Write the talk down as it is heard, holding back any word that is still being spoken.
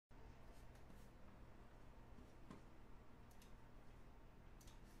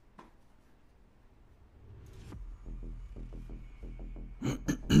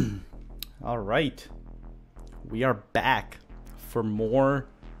Alright. We are back for more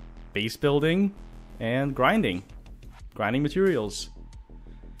base building and grinding. Grinding materials.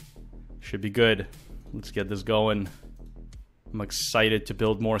 Should be good. Let's get this going. I'm excited to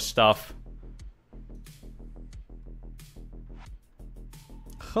build more stuff.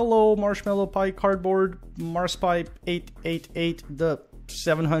 Hello, Marshmallow Pie Cardboard, Marspie 888, the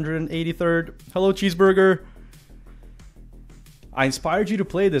 783rd. Hello, Cheeseburger. I inspired you to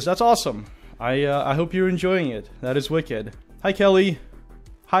play this. That's awesome. I hope you're enjoying it. That is wicked. Hi, Kelly.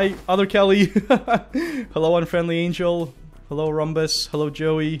 Hi, other Kelly. Hello, Unfriendly Angel. Hello, Rumbus. Hello,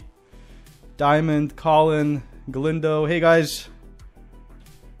 Joey. Diamond, Colin, Galindo. Hey, guys.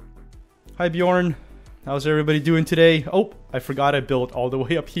 Hi, Bjorn. How's everybody doing today? Oh, I forgot I built all the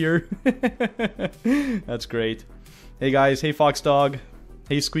way up here. That's great. Hey, guys. Hey, Fox Dog.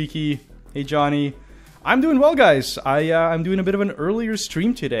 Hey, Squeaky. Hey, Johnny. I'm doing well, guys. I'm doing a bit of an earlier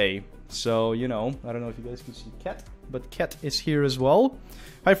stream today. So, you know, I don't know if you guys can see Ket, but Ket is here as well.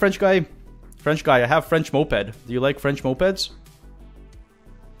 Hi, French guy. French guy, I have French moped. Do you like French mopeds?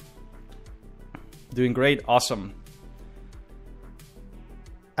 Doing great. Awesome.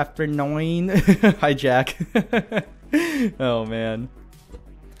 After 9. Hi, Jack. Oh, man.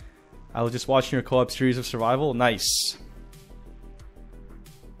 I was just watching your co-op series of survival. Nice.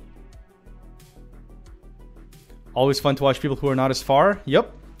 Always fun to watch people who are not as far.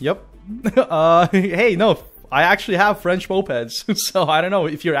 Yep. Hey, no. I actually have French mopeds. So, I don't know.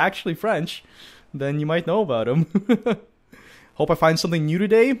 If you're actually French, then you might know about them. Hope I find something new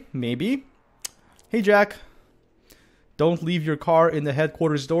today. Maybe. Hey, Jack. Don't leave your car in the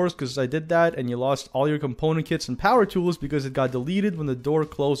headquarters doors, because I did that and you lost all your component kits and power tools because it got deleted when the door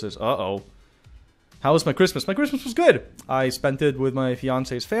closes. Uh-oh. How was my Christmas? My Christmas was good. I spent it with my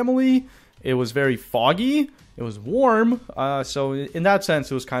fiance's family. It was very foggy. It was warm. So in that sense,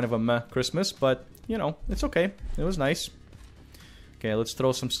 it was kind of a meh Christmas. But, you know, it's okay. It was nice. Okay, let's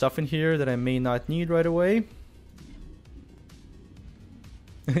throw some stuff in here that I may not need right away.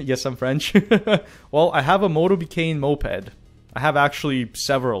 Yes, I'm French. Well, I have a Motobicane moped. I have actually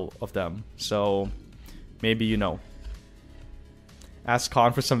several of them. So, maybe you know. Ask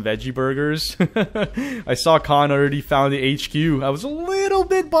Khan for some veggie burgers. I saw Khan already found the HQ. I was a little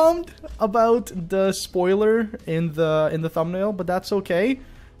bit bummed about the spoiler in the thumbnail, but that's okay.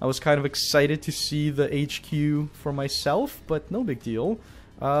 I was kind of excited to see the HQ for myself, but no big deal.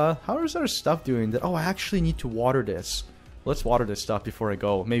 How is our stuff doing? Oh, I actually need to water this. Let's water this stuff before I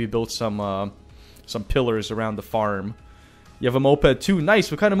go. Maybe build some pillars around the farm. You have a moped too.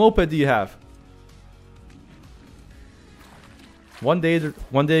 Nice. What kind of moped do you have? One day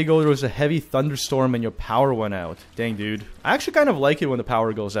ago, there was a heavy thunderstorm and your power went out. Dang, dude. I actually kind of like it when the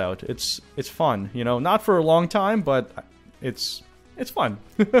power goes out. It's fun, you know. Not for a long time, but it's fun.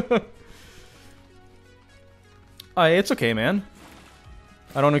 It's okay, man.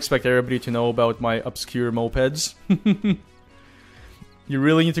 I don't expect everybody to know about my obscure mopeds. You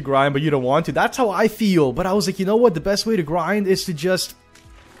really need to grind, but you don't want to. That's how I feel. But I was like, you know what? The best way to grind is to just...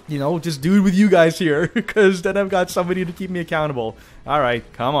 you know, just do it with you guys here, because then I've got somebody to keep me accountable. Alright,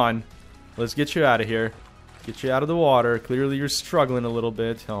 come on. Let's get you out of here. Get you out of the water. Clearly you're struggling a little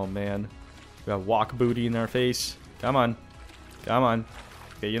bit. Oh, man. We got walk booty in our face. Come on. Come on.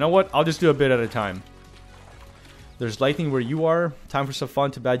 Okay, you know what? I'll just do a bit at a time. There's lightning where you are. Time for some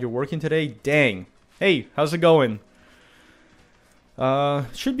fun. Too bad you're working today. Dang. Hey, how's it going?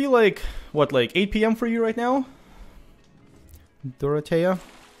 Should be like, what, like 8 p.m. for you right now? Dorothea?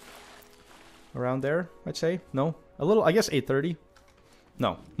 Around there, I'd say. No, a little, I guess 8:30.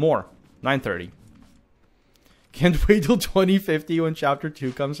 No, more. 9:30. Can't wait till 2050 when Chapter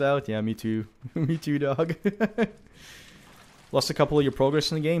 2 comes out. Yeah, me too. Me too, dog. Lost a couple of your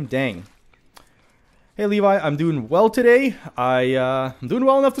progress in the game. Dang. Hey, Levi, I'm doing well today. I'm doing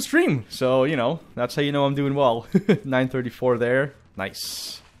well enough to stream. So, you know, that's how you know I'm doing well. 9:34 there.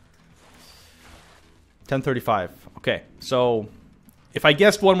 Nice. 10:35. Okay, so... if I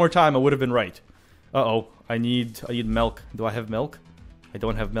guessed one more time, I would have been right. Uh-oh. I need milk. Do I have milk? I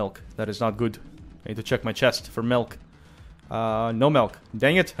don't have milk. That is not good. I need to check my chest for milk. No milk.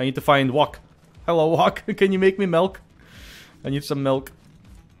 Dang it. I need to find Wok. Hello, Wok. Can you make me milk? I need some milk.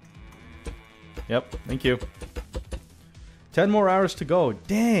 Yep. Thank you. 10 more hours to go.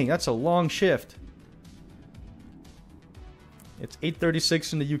 Dang, that's a long shift. It's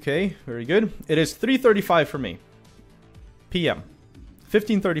 8:36 in the UK. Very good. It is 3:35 for me. PM.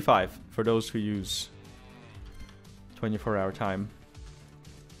 15:35 for those who use 24-hour time.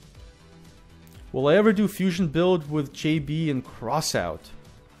 Will I ever do fusion build with JB and Crossout?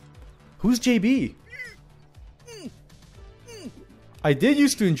 Who's JB? I did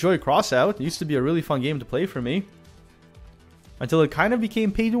used to enjoy Crossout. It used to be a really fun game to play for me. Until it kind of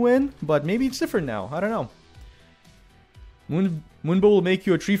became pay to win, but maybe it's different now. I don't know. Moonbo will make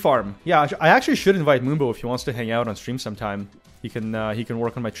you a tree farm. Yeah, I actually should invite Moonbo if he wants to hang out on stream sometime. He can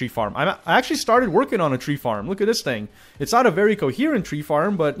work on my tree farm. I actually started working on a tree farm. Look at this thing. It's not a very coherent tree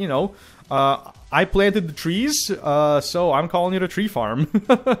farm, but you know, I planted the trees, so I'm calling it a tree farm.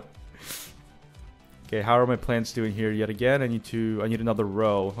 Okay, how are my plants doing here yet again? I need another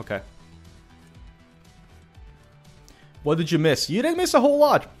row. Okay. What did you miss? You didn't miss a whole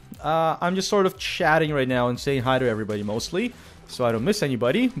lot. I'm just sort of chatting right now and saying hi to everybody mostly, so I don't miss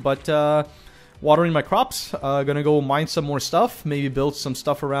anybody. But watering my crops, gonna go mine some more stuff, maybe build some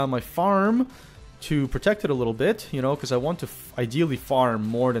stuff around my farm to protect it a little bit, you know, because I want to ideally farm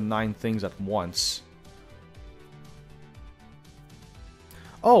more than 9 things at once.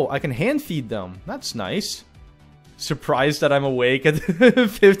 Oh, I can hand feed them. That's nice. Surprised that I'm awake at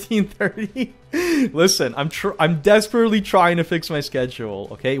 15:30. Listen, I'm desperately trying to fix my schedule.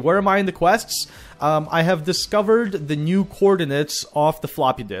 Okay, where am I in the quests? I have discovered the new coordinates off the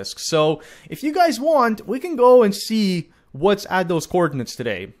floppy disk. So if you guys want, we can go and see what's at those coordinates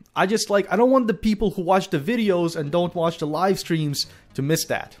today. I don't want the people who watch the videos and don't watch the live streams to miss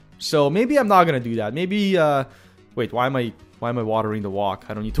that. So maybe I'm not gonna do that. Maybe wait, why am I watering the wok?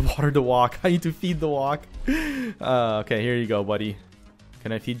 I don't need to water the wok. I need to feed the wok. Okay, here you go, buddy.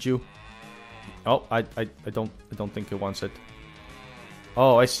 Can I feed you? Oh, I don't think it wants it.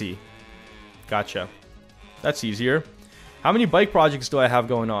 Oh, I see. Gotcha. That's easier. How many bike projects do I have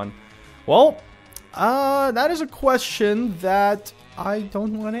going on? Well, that is a question that I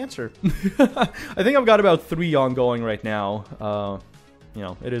don't want to answer. I think I've got about 3 ongoing right now. You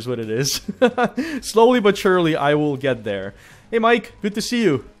know, it is what it is. Slowly but surely, I will get there. Hey, Mike, good to see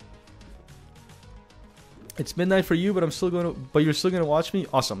you. It's midnight for you, but you're still gonna watch me.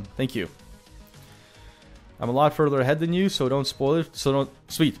 Awesome, thank you. I'm a lot further ahead than you, so don't spoil it.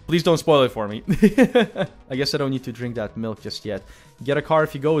 Sweet, please don't spoil it for me. I guess I don't need to drink that milk just yet. Get a car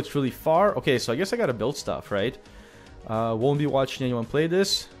if you go. It's really far. Okay, so I guess I gotta build stuff, right? Won't be watching anyone play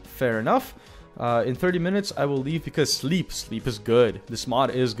this. Fair enough. In 30 minutes, I will leave because sleep is good. This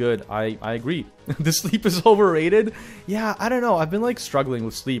mod is good. I agree. The sleep is overrated. Yeah, I don't know. I've been like struggling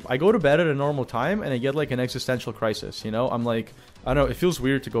with sleep. I go to bed at a normal time and I get like an existential crisis, you know? I'm like, I don't know, it feels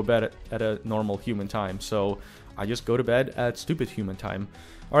weird to go bed at a normal human time. So I just go to bed at stupid human time.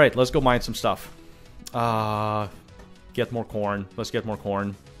 All right, let's go mine some stuff. Get more corn. Let's get more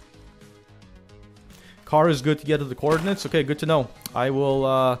corn. Car is good to get to the coordinates. Okay, good to know.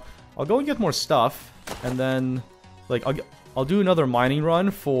 I'll go and get more stuff, and then, like, I'll do another mining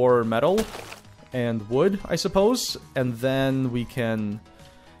run for metal and wood, I suppose, and then we can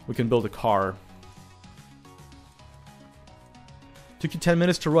build a car. Took you 10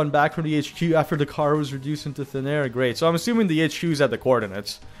 minutes to run back from the HQ after the car was reduced into thin air. Great. So I'm assuming the HQ is at the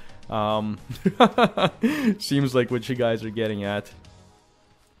coordinates. Seems like what you guys are getting at.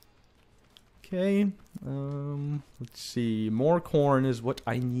 Okay. Let's see. More corn is what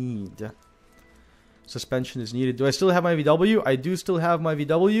I need. Suspension is needed. Do I still have my VW? I do still have my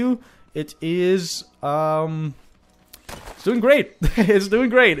VW. It is, it's doing great. It's doing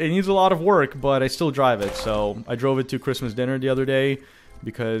great. It needs a lot of work, but I still drive it. So I drove it to Christmas dinner the other day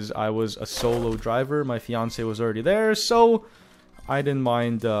because I was a solo driver. My fiance was already there, so I didn't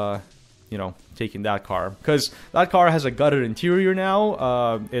mind, you know, taking that car. Because that car has a gutted interior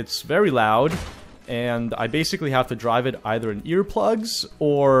now. It's very loud. And I basically have to drive it either in earplugs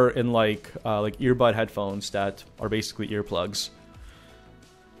or in like earbud headphones that are basically earplugs.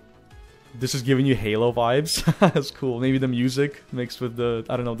 This is giving you Halo vibes. That's cool. Maybe the music mixed with the,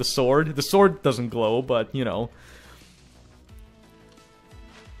 I don't know, the sword. The sword doesn't glow, but you know.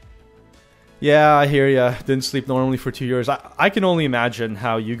 Yeah, I hear ya. Didn't sleep normally for 2 years. I can only imagine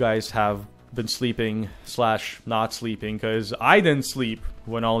how you guys have been sleeping / not sleeping, because I didn't sleep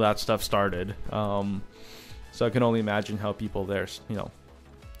when all that stuff started. So I can only imagine how people there, you know,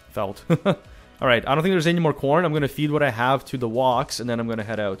 felt. Alright, I don't think there's any more corn. I'm going to feed what I have to the walks, and then I'm going to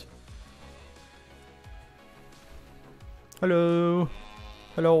head out. Hello.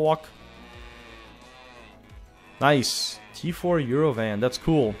 Hello, walk. Nice. T4 Eurovan. That's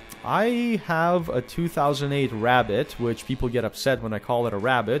cool. I have a 2008 Rabbit, which people get upset when I call it a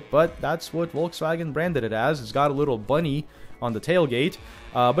Rabbit, but that's what Volkswagen branded it as. It's got a little bunny on the tailgate,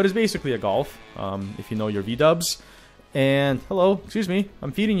 but it's basically a Golf, if you know your V-dubs. And, hello, excuse me,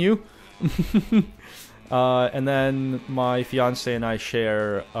 I'm feeding you. And then my fiance and I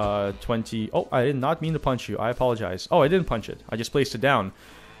share 20... Oh, I did not mean to punch you. I apologize. Oh, I didn't punch it. I just placed it down.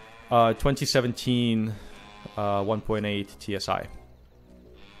 2017 1.8 TSI.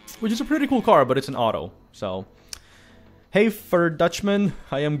 which is a pretty cool car, but it's an auto. So, hey, for Dutchman,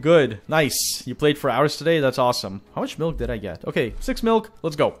 I am good. Nice. You played for hours today? That's awesome. How much milk did I get? Okay, 6 milk.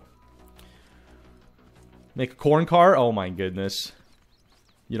 Let's go. Make a corn car? Oh my goodness.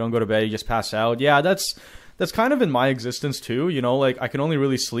 You don't go to bed, you just pass out. Yeah, that's kind of in my existence too. You know, like I can only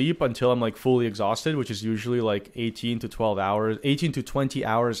really sleep until I'm like fully exhausted, which is usually like 18 to 20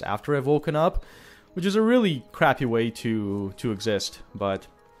 hours after I've woken up, which is a really crappy way to exist. But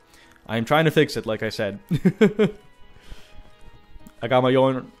I'm trying to fix it, like I said. I got my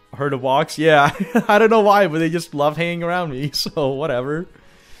own herd of walks. Yeah, I don't know why, but they just love hanging around me. So whatever.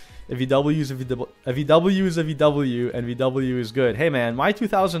 If VW is a VW, and VW is good. Hey man, my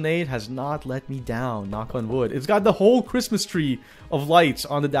 2008 has not let me down, knock on wood. It's got the whole Christmas tree of lights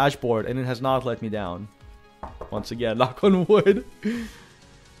on the dashboard, and it has not let me down. Once again, knock on wood.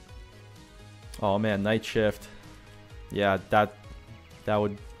 Oh man, night shift. Yeah, that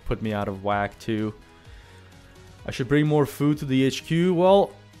would put me out of whack too. I should bring more food to the HQ.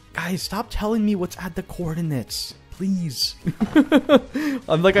 Well, guys, stop telling me what's at the coordinates. Please.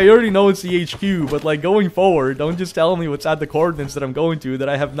 I'm like, I already know it's the HQ, but like going forward, don't just tell me what's at the coordinates that I'm going to that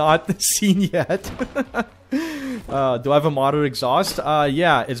I have not seen yet. Do I have a modded exhaust?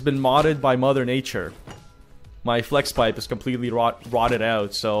 Yeah, it's been modded by Mother Nature. My flex pipe is completely rotted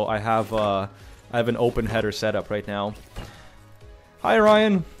out, so I have an open header setup right now. Hi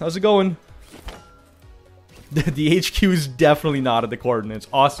Ryan, how's it going? The HQ is definitely not at the coordinates.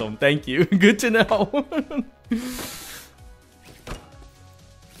 Awesome, thank you. Good to know.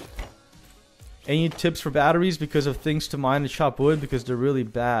 Any tips for batteries because of things to mine and chop wood because they're really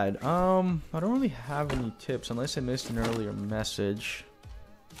bad? I don't really have any tips unless I missed an earlier message.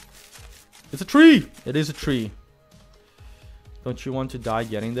 It's a tree! It is a tree. Don't you want to die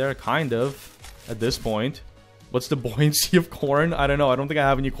getting there? Kind of. At this point. What's the buoyancy of corn? I don't know. I don't think I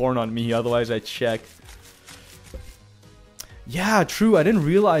have any corn on me. Otherwise, I'd check. Yeah, true. I didn't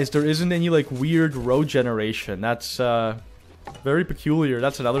realize there isn't any, like, weird road generation. That's, very peculiar.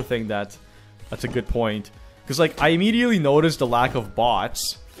 That's another thing that's a good point. Because, like, I immediately noticed the lack of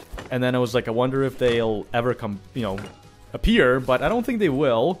bots. And then I was like, I wonder if they'll ever come, you know, appear. But I don't think they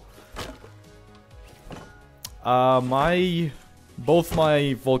will. Both my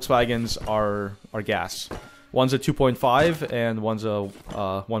Volkswagens are gas. One's a 2.5 and one's a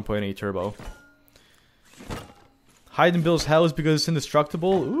 1.8 turbo. Hide in Bill's house because it's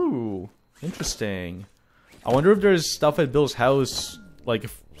indestructible? Ooh, interesting. I wonder if there's stuff at Bill's house, like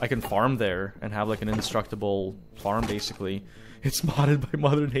if I can farm there and have like an indestructible farm basically. It's modded by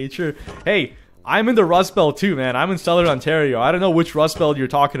Mother Nature. Hey, I'm in the Rust Belt too, man. I'm in Southern Ontario. I don't know which Rust Belt you're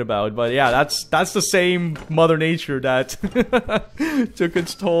talking about, but yeah, that's the same Mother Nature that took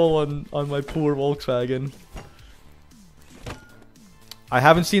its toll on my poor Volkswagen. I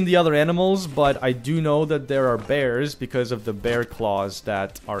haven't seen the other animals, but I do know that there are bears because of the bear claws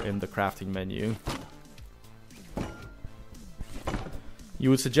that are in the crafting menu. You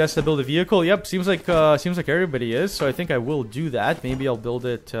would suggest I build a vehicle? Yep, seems like everybody is, so I think I will do that. Maybe I'll build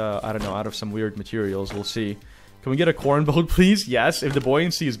it, I don't know, out of some weird materials. We'll see. Can we get a corn boat, please? Yes, if the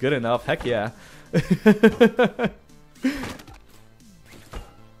buoyancy is good enough. Heck yeah.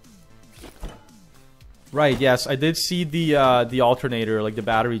 Right, yes, I did see the alternator, like the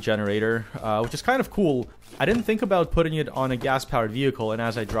battery generator, which is kind of cool. I didn't think about putting it on a gas-powered vehicle, and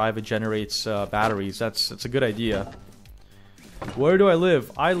as I drive, it generates batteries. That's a good idea. Where do I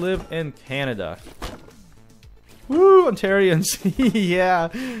live? I live in Canada. Woo, Ontarians! Yeah,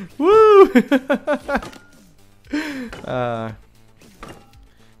 woo!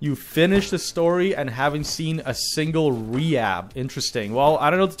 You finished the story and haven't seen a single re-ab. Interesting. Well,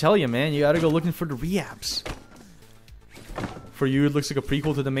 I don't know what to tell you, man. You gotta go looking for the re-abs. For you, it looks like a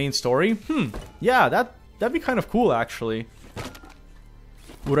prequel to the main story. Yeah, that'd be kind of cool, actually.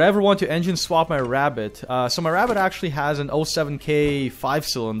 Would I ever want to engine swap my Rabbit? So my Rabbit actually has an 07K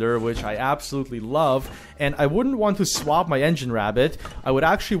 5-cylinder, which I absolutely love. And I wouldn't want to swap my engine Rabbit. I would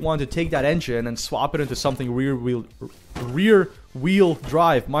actually want to take that engine and swap it into something rear wheel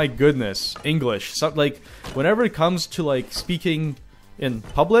drive. My goodness, English. So, like, whenever it comes to like speaking in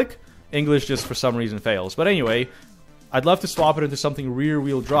public, English just for some reason fails. But anyway, I'd love to swap it into something rear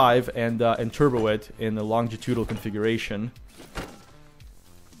wheel drive and turbo it in a longitudinal configuration.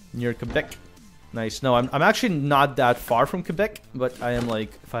 Near Quebec. Nice. No, I'm actually not that far from Quebec, but I am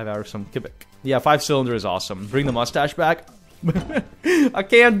like 5 hours from Quebec. Yeah, 5-cylinder is awesome. Bring the mustache back. I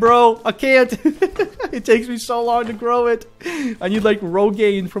can't, bro. I can't. It takes me so long to grow it. I need like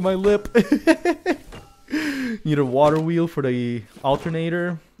Rogaine for my lip. Need a water wheel for the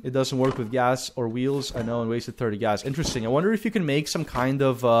alternator. It doesn't work with gas or wheels. I know, and wasted 30 gas. Interesting. I wonder if you can make some kind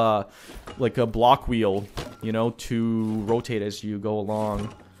of, like a block wheel, you know, to rotate as you go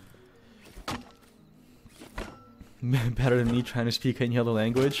along. Better than me trying to speak any other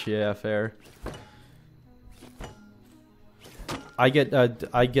language? Yeah, fair. I get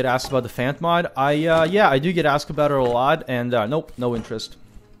asked about the Fant mod. Yeah, I do get asked about it a lot, and nope, no interest.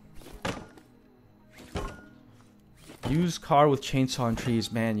 Use car with chainsaw and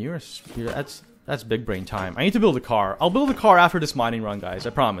trees. Man, that's big brain time. I need to build a car. I'll build a car after this mining run, guys.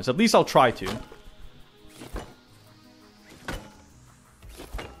 I promise. At least I'll try to.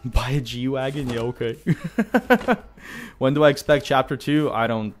 Buy a G-Wagon? Yeah, okay. When do I expect Chapter 2? I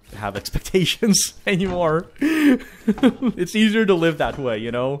don't have expectations anymore. It's easier to live that way,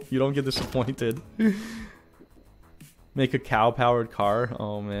 you know? You don't get disappointed. Make a cow-powered car?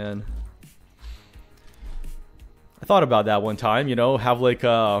 Oh, man. I thought about that one time, you know? Have like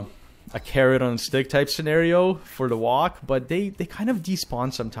a carrot on a stick type scenario for the walk, but they kind of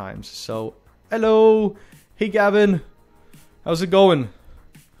despawn sometimes. So, hello! Hey, Gavin! How's it going?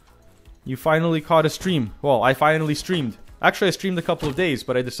 You finally caught a stream. Well, I finally streamed. Actually, I streamed a couple of days,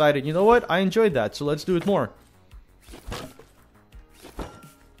 but I decided, you know what? I enjoyed that, so let's do it more.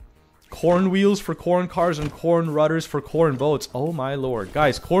 Corn wheels for corn cars and corn rudders for corn boats. Oh my lord.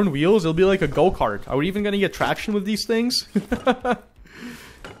 Guys, corn wheels, it'll be like a go-kart. Are we even gonna get traction with these things?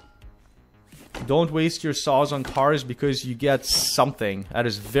 Don't waste your saws on cars because you get something. That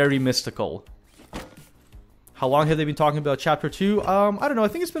is very mystical. How long have they been talking about Chapter 2? I don't know. I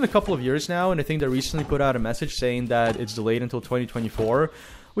think it's been a couple of years now, and I think they recently put out a message saying that it's delayed until 2024.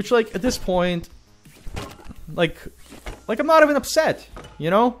 Which, like, at this point, like I'm not even upset,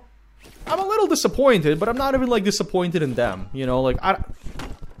 you know? I'm a little disappointed, but I'm not even, like, disappointed in them, you know? Like,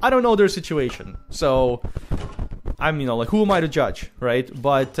 I don't know their situation, so I'm, you know, like, who am I to judge, right?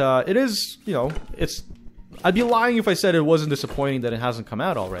 But it is, you know, it's... I'd be lying if I said it wasn't disappointing that it hasn't come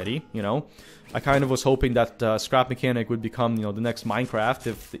out already, you know? I kind of was hoping that Scrap Mechanic would become, you know, the next Minecraft.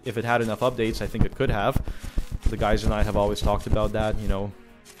 If it had enough updates, I think it could have. The guys and I have always talked about that, you know.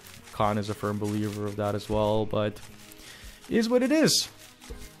 Khan is a firm believer of that as well, but it is what it is.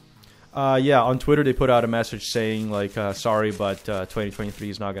 Yeah, on Twitter they put out a message saying, like, sorry, but 2023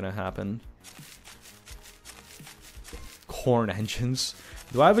 is not going to happen. Corn engines.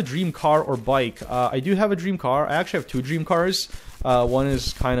 Do I have a dream car or bike? I do have a dream car. I actually have two dream cars. One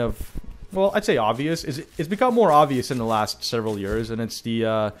is kind of... Well, I'd say obvious. It's become more obvious in the last several years, and it's the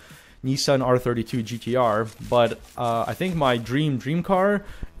Nissan R32 GTR. But I think my dream car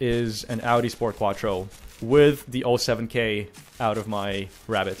is an Audi Sport Quattro with the 07K out of my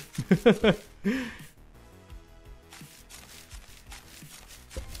Rabbit.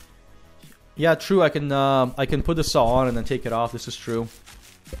 Yeah, true. I can put the saw on and then take it off. This is true.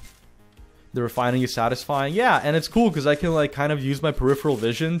 The refining is satisfying. Yeah, and it's cool because I can, like, kind of use my peripheral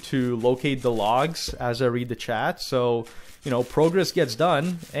vision to locate the logs as I read the chat. So, you know, progress gets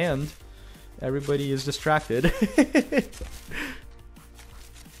done and everybody is distracted.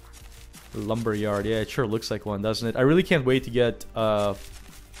 Lumberyard. Yeah, it sure looks like one, doesn't it? I really can't wait to get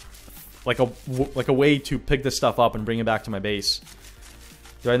like a way to pick this stuff up and bring it back to my base.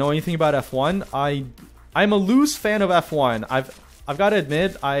 Do I know anything about F1? I'm a loose fan of F1. I've got to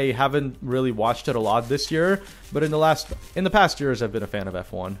admit, I haven't really watched it a lot this year, but in the past years, I've been a fan of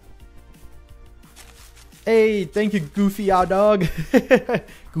F1. Hey, thank you, Goofy dog.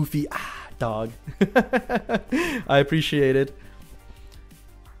 Goofy dog. I appreciate it.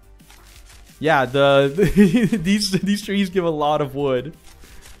 Yeah, these trees give a lot of wood.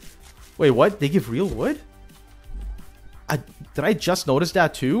 Wait, what? They give real wood? Did I just notice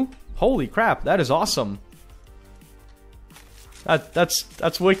that too? Holy crap, that is awesome.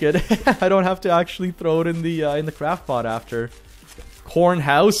 That's wicked. I don't have to actually throw it in the craft pot after. Corn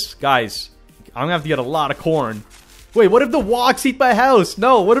house? Guys, I'm gonna have to get a lot of corn. Wait, what if the walks eat my house?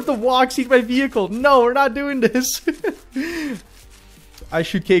 No, what if the walks eat my vehicle? No, we're not doing this. I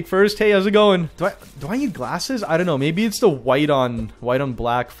shoot cake first. Hey, how's it going? Do I need glasses? I don't know. Maybe it's the white on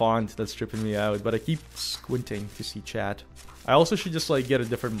black font that's tripping me out, but I keep squinting to see chat. I also should just, like, get a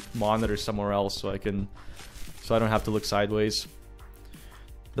different monitor somewhere else so I don't have to look sideways.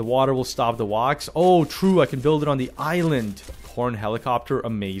 The water will stop the walks. Oh, true. I can build it on the island. Corn helicopter.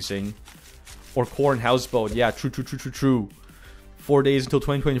 Amazing. Or corn houseboat. Yeah, true. 4 days until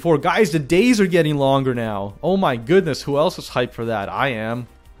 2024. Guys, the days are getting longer now. Oh my goodness. Who else is hyped for that? I am.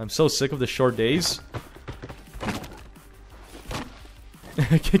 I'm so sick of the short days.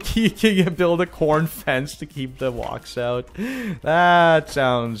 Can you build a corn fence to keep the walks out? That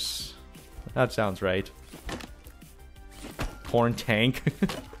sounds right. Corn tank.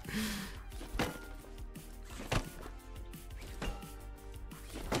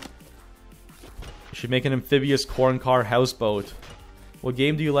 Should make an amphibious corn car houseboat. What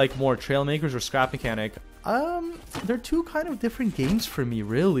game do you like more, Trailmakers or Scrap Mechanic? They're two kind of different games for me,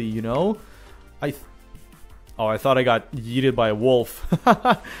 really, you know? Oh, I thought I got yeeted by a wolf.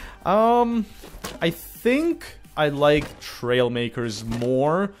 I think I like Trailmakers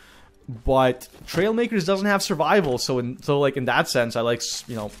more, but Trailmakers doesn't have survival, so in that sense, I like,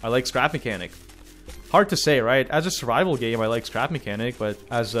 you know, I like Scrap Mechanic. Hard to say, right? As a survival game, I like Scrap Mechanic, but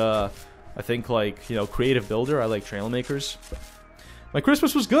as a, I think, like, you know, creative builder, I like Trailmakers. My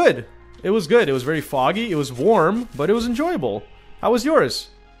Christmas was good. It was good. It was very foggy. It was warm, but it was enjoyable. How was yours?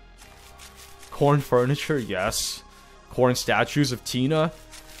 Corn furniture, yes. Corn statues of Tina.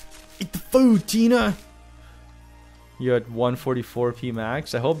 Eat the food, Tina! You had 144p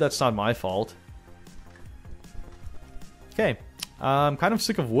max. I hope that's not my fault. Okay. I'm kind of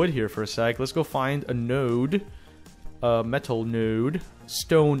sick of wood here for a sec. Let's go find a node. A metal node.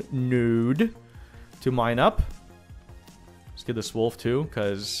 Stone node. To mine up. Let's get this wolf too,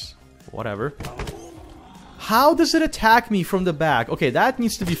 because whatever. How does it attack me from the back? Okay, that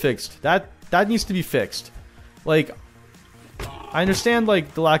needs to be fixed. That needs to be fixed. Like, I understand,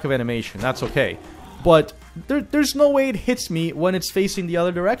 like, the lack of animation. That's okay. But there's no way it hits me when it's facing the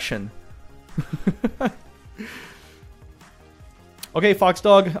other direction. Okay,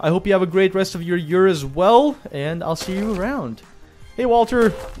 Foxdog, I hope you have a great rest of your year as well, and I'll see you around. Hey,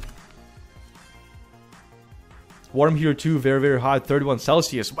 Walter. Warm here too, very, very hot, 31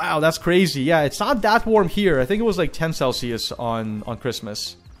 Celsius. Wow, that's crazy. Yeah, it's not that warm here. I think it was like 10 Celsius on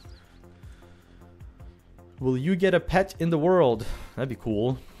Christmas. Will you get a pet in the world? That'd be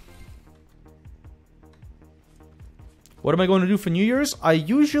cool. What am I going to do for New Year's? I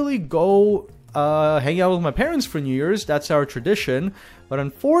usually go hang out with my parents for New Year's. That's our tradition. But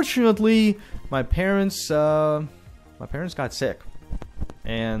unfortunately, my parents got sick.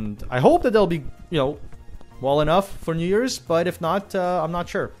 And I hope that they'll be, you know, well enough for New Year's, but if not, I'm not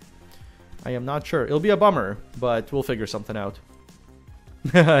sure. I am not sure. It'll be a bummer, but we'll figure something out.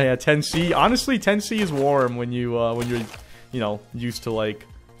 Yeah, 10C. Honestly, 10C is warm when you're, you know, used to like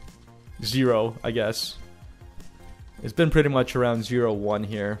 0, I guess. It's been pretty much around 0, 1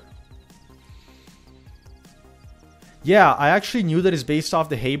 here. Yeah, I actually knew that it's based off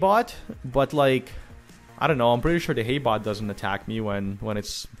the Haybot, but like, I don't know. I'm pretty sure the Haybot doesn't attack me when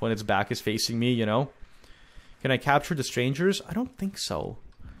its back is facing me, you know. Can I capture the strangers? I don't think so.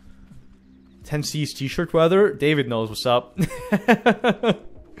 10C's t-shirt weather? David knows what's up.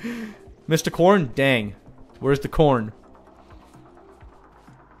 Mr. Corn? Dang. Where's the corn?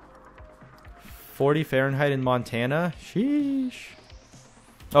 40 Fahrenheit in Montana? Sheesh.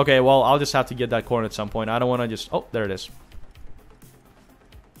 Okay, well, I'll just have to get that corn at some point. I don't want to just... Oh, there it is.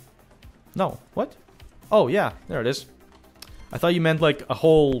 No. What? Oh, yeah. There it is. I thought you meant like a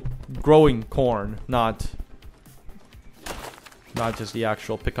whole growing corn, not just the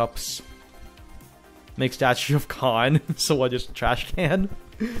actual pickups. Make statue of Khan. So what, just a trash can?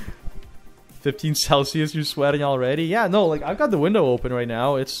 15 Celsius, you're sweating already? Yeah, no, like, I've got the window open right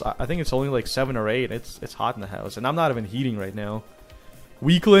now. I think it's only like 7 or 8. It's hot in the house. And I'm not even heating right now.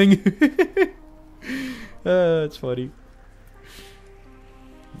 Weakling. It's funny.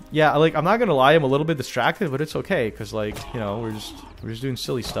 Yeah, like, I'm not gonna lie, I'm a little bit distracted, but it's okay. Because, like, you know, we're just doing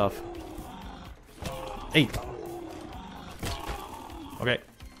silly stuff. Hey. Okay,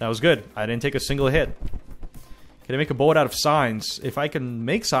 that was good. I didn't take a single hit. Can I make a boat out of signs? If I can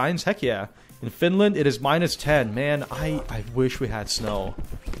make signs, heck yeah. In Finland, it is -10. Man, I wish we had snow.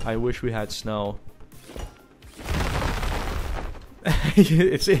 I wish we had snow.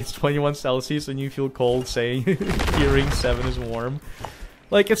 it's 21 Celsius and you feel cold saying hearing 7 is warm.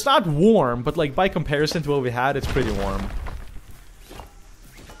 Like, it's not warm, but like by comparison to what we had, it's pretty warm.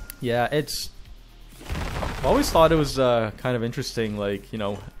 Yeah, it's... I've always thought it was kind of interesting, like, you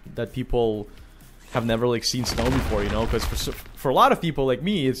know, that people have never, like, seen snow before, you know? Because for a lot of people like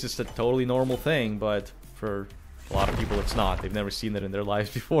me, it's just a totally normal thing, but for a lot of people it's not. They've never seen it in their lives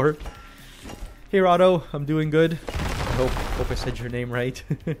before. Hey, Rado, I'm doing good. I hope I said your name right.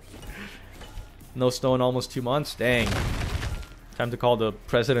 No snow in almost 2 months? Dang. Time to call the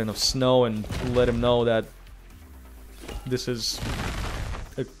president of snow and let him know that this is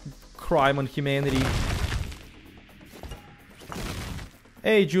a crime on humanity.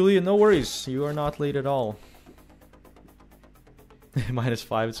 Hey, Julia, no worries. You are not late at all.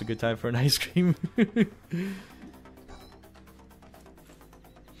 -5, it's a good time for an ice cream.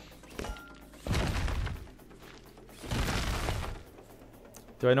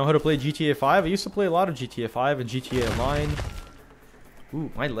 Do I know how to play GTA 5? I used to play a lot of GTA 5 and GTA Online. Ooh,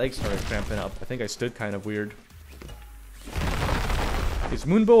 my legs started cramping up. I think I stood kind of weird. Is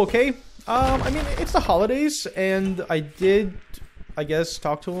Moonbow okay? I mean, it's the holidays, and I did, I guess,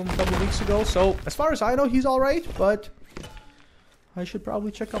 talk to him a couple of weeks ago. So, as far as I know, he's alright, but I should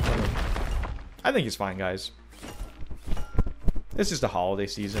probably check up on him. I think he's fine, guys. This is the holiday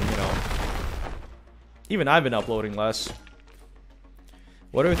season, you know. Even I've been uploading less.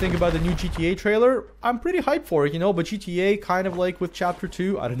 What do I think about the new GTA trailer? I'm pretty hyped for it, you know, but GTA, kind of like with Chapter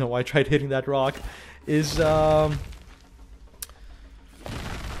 2, I don't know why I tried hitting that rock, is, you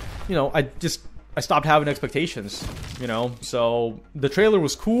know, I stopped having expectations, you know, so the trailer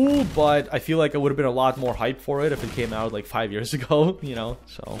was cool, but I feel like I would have been a lot more hyped for it if it came out like 5 years ago, you know,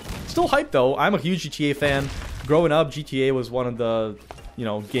 so still hyped though. I'm a huge GTA fan. Growing up, GTA was one of the, you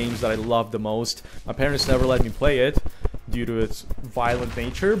know, games that I loved the most. My parents never let me play it due to its violent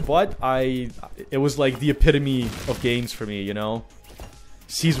nature, but it was like the epitome of games for me, you know.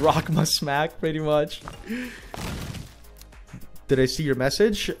 Sees rock must smack, pretty much. Did I see your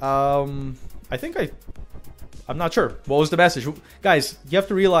message? I'm not sure. What was the message? Guys, you have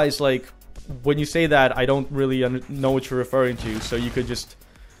to realize, like, when you say that, I don't really know what you're referring to, so you could just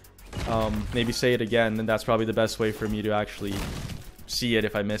maybe say it again, and that's probably the best way for me to actually see it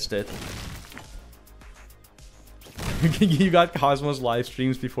if I missed it. You got Cosmo's live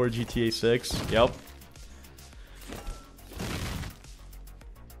streams before GTA 6. Yep.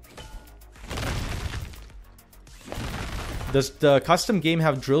 Does the custom game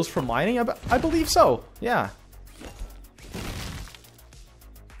have drills for mining? I believe so. Yeah.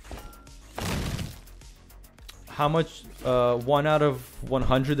 How much 1 out of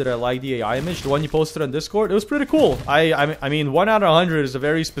 100 did I like the AI image? The one you posted on Discord? It was pretty cool. I mean, 1 out of 100 is a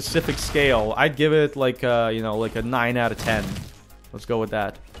very specific scale. I'd give it like you know, like a 9 out of 10. Let's go with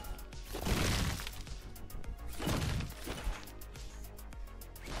that.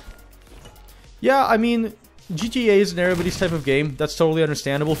 Yeah, I mean, GTA isn't everybody's type of game. That's totally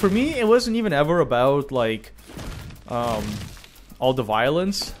understandable. For me, it wasn't even ever about like all the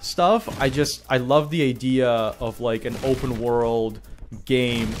violence stuff. I love the idea of like an open world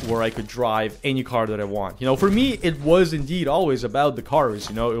game where I could drive any car that I want. You know, for me, it was indeed always about the cars.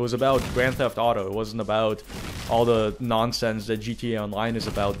 You know, it was about Grand Theft Auto. It wasn't about all the nonsense that GTA Online is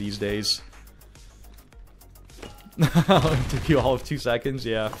about these days. Took you all of 2 seconds?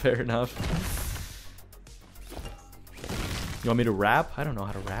 Yeah, fair enough. You want me to rap? I don't know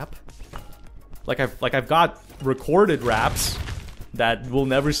how to rap. Like I've got recorded raps that will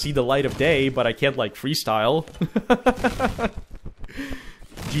never see the light of day, but I can't like freestyle.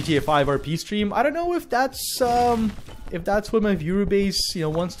 GTA 5 RP stream. I don't know if that's what my viewer base, you know,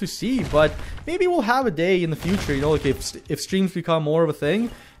 wants to see, but maybe we'll have a day in the future, you know, like if streams become more of a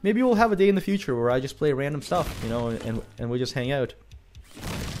thing, maybe we'll have a day in the future where I just play random stuff, you know, and we just hang out.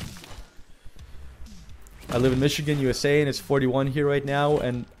 I live in Michigan, USA, and it's 41 here right now,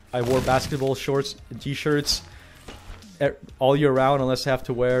 and I wore basketball shorts and t-shirts all year round unless I have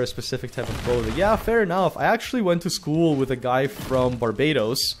to wear a specific type of clothing. Yeah, fair enough. I actually went to school with a guy from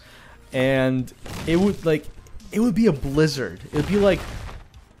Barbados, and it would be a blizzard. It would be like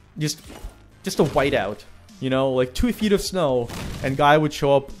just a whiteout, you know, like 2 feet of snow, and guy would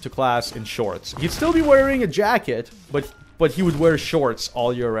show up to class in shorts. He'd still be wearing a jacket, but he would wear shorts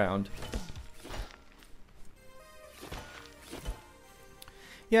all year round.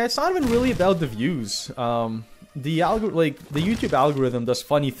 Yeah, it's not even really about the views. The YouTube algorithm does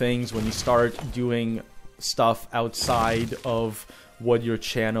funny things when you start doing stuff outside of what your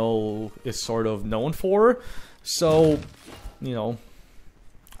channel is sort of known for. So, you know,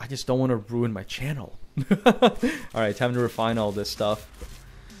 I just don't want to ruin my channel. Alright, time to refine all this stuff.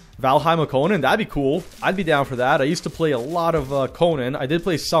 Valheim or Conan? That'd be cool. I'd be down for that. I used to play a lot of Conan. I did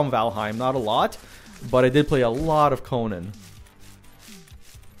play some Valheim, not a lot, but I did play a lot of Conan.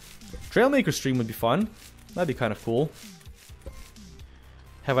 Trailmaker stream would be fun. That'd be kind of cool.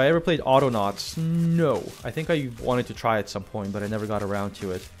 Have I ever played Autonauts? No. I think I wanted to try at some point, but I never got around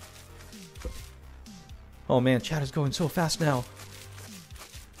to it. Oh man, chat is going so fast now.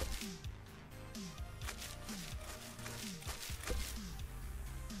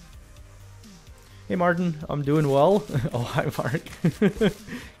 Hey Martin, I'm doing well. Oh, hi Mark.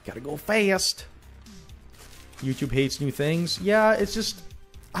 Gotta go fast. YouTube hates new things. Yeah, it's just...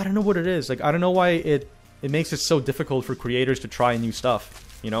 I don't know what it is. Like, I don't know why it makes it so difficult for creators to try new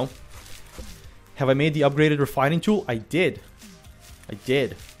stuff, you know? Have I made the upgraded refining tool? I did. I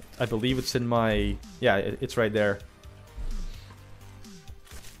did. I believe it's in my... Yeah, it's right there.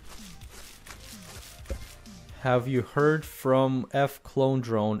 Have you heard from F Clone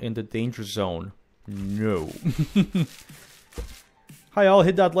Drone in the danger zone? No. Hi all,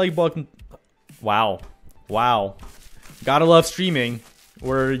 hit that like button. Wow. Wow. Gotta love streaming.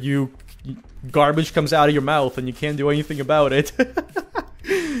 Where you garbage comes out of your mouth and you can't do anything about it.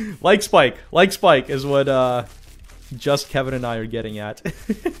 Like Spike is what just Kevin and I are getting at.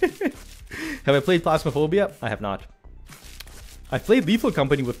 Have I played Phasmophobia? I have not. I played Lethal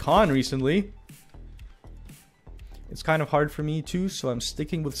Company with Khan recently. It's kind of hard for me too, so I'm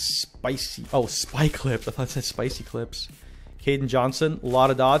sticking with spicy. Oh, Spy Clips. I thought it said Spicy Clips. Caden Johnson, a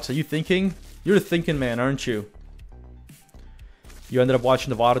lot of dots. Are you thinking? You're a thinking man, aren't you? You ended up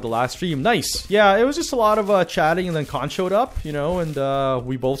watching the VOD of the last stream. Nice. Yeah, it was just a lot of chatting, and then Khan showed up, you know, and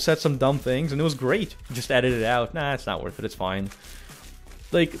we both said some dumb things, and it was great. Just edit it out. Nah, it's not worth it. It's fine.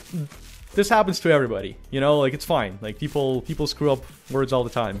 Like, this happens to everybody, you know? Like, it's fine. Like, people screw up words all the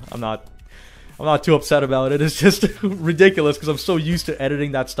time. I'm not too upset about it. It's just ridiculous because I'm so used to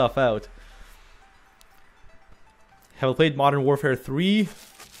editing that stuff out. Have I played Modern Warfare 3?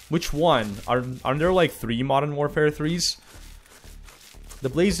 Which one? Aren't there like 3 Modern Warfare 3s? The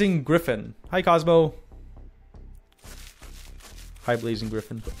Blazing Griffin. Hi, Cosmo. Hi, Blazing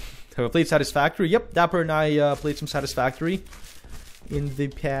Griffin. Have I played Satisfactory? Yep, Dapper and I played some Satisfactory in the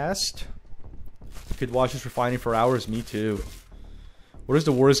past. Could watch this refining for hours. Me too. What is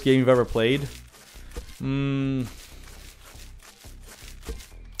the worst game you've ever played?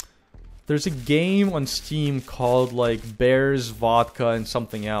 There's a game on Steam called like Bears, Vodka, and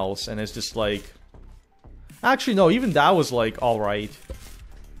something else, and it's just like... Actually, no, even that was like alright.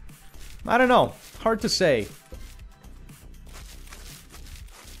 I don't know. Hard to say.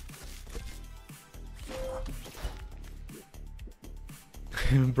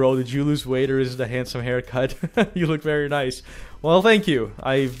 Bro, did you lose weight or is it a handsome haircut? You look very nice. Well, thank you.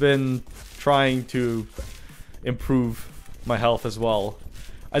 I've been trying to improve my health as well.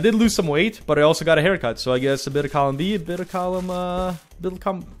 I did lose some weight, but I also got a haircut, so I guess a bit of column B, a bit of column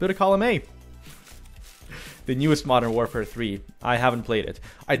A. The newest Modern Warfare 3. I haven't played it.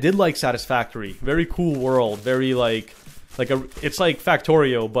 I did like Satisfactory. Very cool world. Very like it's like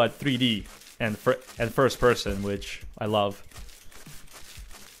Factorio but 3D and first person, which I love.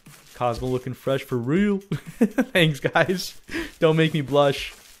 Cosmo looking fresh for real. Thanks, guys. Don't make me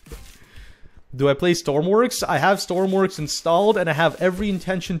blush. Do I play Stormworks? I have Stormworks installed, and I have every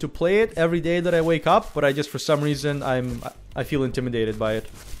intention to play it every day that I wake up, but I just, for some reason, I feel intimidated by it.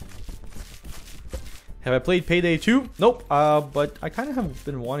 Have I played Payday 2? Nope, but I kind of have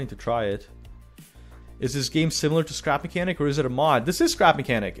been wanting to try it. Is this game similar to Scrap Mechanic, or is it a mod? This is Scrap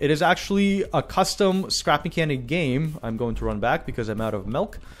Mechanic. It is actually a custom Scrap Mechanic game. I'm going to run back because I'm out of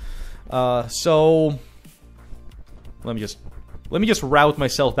milk. So let me just route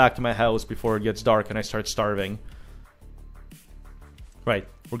myself back to my house before it gets dark and I start starving. Right,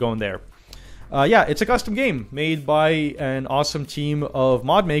 we're going there. Yeah, it's a custom game made by an awesome team of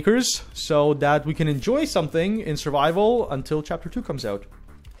mod makers so that we can enjoy something in survival until Chapter 2 comes out.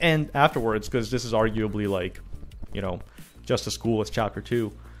 And afterwards, because this is arguably like, you know, just as cool as Chapter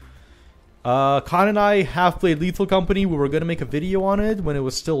 2. Khan and I have played Lethal Company. We were going to make a video on it when it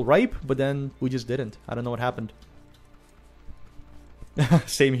was still ripe, but then we just didn't. I don't know what happened.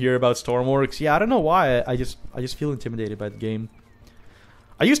 Same here about Stormworks. Yeah, I don't know why. I just feel intimidated by the game.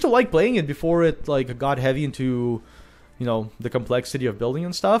 I used to like playing it before it like got heavy into, you know, the complexity of building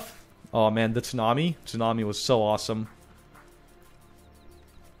and stuff. Oh man, the Tsunami. Tsunami was so awesome.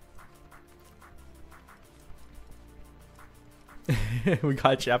 We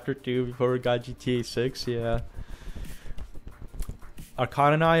got Chapter 2 before we got GTA 6, yeah. Are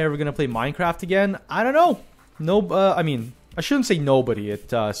Khan and I ever gonna play Minecraft again? I don't know. No, I mean, I shouldn't say nobody. It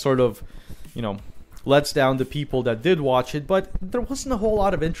sort of, you know, lets down the people that did watch it, but there wasn't a whole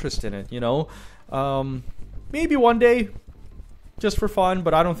lot of interest in it, you know? Maybe one day, just for fun,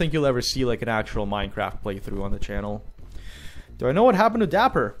 but I don't think you'll ever see like an actual Minecraft playthrough on the channel. Do I know what happened to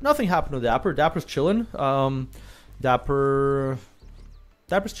Dapper? Nothing happened to Dapper. Dapper's chilling. Dapper's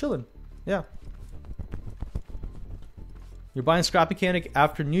chilling. Yeah. You're buying Scrap Mechanic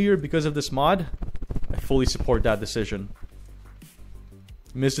after New Year because of this mod? I fully support that decision.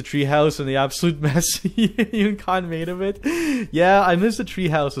 Miss the treehouse and the absolute mess you and Khan made of it. Yeah, I miss the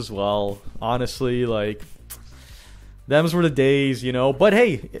treehouse as well. Honestly, like, them's were the days, you know. But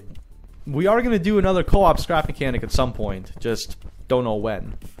hey, we are going to do another co-op Scrap Mechanic at some point. Just don't know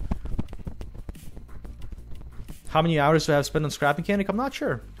when. How many hours do I have spent on Scrap Mechanic? I'm not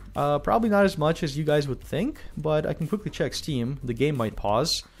sure. Probably not as much as you guys would think, but I can quickly check Steam. The game might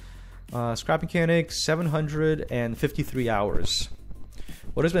pause. Scrap Mechanic, 753 hours.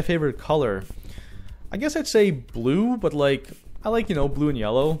 What is my favorite color? I guess I'd say blue, but like, I like, you know, blue and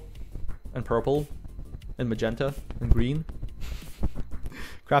yellow, and purple, and magenta, and green.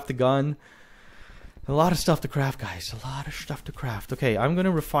 Craft a gun. A lot of stuff to craft, guys. A lot of stuff to craft. Okay, I'm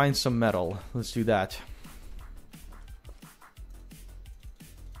gonna refine some metal. Let's do that.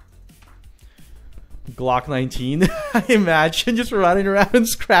 Glock 19. I imagine just running around in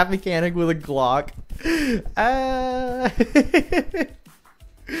scrap mechanic with a Glock.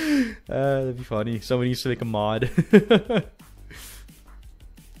 That'd be funny. Somebody needs to make a mod.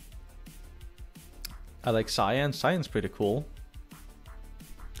 I like Cyan. Cyan's pretty cool.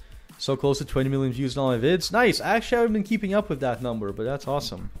 So close to 20 million views on all my vids. Nice. I actually haven't been keeping up with that number, but that's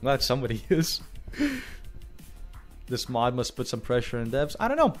awesome. Glad somebody is. This mod must put some pressure on devs. I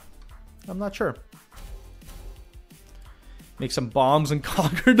don't know. I'm not sure. Make some bombs and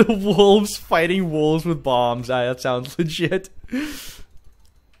conquer the wolves. Fighting wolves with bombs. That sounds legit.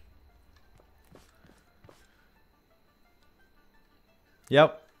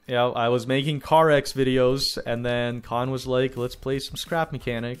 Yep. Yeah, I was making CarX videos, and then Con was like, let's play some Scrap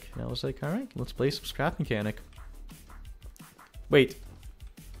Mechanic. And I was like, alright, let's play some Scrap Mechanic. Wait.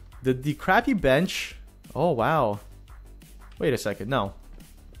 Did the crappy bench... Oh, wow. Wait a second, no.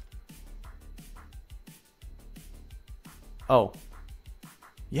 Oh.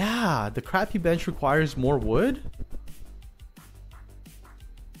 Yeah, the crappy bench requires more wood?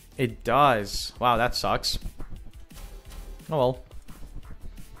 It does. Wow, that sucks. Oh well.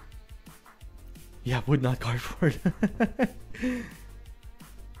 Yeah, wood, not cardboard.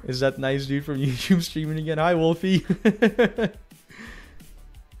 Is that nice dude from YouTube streaming again? Hi, Wolfie.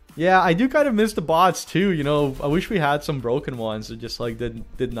 Yeah, I do kind of miss the bots too, you know. I wish we had some broken ones that just like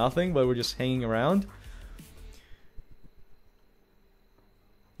did nothing, but were just hanging around.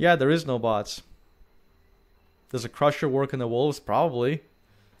 Yeah, there is no bots. Does a crusher work in the wolves? Probably.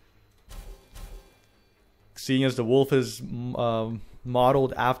 Seeing as the wolf is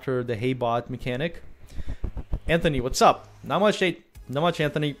modeled after the hay bot mechanic. Anthony, what's up? Not much,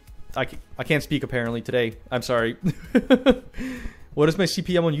 Anthony. I can't speak apparently today. I'm sorry. What is my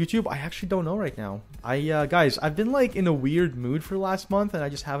CPM on YouTube? I actually don't know right now. Guys, I've been like in a weird mood for the last month, and I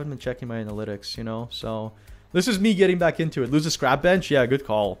just haven't been checking my analytics, you know. So this is me getting back into it. Lose a scrap bench? Yeah, good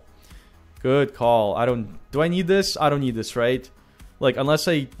call. Good call. Do I need this? I don't need this, right? Like, unless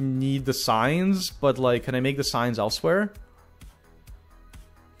I need the signs, but like, can I make the signs elsewhere?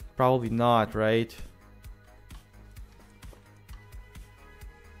 Probably not, right?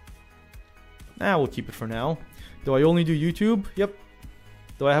 Nah, we'll keep it for now. Do I only do YouTube? Yep.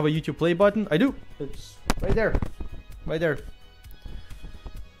 Do I have a YouTube play button? I do. It's right there. Right there.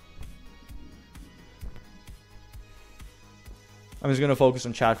 I'm just gonna focus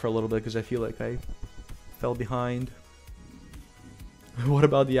on chat for a little bit because I feel like I fell behind. What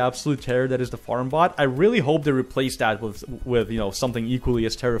about the absolute terror that is the farm bot? I really hope they replace that with you know, something equally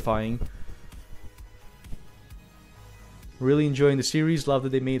as terrifying. Really enjoying the series. Love that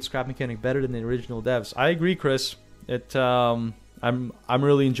they made Scrap Mechanic better than the original devs. I agree, Chris. I'm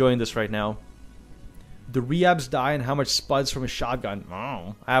really enjoying this right now. The Rehabs die and how much spuds from a shotgun?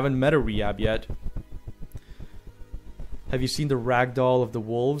 Oh, I haven't met a Rehab yet. Have you seen the ragdoll of the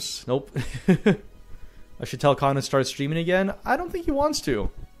wolves? Nope. I should tell Con to start streaming again. I don't think he wants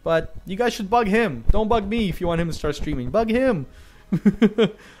to, but you guys should bug him. Don't bug me if you want him to start streaming. Bug him.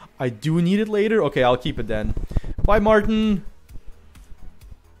 I do need it later. Okay, I'll keep it then. Bye, Martin.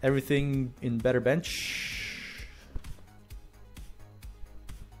 Everything in better bench.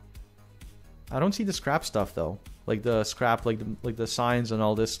 I don't see the scrap stuff though. Like the scrap, like the signs and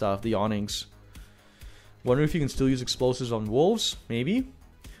all this stuff, the awnings. Wonder if you can still use explosives on wolves? Maybe.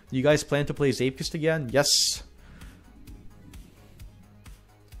 Do you guys plan to play Zapekist again? Yes.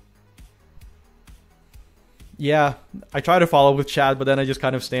 Yeah, I try to follow with chat, but then I just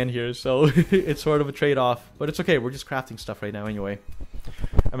kind of stand here, so it's sort of a trade-off. But it's okay, we're just crafting stuff right now anyway.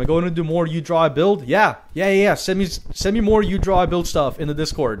 Am I going to do more You Draw I Build? Yeah. Send me more You Draw I Build stuff in the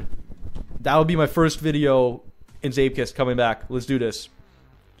Discord. That will be my first video in Zapekist coming back. Let's do this.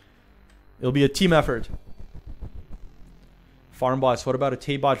 It'll be a team effort. Farm bots. What about a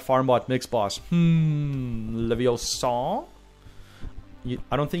Taybot farm bot mix boss? Leviosa?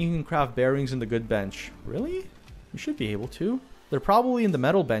 I don't think you can craft bearings in the good bench. Really? You should be able to. They're probably in the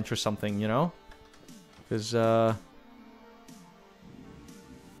metal bench or something, you know? Because, Oh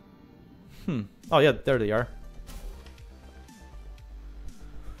yeah, there they are.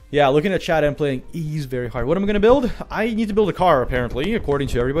 Yeah, looking at chat and playing is very hard. What am I going to build? I need to build a car, apparently, according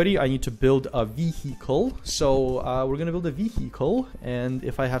to everybody. I need to build a vehicle. So, we're going to build a vehicle. And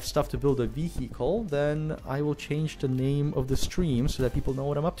if I have stuff to build a vehicle, then I will change the name of the stream so that people know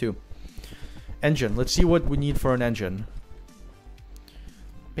what I'm up to. Engine. Let's see what we need for an engine.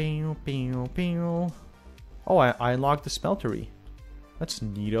 Oh, I unlocked the smeltery. That's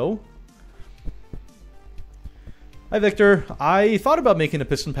neato. Hi Victor, I thought about making a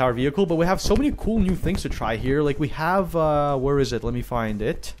piston powered vehicle, but we have so many cool new things to try here. Like we have, where is it? Let me find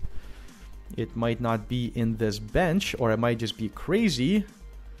it. It might not be in this bench, or it might just be crazy.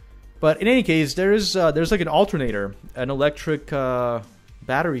 But in any case, there's like an alternator, an electric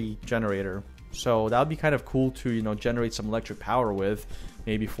battery generator. So that would be kind of cool to, you know, generate some electric power with,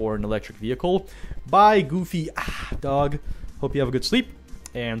 maybe for an electric vehicle. Bye, Goofy dog. Hope you have a good sleep,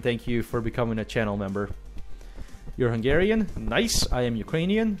 and thank you for becoming a channel member. You're Hungarian? Nice. I am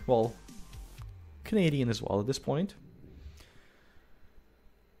Ukrainian. Well, Canadian as well at this point.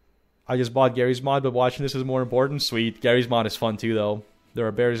 I just bought Gary's mod, but watching this is more important. Sweet. Gary's mod is fun too, though. There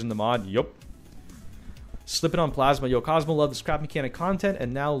are bears in the mod. Yup. Slipping on Plasma. Yo, Cosmo loved the scrap mechanic content,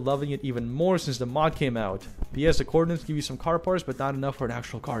 and now loving it even more since the mod came out. PS, the coordinates give you some car parts, but not enough for an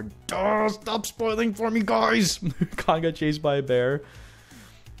actual car. Duh, stop spoiling for me, guys! Khan got chased by a bear.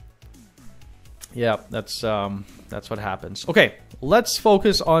 Yeah, that's what happens. Okay, let's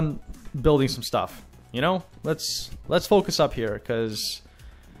focus on building some stuff. You know, let's focus up here, because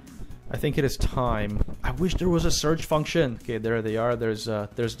I think it is time. I wish there was a search function. Okay, there they are. There's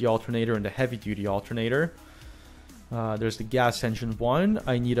the alternator and the heavy duty alternator. There's the gas engine one.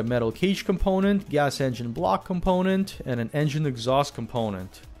 I need a metal cage component, gas engine block component, and an engine exhaust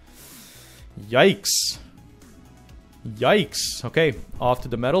component. Yikes! Yikes! Okay, off to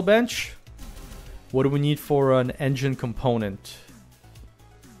the metal bench. What do we need for an engine component?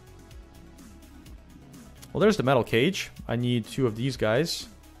 Well, there's the metal cage. I need 2 of these guys.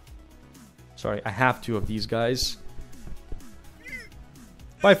 Sorry, I have 2 of these guys.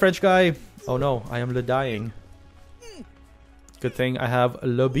 Bye, French guy. Oh no, I am dying. Good thing I have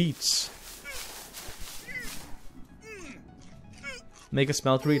le beats. Make a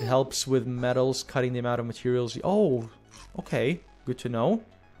smeltery. It helps with metals, cutting the amount of materials. Oh, okay. Good to know.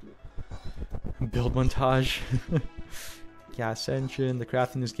 Build montage. Gas engine. The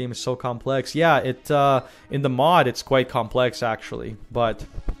crafting in this game is so complex. Yeah, it in the mod it's quite complex actually. But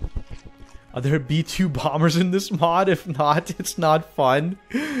are there B2 bombers in this mod? If not, it's not fun.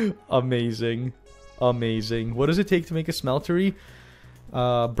 Amazing. Amazing. What does it take to make a smeltery?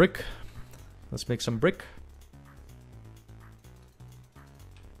 Brick. Let's make some brick.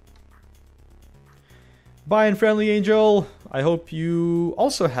 Bye, and friendly angel. I hope you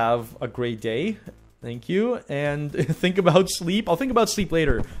also have a great day. Thank you. And think about sleep. I'll think about sleep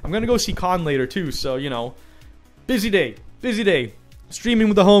later. I'm gonna go see Khan later too, so you know. Busy day. Busy day. Streaming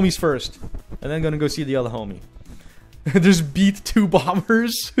with the homies first. And then gonna go see the other homie. There's Beat 2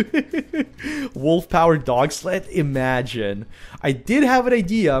 bombers. Wolf powered dog sled. Imagine. I did have an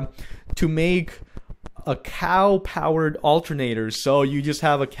idea to make a cow powered alternator. So you just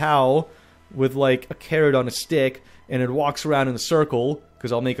have a cow with like a carrot on a stick, and it walks around in a circle,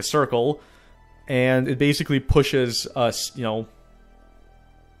 because I'll make a circle, and it basically pushes us, you know,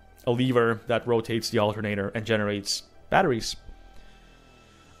 a lever that rotates the alternator and generates batteries.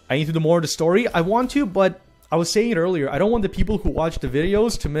 I need to do more of the story. I want to, but I was saying it earlier, I don't want the people who watch the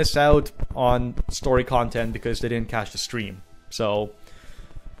videos to miss out on story content because they didn't catch the stream. So,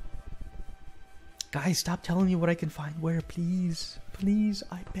 guys, stop telling me what I can find where, please. Please,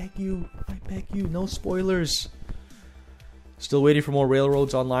 I beg you. I beg you. No spoilers. Still waiting for more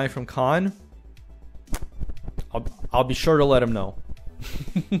railroads online from Khan. I'll be sure to let him know.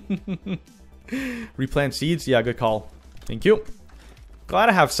 Replant seeds? Yeah, good call. Thank you. Glad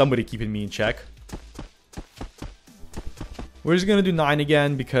I have somebody keeping me in check. We're just gonna do 9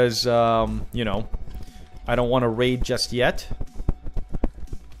 again because, you know, I don't want to raid just yet.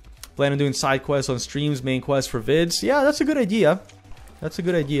 Plan on doing side quests on streams, main quests for vids. Yeah, that's a good idea. That's a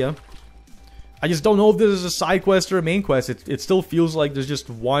good idea. I just don't know if this is a side quest or a main quest. It still feels like there's just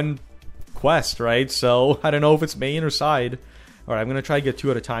one quest, right? So, I don't know if it's main or side. Alright, I'm gonna try to get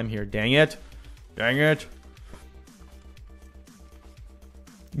 2 at a time here. Dang it. Dang it.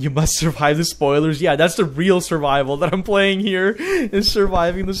 You must survive the spoilers. Yeah, that's the real survival that I'm playing here, is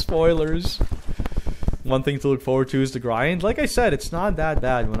surviving the spoilers. One thing to look forward to is the grind. Like I said, it's not that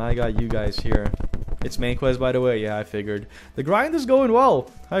bad when I got you guys here. It's main quest, by the way. Yeah, I figured. The grind is going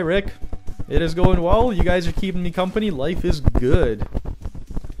well. Hi, Rick. It is going well. You guys are keeping me company. Life is good.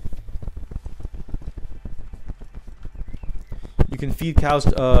 You can feed cows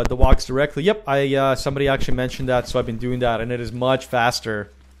the walks directly. Yep, somebody actually mentioned that, so I've been doing that, and it is much faster.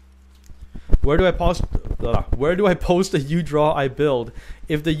 Where do I post a you draw I build?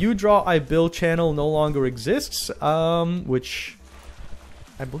 If the you draw I build channel no longer exists, which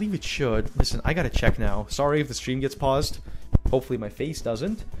I believe it should. Listen, I gotta check now. Sorry if the stream gets paused. Hopefully my face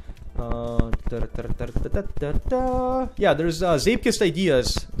doesn't. Yeah, there's Zapekist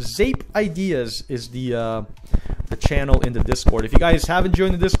Ideas. Zape Ideas is the the channel in the Discord. If you guys haven't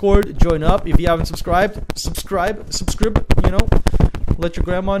joined the Discord, join up. If you haven't subscribed, subscribe, you know. Let your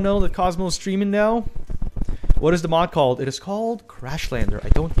grandma know that Kosmo is streaming now. What is the mod called? It is called Crashlander. I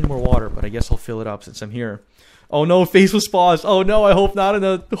don't need more water, but I guess I'll fill it up since I'm here. Oh no, face was paused. Oh no, I hope not in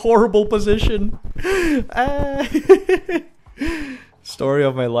a horrible position. Story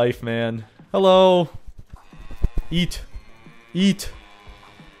of my life, man. Hello. Eat. Eat.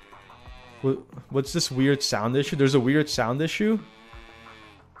 What's this weird sound issue? There's a weird sound issue?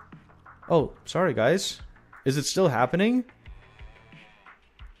 Oh, sorry guys. Is it still happening?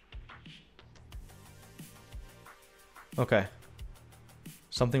 Okay.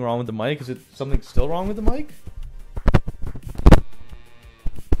 Something wrong with the mic? Is it something still wrong with the mic?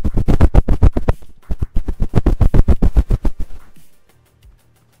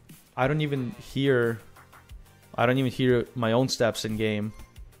 I don't even hear my own steps in game.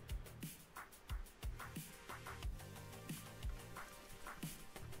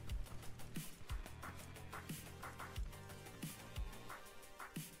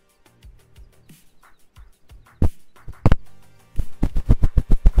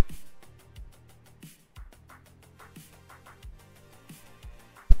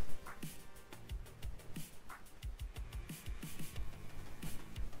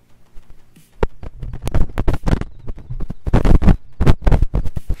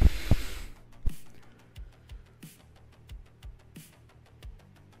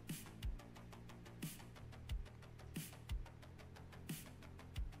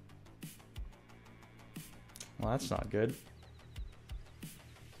 Well, that's not good.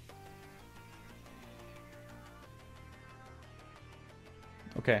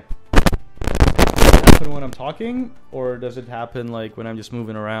 Okay. Does it happen when I'm talking, or does it happen like when I'm just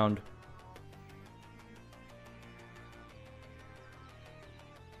moving around?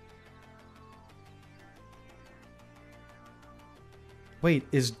 Wait,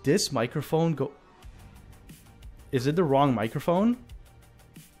 is this microphone go... Is it the wrong microphone?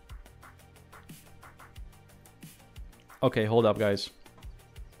 Okay, hold up, guys.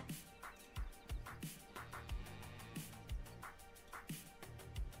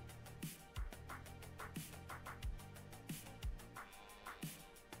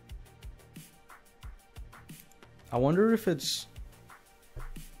 I wonder if it's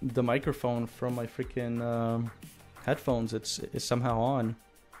the microphone from my freaking headphones. It's somehow on.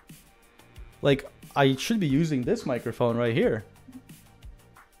 Like, I should be using this microphone right here.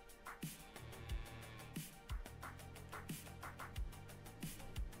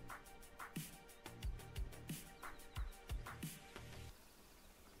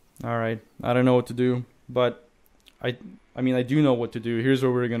 Alright, I don't know what to do, but I mean, I do know what to do. Here's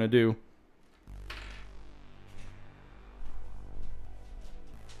what we're gonna do.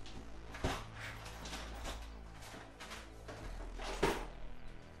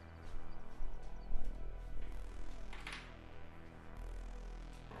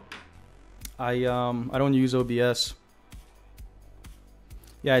 I don't use OBS.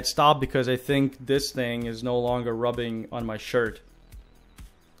 Yeah, it stopped because I think this thing is no longer rubbing on my shirt.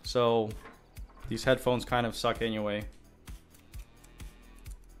 So, these headphones kind of suck anyway.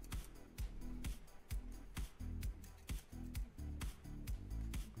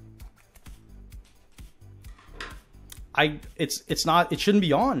 It's not, it shouldn't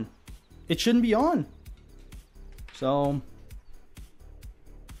be on. It shouldn't be on. So,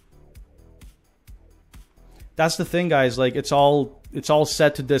 that's the thing, guys. Like, it's all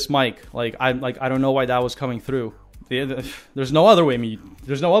set to this mic. Like, I don't know why that was coming through. There's no other way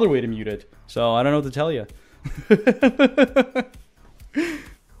to mute it. So I don't know what to tell you.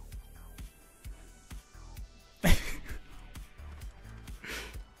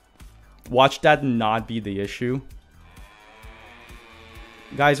 Watch that not be the issue.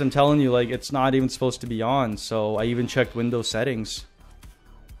 Guys, I'm telling you, like, it's not even supposed to be on. So I even checked Windows settings.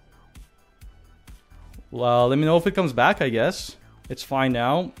 Well, let me know if it comes back, I guess. It's fine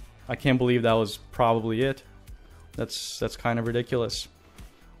now. I can't believe that was probably it. That's kind of ridiculous.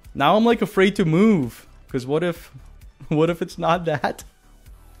 Now I'm like afraid to move, because what if it's not that?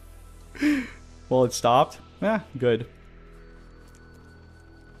 Well, it stopped. Yeah, good.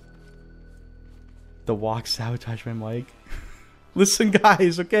 The walk sabotaged my mic. Listen,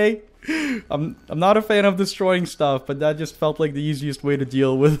 guys, okay? I'm not a fan of destroying stuff, but that just felt like the easiest way to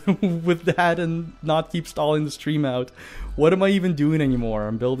deal with with that and not keep stalling the stream out. What am I even doing anymore?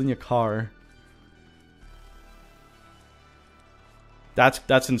 I'm building a car.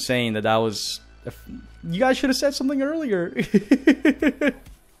 That's insane that was... You guys should have said something earlier.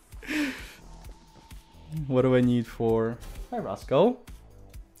 What do I need for... Hi, Roscoe.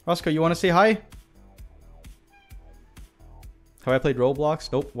 Roscoe, you want to say hi? Have I played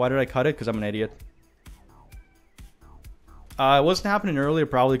Roblox? Nope. Why did I cut it? Because I'm an idiot. It wasn't happening earlier,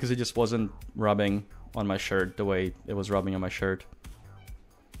 probably because it just wasn't rubbing on my shirt the way it was rubbing on my shirt.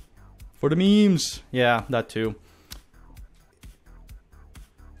 For the memes! Yeah, that too.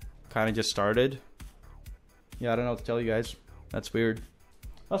 Kind of just started. Yeah, I don't know what to tell you guys. That's weird.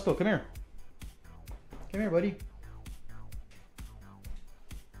 Let's go, come here. Come here, buddy.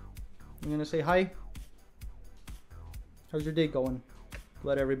 You gonna say hi? How's your day going?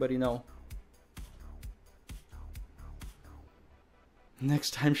 Let everybody know.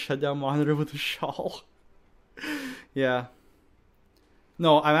 Next time, shut down monitor with a shawl. Yeah.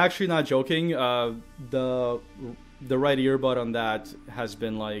 No, I'm actually not joking. The right earbud on that has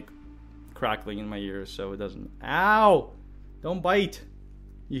been like crackling in my ears, so it doesn't. Ow! Don't bite.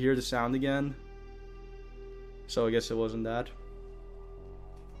 You hear the sound again. So I guess it wasn't that.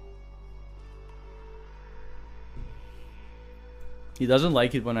 He doesn't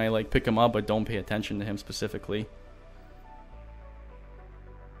like it when I like pick him up, but don't pay attention to him specifically.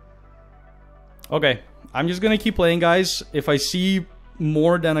 Okay, I'm just gonna keep playing, guys. If I see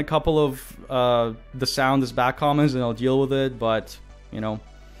more than a couple of the sound as back comments, then I'll deal with it, but, you know.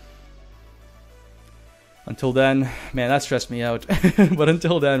 Until then, man, that stressed me out. But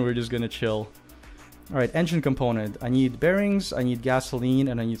until then, we're just gonna chill. Alright, engine component. I need bearings, I need gasoline,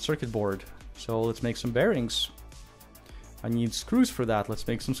 and I need circuit board. So let's make some bearings. I need screws for that. Let's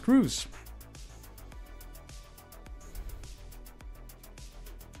make some screws.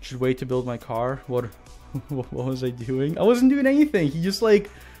 Should wait to build my car. What was I doing? I wasn't doing anything. He just like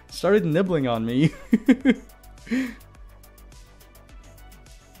started nibbling on me.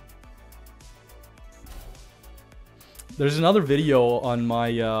 There's another video on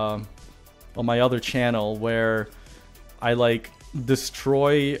my other channel where I like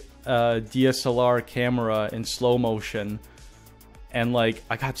destroy a DSLR camera in slow motion, and like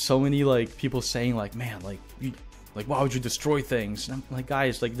I got so many like people saying like, man, like you, like why would you destroy things? And I'm like,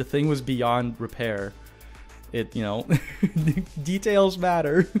 guys, like the thing was beyond repair. It, you know, details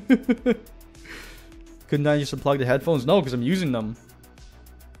matter. Couldn't I just unplug the headphones? No, because I'm using them.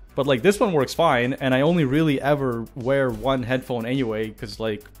 But like this one works fine, and I only really ever wear one headphone anyway, because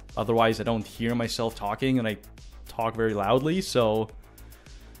like otherwise I don't hear myself talking, and I talk very loudly. So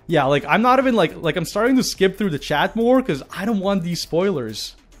yeah, like I'm not even like I'm starting to skip through the chat more because I don't want these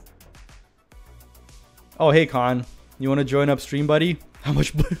spoilers. Oh hey Con, you want to join up stream, buddy? How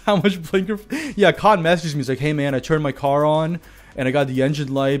much blinker? Yeah, Con messages me. He's like, hey man, I turned my car on and I got the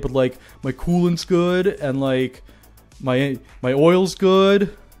engine light, but like my coolant's good and like my oil's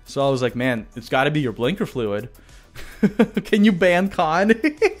good. So I was like, man, it's got to be your blinker fluid. Can you ban Con?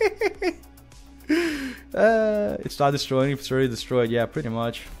 It's not destroying, it's already destroyed. Yeah, pretty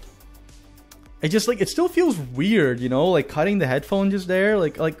much. It just like, it still feels weird, you know, like cutting the headphone just there,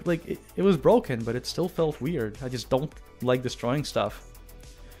 like it was broken, but it still felt weird. I just don't like destroying stuff.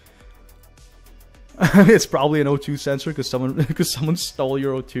 It's probably an O2 sensor because someone stole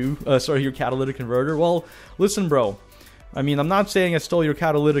your O2, sorry, your catalytic converter. Well, listen, bro. I mean, I'm not saying I stole your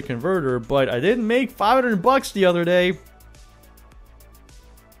catalytic converter, but I didn't make 500 bucks the other day.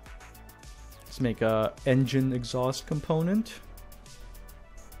 Let's make a engine exhaust component.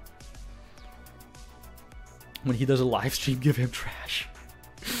 When he does a live stream, give him trash.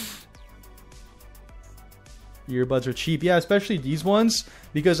 Earbuds are cheap. Yeah, especially these ones,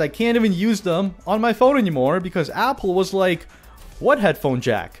 because I can't even use them on my phone anymore because Apple was like, what headphone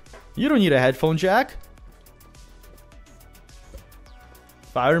jack? You don't need a headphone jack.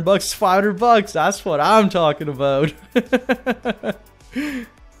 500 bucks is 500 bucks. That's what I'm talking about.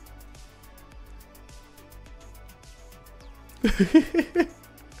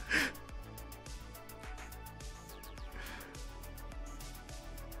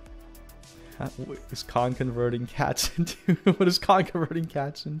 What is Con converting cats into? What is Con converting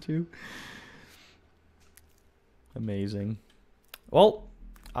cats into? Amazing. Well,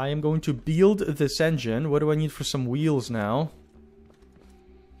 I am going to build this engine. What do I need for some wheels now?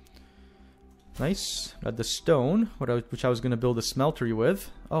 Nice. Got the stone, which I was going to build a smeltery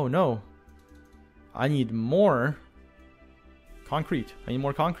with. Oh no. I need more concrete. I need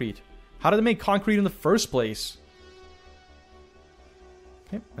more concrete. How did they make concrete in the first place?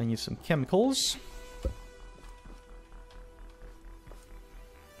 Okay, I need some chemicals.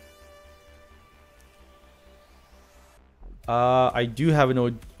 I do have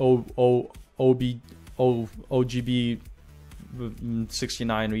an OGB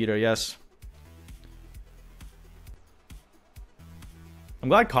 69 reader, yes. I'm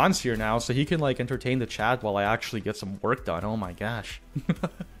glad Con's here now, so he can like entertain the chat while I actually get some work done. Oh my gosh.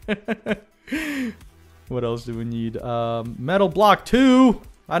 What else do we need? Metal block 2!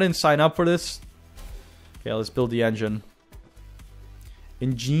 I didn't sign up for this. Okay, let's build the engine.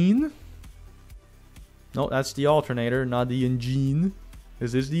 Engine? No, that's the alternator, not the engine.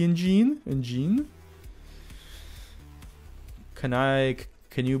 Is this the engine? Engine? Can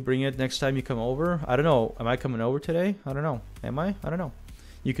you bring it next time you come over? I don't know. Am I coming over today? I don't know. Am I? I don't know.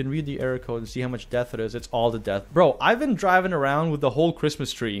 You can read the error code and see how much death it is. It's all the death. Bro, I've been driving around with the whole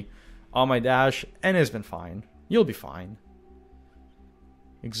Christmas tree on my dash, and it's been fine. You'll be fine.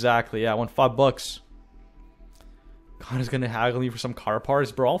 Exactly, yeah, I want $5. Connor's gonna haggle me for some car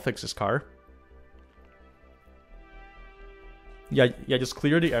parts. Bro, I'll fix this car. Yeah, just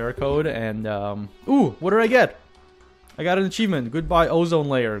clear the error code and, ooh, what did I get? I got an achievement. Goodbye, ozone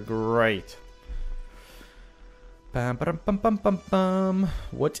layer. Great. Bam, bam, bam, bam, bam, bam.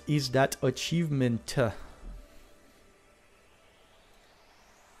 What is that achievement?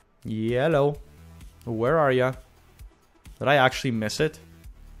 Yellow. Where are ya? Did I actually miss it?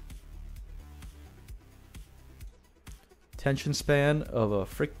 Attention span of a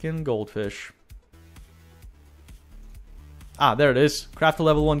freaking goldfish. Ah, there it is. Craft a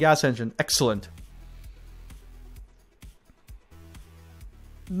level 1 gas engine. Excellent.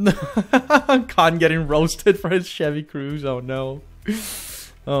 Con getting roasted for his Chevy Cruze. Oh no.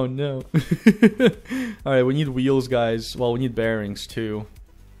 Oh no. Alright, we need wheels, guys. Well, we need bearings too.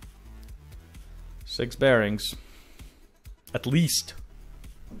 6 bearings. At least.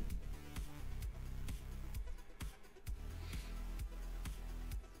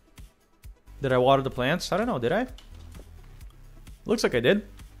 Did I water the plants? I don't know, did I? Looks like I did.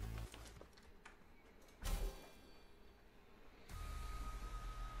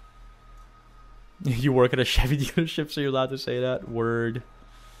 You work at a Chevy dealership, so you're allowed to say that word.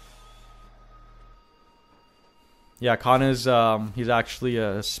 Yeah, Con is he's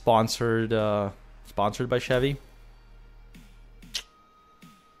actually sponsored by Chevy.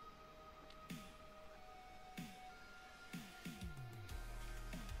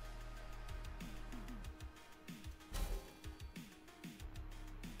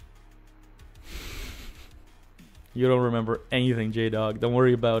 You don't remember anything, J-Dog. Don't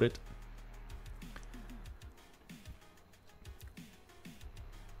worry about it.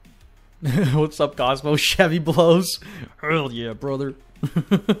 What's up, Cosmo? Chevy blows. Hell yeah, brother.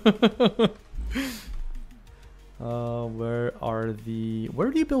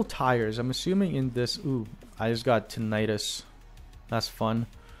 Where do you build tires? I'm assuming in this. Ooh, I just got tinnitus. That's fun.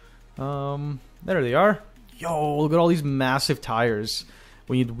 There they are. Yo, look at all these massive tires.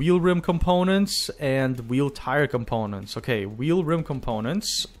 We need wheel rim components and wheel tire components. Okay, wheel rim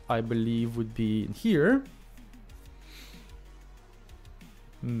components, I believe, would be in here.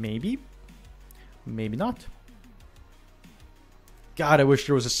 Maybe. Maybe not. God, I wish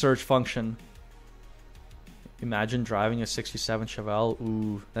there was a search function. Imagine driving a 67 Chevelle.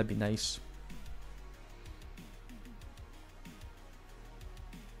 Ooh, that'd be nice.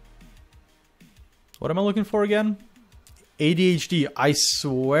 What am I looking for again? ADHD, I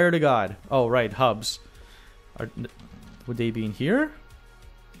swear to God. Oh, right, hubs. Would they be in here?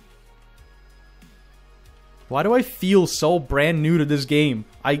 Why do I feel so brand new to this game?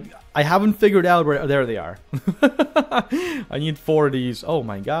 I haven't figured out where... There they are. I need 4 of these. Oh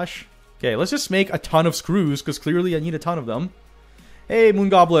my gosh. Okay, let's just make a ton of screws, because clearly I need a ton of them. Hey, Moon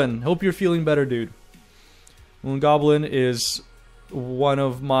Goblin. Hope you're feeling better, dude. Moon Goblin is one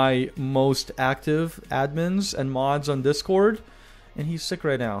of my most active admins and mods on Discord, and he's sick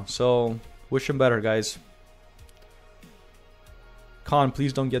right now, so wish him better, guys. Con,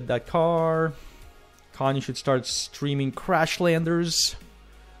 please don't get that car. Con, you should start streaming Crashlanders.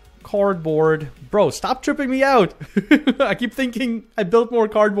 Cardboard. Bro, stop tripping me out. I keep thinking I built more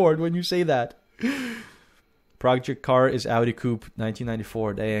cardboard when you say that. Project car is Audi Coupe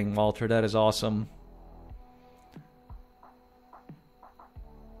 1994. Dang, Walter, that is awesome.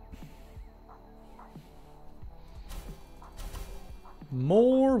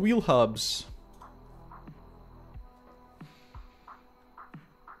 More wheel hubs.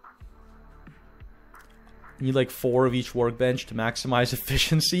 Need like 4 of each workbench to maximize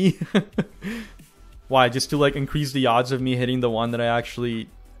efficiency. Why? Just to like increase the odds of me hitting the one that I actually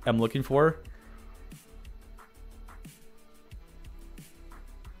am looking for?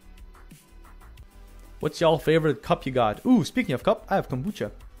 What's y'all favorite cup you got? Ooh, speaking of cup, I have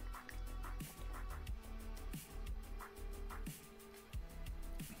kombucha.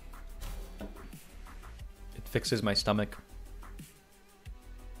 Fixes my stomach.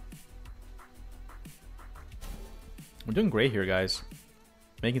 We're doing great here, guys.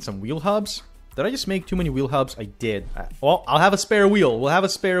 Making some wheel hubs. Did I just make too many wheel hubs? I did. Well, I'll have a spare wheel. We'll have a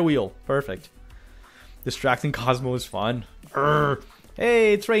spare wheel. Perfect. Distracting Cosmo is fun. Urgh.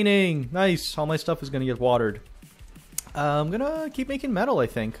 Hey, it's raining. Nice. All my stuff is gonna get watered. I'm gonna keep making metal, I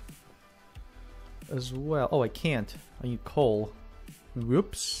think. As well. Oh, I can't. I need coal.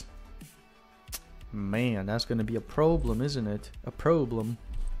 Whoops. Man, that's gonna be a problem, isn't it? A problem.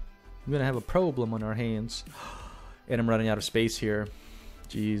 We're gonna have a problem on our hands. And I'm running out of space here.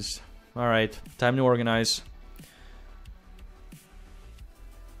 Jeez. Alright, time to organize.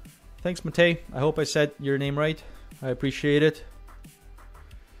 Thanks, Matei. I hope I said your name right. I appreciate it.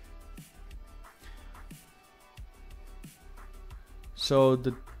 So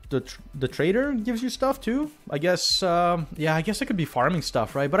the trader gives you stuff too? I guess, yeah, I guess I could be farming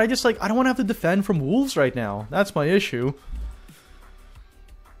stuff, right? But I just, like, I don't want to have to defend from wolves right now. That's my issue.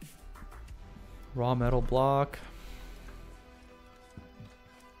 Raw metal block.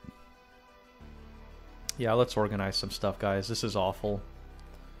 Yeah, let's organize some stuff, guys. This is awful.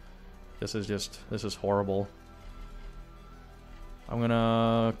 This is horrible. I'm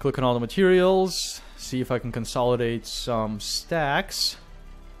gonna click on all the materials, see if I can consolidate some stacks.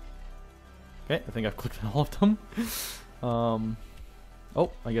 Okay, I think I've clicked on all of them.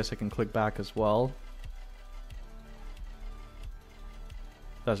 Oh, I guess I can click back as well.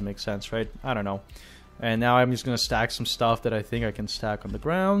 Doesn't make sense, right? I don't know. And now I'm just gonna stack some stuff that I think I can stack on the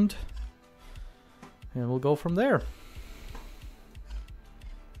ground. And we'll go from there.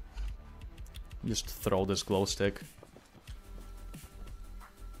 Just throw this glow stick.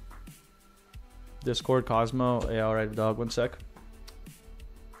 Discord, Cosmo. Yeah, alright, dog. 1 sec.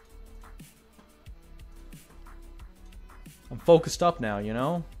 I'm focused up now, you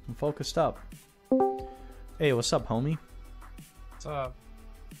know? I'm focused up. Hey, what's up, homie? What's up?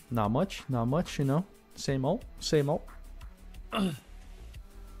 Not much, you know? Same old, same old.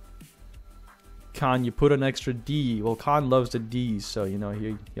 Khan, you put an extra D. Well, Khan loves the D's, so, you know,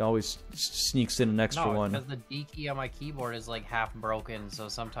 he always sneaks in an extra one. Because the D key on my keyboard is, like, half broken, so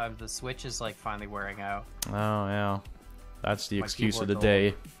sometimes the switch is, like, finally wearing out. Oh, yeah. That's the excuse of the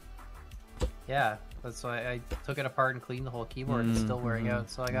day. Yeah, that's why I took it apart and cleaned the whole keyboard. It's still wearing out,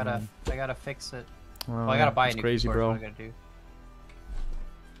 so I gotta fix it. Well, I gotta buy a new keyboard, bro. What I gotta do.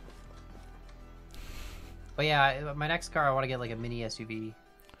 But yeah, my next car, I want to get, like, a mini SUV.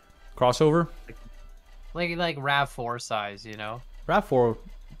 Crossover? Like RAV4 size, you know? RAV4,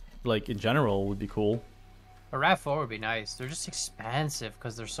 like, in general, would be cool. A RAV4 would be nice. They're just expensive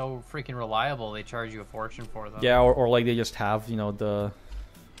because they're so freaking reliable. They charge you a fortune for them. Yeah, or like they just have, you know, the,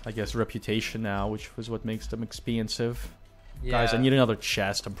 I guess, reputation now, which was what makes them expensive. Yeah. Guys, I need another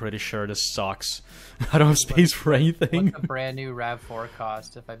chest. I'm pretty sure this sucks. I don't have space for anything. What's a brand new RAV4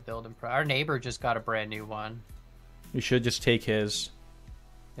 cost if I build him? Our neighbor just got a brand new one. You should just take his.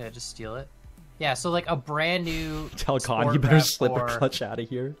 Yeah, just steal it. Yeah, so like a brand new. Tell Con you better slip a clutch out of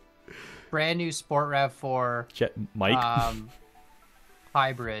here. Brand new Sport RAV4 Mike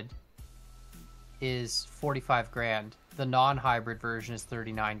hybrid is 45 grand. The non-hybrid version is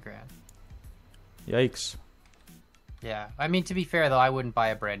 39 grand. Yikes. Yeah, I mean, to be fair though, I wouldn't buy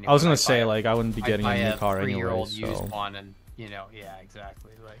a brand new. I was gonna say, like, I wouldn't be getting a new car anyway. 3-year-old used one, and you know, yeah,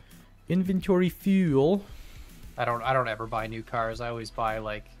 exactly. Like inventory fuel. I don't ever buy new cars. I always buy,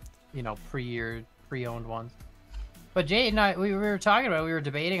 like, you know, pre-owned ones. But Jade and I, we were talking about, we were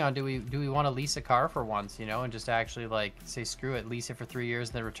debating on do we want to lease a car for once, you know, and just actually, like, say screw it, lease it for 3 years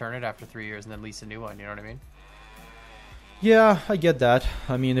and then return it after 3 years and then lease a new one. You know what I mean? Yeah, I get that.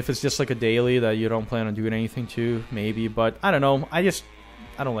 I mean, if it's just like a daily that you don't plan on doing anything to, maybe. But I don't know. I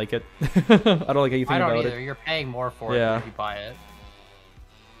don't like it. I don't like anything about it. I don't either. You're paying more for it if you buy it.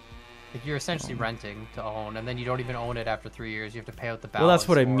 Like, you're essentially renting to own, and then you don't even own it after 3 years. You have to pay out the balance. Well, that's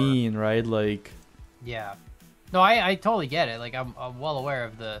what I mean, right? Like, yeah. No, I totally get it. Like, I'm well aware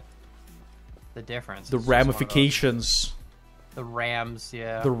of the difference. The ramifications. The Rams,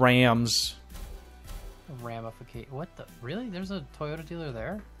 yeah. The Rams. Ramification. What the? Really? There's a Toyota dealer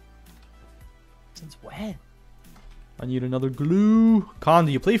there? Since when? I need another glue. Con,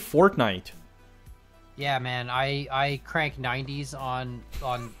 do you play Fortnite? Yeah, man. I crank 90s on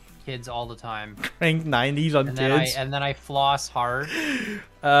kids all the time. Crank 90s on kids? And then I floss hard.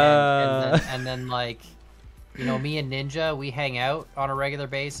 And then, like, you know, me and Ninja, we hang out on a regular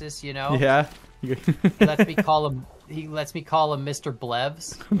basis, you know? Yeah. He lets me call him Mr.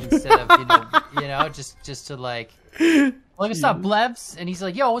 Blevs instead of, you know, just to, like, what's up, Blevs? And he's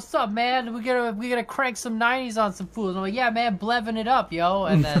like, yo, what's up, man? We gotta crank some 90s on some fools. I'm like, yeah, man, bleving it up, yo.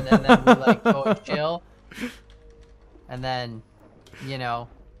 And then we, like, go and chill. And then, you know.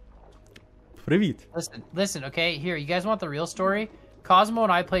 Привет. Listen, okay, here, you guys want the real story? Cosmo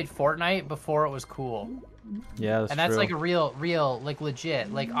and I played Fortnite before it was cool. Yeah, and that's true. like a real, like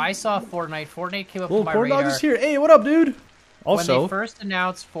legit. Like I saw Fortnite. Fortnite came up Well, on my Corndog radar. is here. Hey, what up, dude? Also, when they first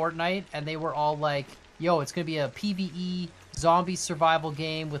announced Fortnite, and they were all like, "Yo, it's gonna be a PvE zombie survival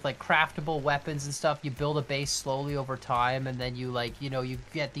game with like craftable weapons and stuff. You build a base slowly over time, and then you like, you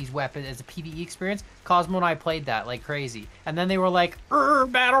get these weapons as a PvE experience." Cosmo and I played that like crazy, and then they were like,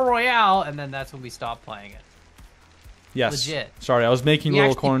 "Battle Royale," and then that's when we stopped playing it. yes. Legit. Sorry, I was making We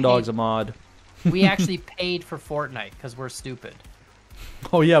little actually corn dogs paid- a mod. We actually paid for Fortnite because we're stupid.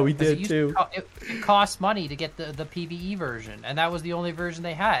 Oh yeah, we 'Cause did too. It cost money to get the PvE version, and that was the only version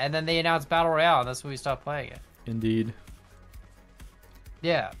they had. And then they announced Battle Royale, and that's when we stopped playing it. Indeed.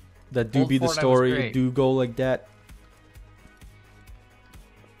 Yeah. That do Old be the Fortnite was story. great. It do go like that.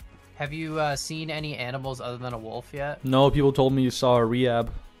 Have you seen any animals other than a wolf yet? No, people told me you saw a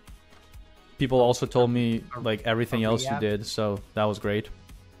rehab. People also told me like everything else you rehab? did, so that was great.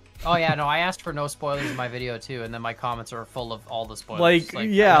 Oh yeah, no, I asked for no spoilers in my video too, and then my comments are full of all the spoilers. Like, I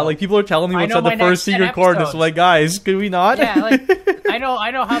yeah, know- like people are telling me I what's know at the my first next 10 secret coordinates. episodes. I'm like, guys, could we not? Yeah, like I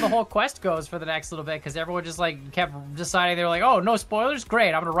know how the whole quest goes for the next little bit because everyone just like kept deciding they were like, oh, no spoilers,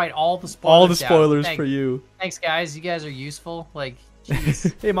 great, I'm gonna write all the spoilers. all the down. spoilers Thanks. for you. Thanks, guys. You guys are useful. Like,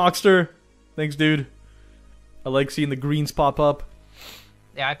 jeez. Hey, Mockster. Thanks, dude. I like seeing the greens pop up.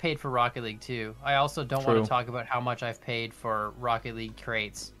 Yeah, I paid for Rocket League too. I also don't True. want to talk about how much I've paid for Rocket League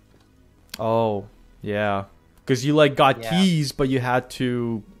crates. Oh, yeah. Because you like got Yeah. keys, but you had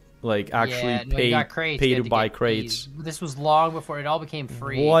to like actually yeah, no, you got pay crates. You had to buy get crates. keys. This was long before it all became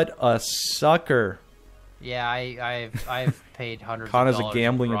free. What a sucker! Yeah, I've paid hundreds. Con of has a dollars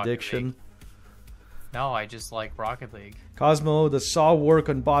gambling for Rocket addiction. League. No, I just like Rocket League. Cosmo, does Saw work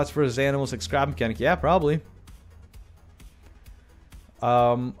on bots versus animals like scrap mechanic? Yeah, probably.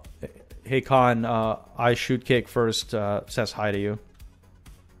 Hey Con, I shoot cake first. Says hi to you.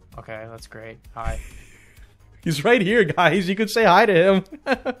 Okay, that's great. Hi. He's right here, guys. You could say hi to him.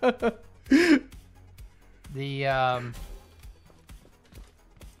 The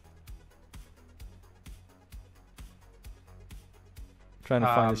Trying to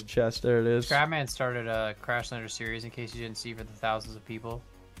find his chest. There it is. Scrapman started a Crashlander series in case you didn't see for the thousands of people.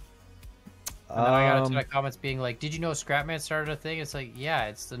 And then I got a ton of comments being like, "Did you know Scrapman started a thing?" It's like, yeah,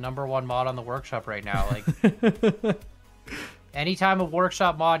 it's the #1 mod on the workshop right now. Like, anytime a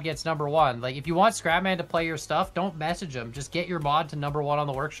workshop mod gets #1, like if you want Scrapman to play your stuff, don't message him. Just get your mod to #1 on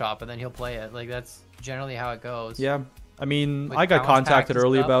the workshop, and then he'll play it. Like that's generally how it goes. Yeah, I mean, With I got balance packs contacted and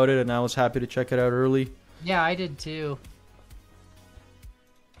early stuff. about it, and I was happy to check it out early. Yeah, I did too.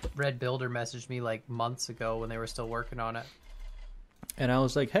 Red Builder messaged me like months ago when they were still working on it. And I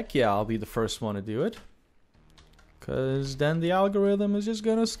was like, heck yeah, I'll be the first one to do it. Because then the algorithm is just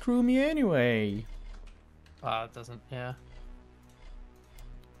gonna screw me anyway. It doesn't, yeah.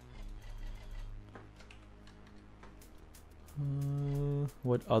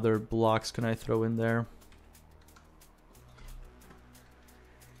 What other blocks can I throw in there?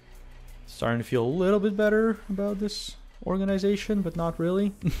 Starting to feel a little bit better about this organization, but not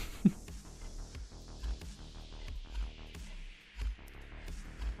really.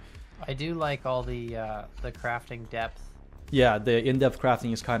 I do like all the crafting depth. Yeah, the in-depth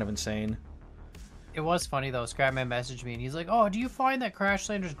crafting is kind of insane. It was funny though. Scrapman messaged me and he's like, "Oh, do you find that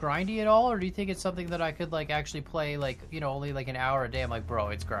Crashlander's grindy at all, or do you think it's something that I could like actually play like only like an hour a day?" I'm like, "Bro,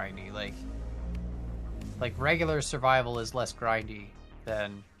 it's grindy. Like regular survival is less grindy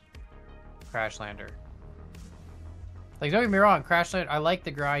than Crashlander." Like don't get me wrong, Crashlander I like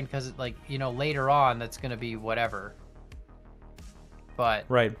the grind because like later on that's gonna be whatever. But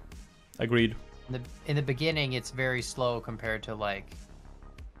Right. Agreed. in the beginning it's very slow compared to like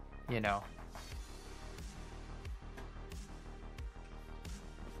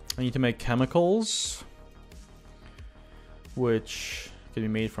I need to make chemicals, which can be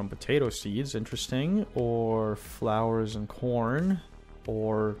made from potato seeds, interesting, or flowers and corn,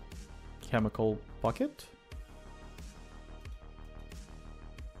 or chemical bucket.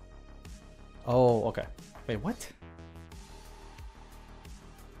 Oh, okay. Wait, what?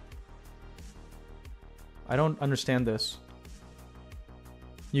 I don't understand this.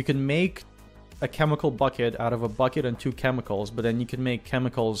 You can make a chemical bucket out of a bucket and 2 chemicals, but then you can make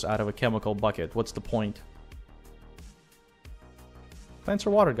chemicals out of a chemical bucket. What's the point? Plants are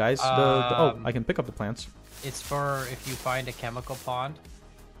water, guys. Oh, I can pick up the plants. It's for if you find a chemical pond.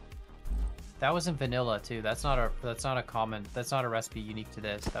 That was in vanilla too. That's not a recipe unique to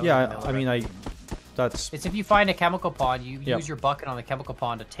this. That was Yeah, vanilla I mean, recipe. that's It's if you find a chemical pond, you Yep. use your bucket on the chemical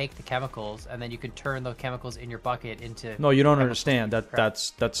pond to take the chemicals, and then you can turn the chemicals in your bucket into. no, you don't chemicals understand. to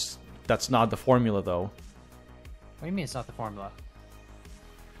craft. That's not the formula though. What do you mean it's not the formula?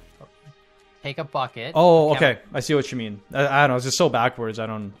 take a bucket. Oh, okay. I see what you mean. I don't know. It's just so backwards. I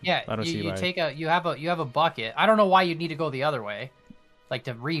don't. Yeah, I don't see you right. take you have a bucket. I don't know why you'd need to go the other way, like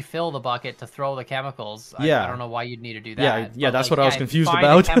to refill the bucket to throw the chemicals. Yeah. I don't know why you'd need to do that. Yeah. But, That's like, what I was if you confused find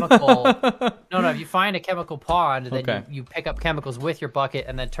about. a chemical, no. If you find a chemical pond, then Okay. you pick up chemicals with your bucket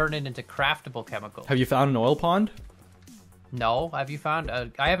and then turn it into craftable chemicals. Have you found an oil pond? No, have you found?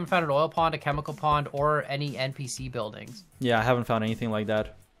 I haven't found an oil pond, a chemical pond, or any NPC buildings. Yeah, I haven't found anything like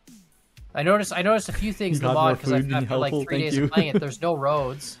that. I noticed a few things in the got more mod because food than after like helpful, 3 thank days you. of playing it, there's no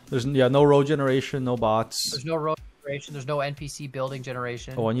roads. There's no road generation, no bots. There's no road generation. There's no NPC building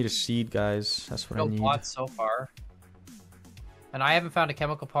generation. Oh, I need a seed, guys. That's what No I need. bots so far. And I haven't found a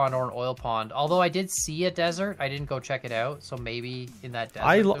chemical pond or an oil pond. Although I did see a desert, I didn't go check it out. So maybe in that desert.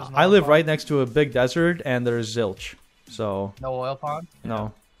 I there's an I oil live pond. right next to a big desert, and there's zilch. So No oil pond.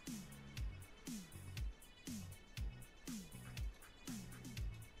 no.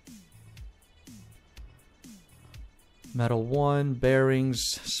 Metal 1, bearings,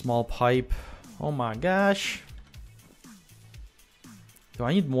 small pipe. Oh my gosh. Do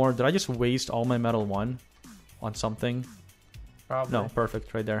I need more? Did I just waste all my metal 1 on something? Probably. No,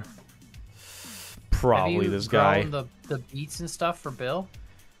 perfect, right there. Have Probably you this guy. grown the beets and stuff for Bill?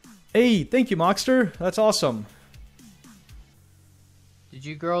 Hey, thank you, Moxter. That's awesome. Did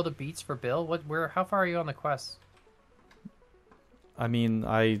you grow the beets for Bill? How far are you on the quest? I mean,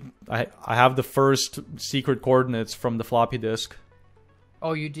 I have the first secret coordinates from the floppy disk.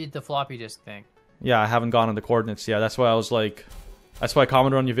 Oh, you did the floppy disk thing. Yeah, I haven't gone on the coordinates yet. That's why I was like, that's why I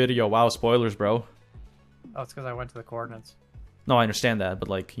commented on your video. Wow, spoilers, bro. Oh, it's because I went to the coordinates. No, I understand that, but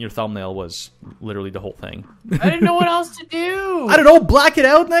like your thumbnail was literally the whole thing. I didn't know what else to do. I don't know. Black it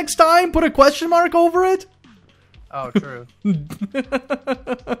out next time. Put a question mark over it. Oh, true.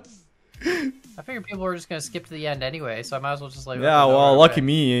 I figured people were just gonna skip to the end anyway, so I might as well just like. Yeah, well, lucky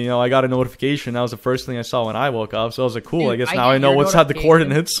me. You know, I got a notification. That was the first thing I saw when I woke up. So I was like, cool. Dude, I guess I now I get know your what's at the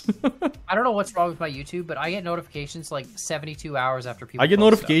coordinates. I don't know what's wrong with my YouTube, but I get notifications like 72 hours after people. I get post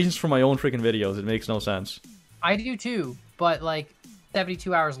notifications from my own freaking videos. It makes no sense. stuff. I do too, but like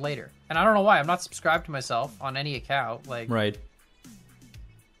 72 hours later, and I don't know why. I'm not subscribed to myself on any account. Like, Right.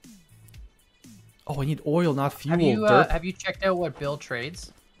 Oh, I need oil, not fuel. have you checked out what Bill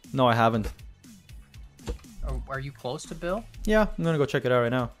trades? No, I haven't. Are you close to Bill? Yeah, I'm gonna go check it out right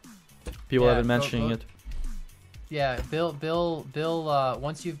now. People Yeah, have been mentioning it. Yeah, Bill.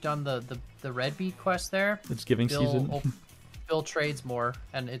 Once you've done the red beet quest there, It's giving season. Bill trades more,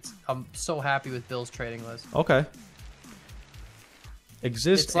 and I'm so happy with Bill's trading list. Okay.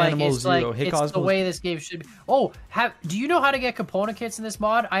 Exist animal zero. Hey, it's Cosmos. the way this game should be. Oh, do you know how to get component kits in this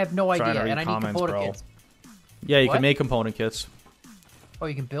mod? I have no Trying to idea, read and I need comments, component bro. kits. Yeah, you What? can make component kits. Oh,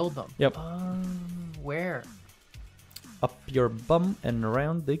 you can build them. Yep. Where? Up your bum and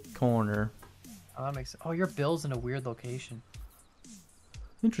around the corner. Oh, that makes. Oh, your Bill's in a weird location.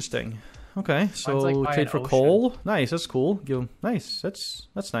 Interesting. Okay, so like by trade an for ocean. coal. Nice, that's cool. Nice,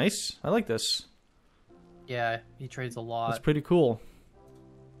 that's nice. I like this. Yeah, he trades a lot. That's pretty cool.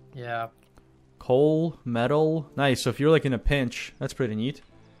 Yeah. Coal, metal. Nice. So if you're like in a pinch, that's pretty neat.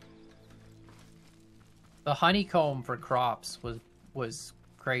 The honeycomb for crops was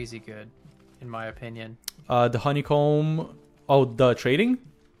crazy good, in my opinion. The honeycomb. Oh, the trading?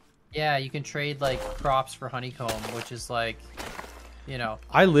 Yeah, you can trade like crops for honeycomb, which is like, you know.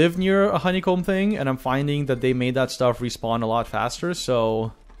 I live near a honeycomb thing, and I'm finding that they made that stuff respawn a lot faster.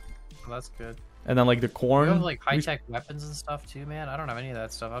 So, Well, that's good. and then like the corn. You have like high tech weapons and stuff too, man. I don't have any of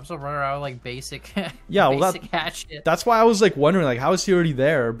that stuff. I'm still running around with like basic, Yeah, well, basic hatchet. That's why I was like wondering, like, how is he already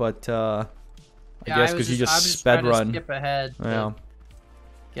there? But I guess because you I was just sped trying to run. skip ahead. To Yeah.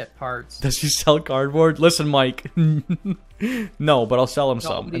 get parts. Does he sell cardboard? Listen, Mike. No, but I'll sell him No,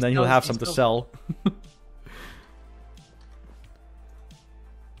 some, but and he then he'll sells- have he some to sells- sell.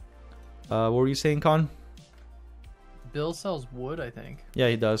 What were you saying, Con? Bill sells wood, I think. Yeah,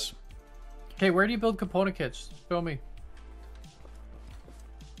 he does. Okay, where do you build component kits? Show me.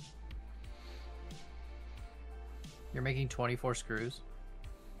 You're making 24 screws.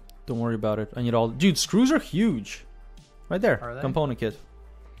 Don't worry about it. I need all. Dude, screws are huge. Right there. Are they? Component kit.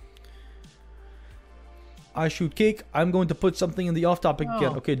 I shoot cake. I'm going to put something in the off topic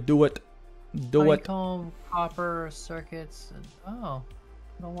again. Oh. Okay, do it. Do it. Honeycomb, copper, circuits, and oh,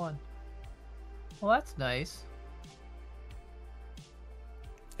 no one. Well, that's nice.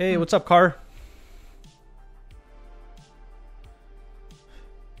 Hey, what's up, car?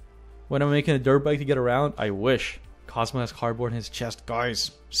 When I'm making a dirt bike to get around, I wish. Cosmo has cardboard in his chest.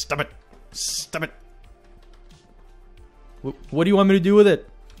 Guys, stop it. Stop it. What do you want me to do with it?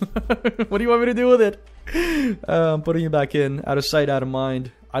 What do you want me to do with it? I'm putting it back in. Out of sight, out of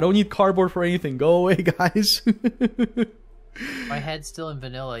mind. I don't need cardboard for anything. Go away, guys. My head's still in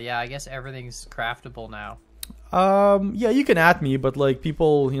vanilla. Yeah, I guess everything's craftable now. Yeah, you can at me, but like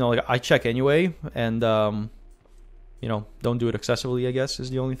people, you know, like I check anyway, and you know, don't do it excessively, I guess, is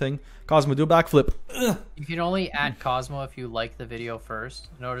the only thing. Cosmo, do a backflip. Ugh. You can only at Cosmo if you like the video first.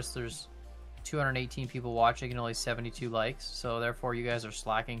 Notice there's 218 people watching and only 72 likes, so therefore you guys are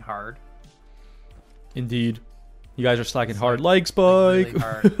slacking hard. Indeed. You guys are slacking hard. Likes, bike. Really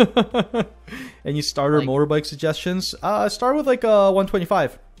hard. Any starter motorbike suggestions? Start with like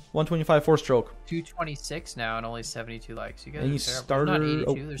 125. 125 4-stroke. 226 now and only 72 likes. You guys Any are terrible. starter Not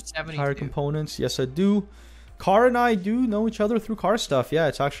 82, there's 72. tire components? Yes, I do. Car and I do know each other through car stuff. Yeah,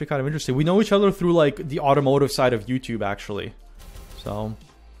 it's actually kind of interesting. We know each other through like the automotive side of YouTube, actually. So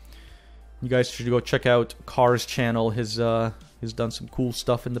you guys should go check out Car's channel. He's done some cool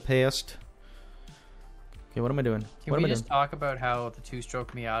stuff in the past. Okay, what am I doing? Can we just talk about how the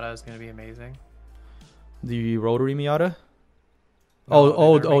 2-stroke Miata is going to be amazing? The rotary Miata?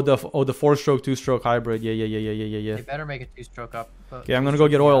 No, the 4-stroke 2-stroke hybrid. Yeah. They better make a 2-stroke up. Okay, I'm gonna go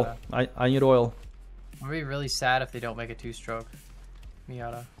get oil. I need oil. I'm gonna be really sad if they don't make a 2-stroke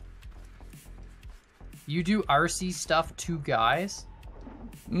Miata. You do RC stuff 2 guys?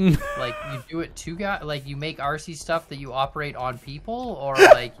 Like you do it 2 guys? Like you make RC stuff that you operate on people, or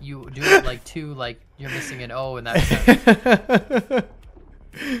like you do it like 2? Like you're missing an O in that sense.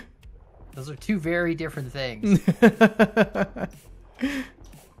 Those are 2 very different things.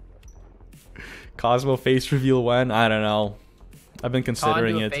 Cosmo face reveal when? I don't know. I've been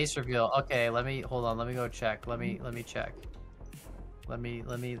considering it. Face reveal. Okay, hold on. Let me go check. Let me check. Let me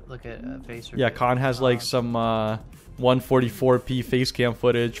look at face reveal. Yeah, Con has like some 144p face cam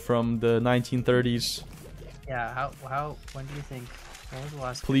footage from the 1930s. Yeah, how when do you think? When was the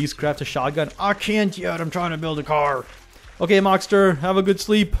last? Please craft a shotgun. I can't yet. I'm trying to build a car. Okay, Mockster, have a good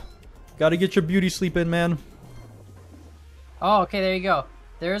sleep. Gotta get your beauty sleep in, man. Oh, okay, there you go.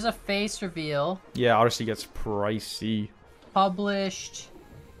 There's a face reveal. Yeah, RC gets pricey. Published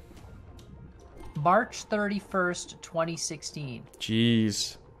March 31st, 2016.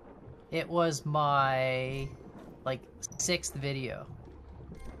 Jeez. It was my, like, 6th video.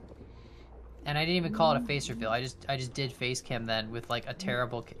 And I didn't even call it a face reveal. I just did face cam then with, like, a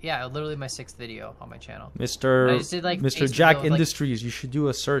terrible... Yeah, literally my 6th video on my channel. Mr. Jack Industries, you should do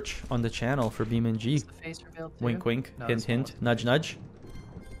a search on the channel for BeamNG. Face reveal too? Wink, wink. No, hint, hint. Nudge, nudge.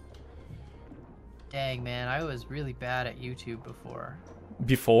 Dang, man. I was really bad at YouTube before.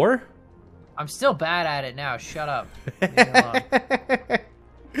 Before? I'm still bad at it now. Shut up. Leave me alone.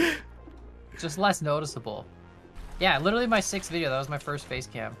 Just less noticeable. Yeah, literally my 6th video. That was my first face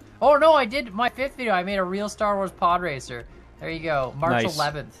cam. Oh, no, I did my 5th video. I made a real Star Wars pod racer. There you go. March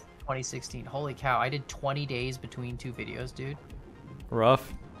 11th, 2016. Holy cow. I did 20 days between 2 videos, dude.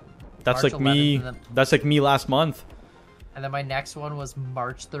 Rough. That's March like me. That's like me last month. And then my next one was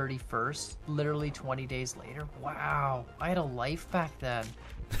March 31st. Literally 20 days later. Wow. I had a life back then.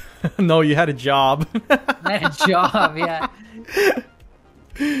 No, you had a job. I had a job, yeah.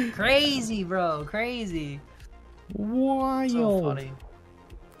 Crazy, bro. Crazy. Wild. So funny.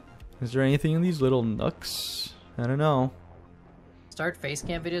 Is there anything in these little nooks? I don't know. Start face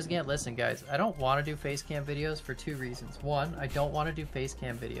cam videos again? Listen, guys, I don't want to do face cam videos for 2 reasons. 1, I don't want to do face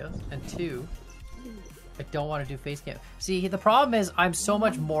cam videos. And 2, I don't want to do face cam. See, the problem is I'm so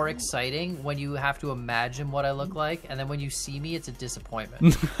much more exciting when you have to imagine what I look like, and then when you see me, it's a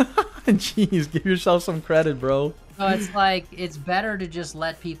disappointment. Jeez, give yourself some credit, bro. So it's like, it's better to just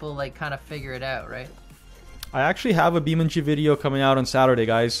let people, like, kind of figure it out, right? I actually have a BeamNG video coming out on Saturday,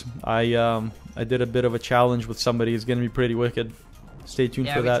 guys. I did a bit of a challenge with somebody. It's going to be pretty wicked. Stay tuned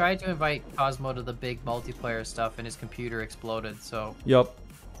for that. Yeah, we tried to invite Cosmo to the big multiplayer stuff, and his computer exploded, so... Yep.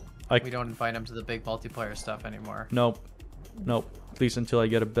 We don't invite him to the big multiplayer stuff anymore. Nope. Nope. At least until I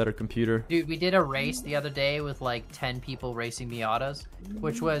get a better computer. Dude, we did a race the other day with like 10 people racing Miatas,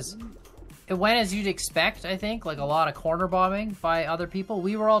 which was... It went as you'd expect, I think. Like a lot of corner bombing by other people.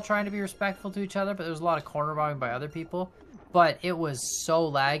 We were all trying to be respectful to each other, but there was a lot of corner bombing by other people. But it was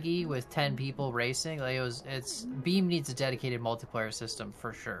so laggy with 10 people racing. Like Beam needs a dedicated multiplayer system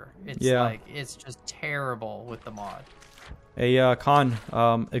for sure. It's like, it's just terrible with the mod. Hey, Con,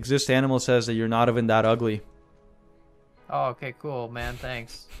 Exist Animal says that you're not even that ugly. Oh, okay, cool, man.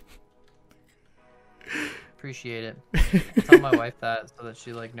 Thanks. Appreciate it. I'll tell my wife that so that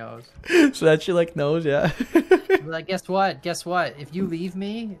she, like, knows. So that she, like, knows, yeah. Like, guess what? Guess what? If you leave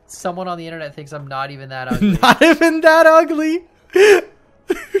me, someone on the internet thinks I'm not even that ugly. Not even that ugly?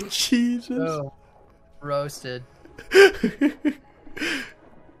 Jesus. Oh, roasted.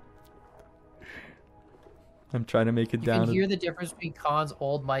 I'm trying to make it You down. can hear the difference between Khan's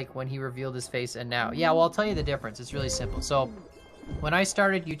old mic when he revealed his face and now. Yeah, well, I'll tell you the difference. It's really simple. So, when I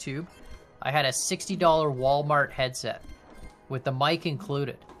started YouTube, I had a $60 Walmart headset with the mic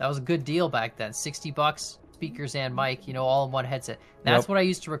included. That was a good deal back then. 60 bucks, speakers and mic, you know, all in one headset. That's what I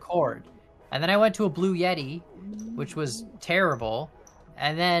used to record. And then I went to a Blue Yeti, which was terrible.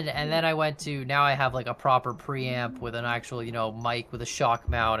 And then I went to, now I have like a proper preamp with an actual, you know, mic with a shock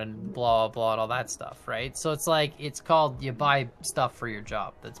mount and blah, blah, and all that stuff, right? So it's like, it's called, you buy stuff for your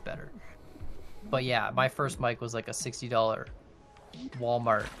job that's better. But yeah, my first mic was like a $60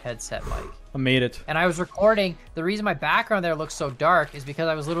 Walmart headset mic. I made it. And I was recording, the reason my background there looks so dark is because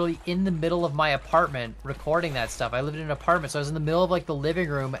I was literally in the middle of my apartment recording that stuff. I lived in an apartment, so I was in the middle of like the living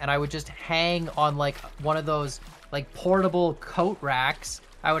room, and I would just hang on like one of those like portable coat racks.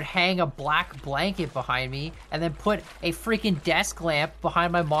 I would hang a black blanket behind me and then put a freaking desk lamp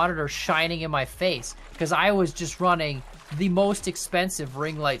behind my monitor shining in my face, because I was just running the most expensive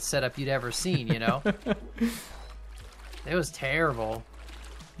ring light setup you'd ever seen, you know? It was terrible.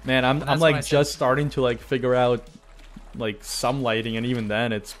 Man, I'm like just starting to like figure out like some lighting, and even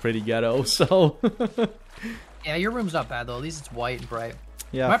then it's pretty ghetto. So yeah, your room's not bad though. At least it's white and bright.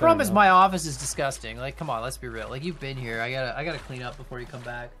 yeah. My problem is my office is disgusting. Like, come on, let's be real. Like, you've been here. I gotta clean up before you come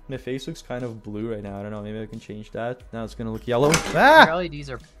back. My face looks kind of blue right now. I don't know. Maybe I can change that. Now it's gonna look yellow. Ah! Your LEDs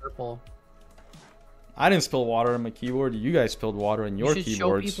are purple. I didn't spill water on my keyboard. You guys spilled water on your You should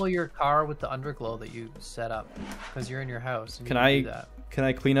keyboards. show people your car with the underglow that you set up, because you're in your house. And Can you I do that. can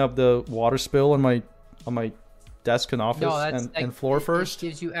I clean up the water spill on my desk and office and floor first? It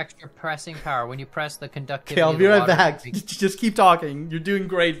gives you extra pressing power when you press the conductivity. Okay, I'll of be the right water, back. it makes- Just keep talking. You're doing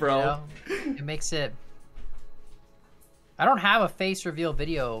great, bro. You know, it makes it. I don't have a face reveal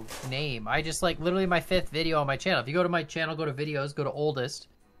video name. I just like literally my 5th video on my channel. If you go to my channel, go to videos, go to oldest.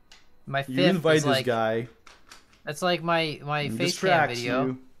 My 5th You invite is this like, guy. That's like my He face cam distracts video.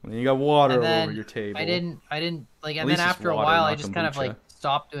 you. And then you got water And all then over your table. I didn't like, At and least then it's after a water, while, not I just kind of kombucha. like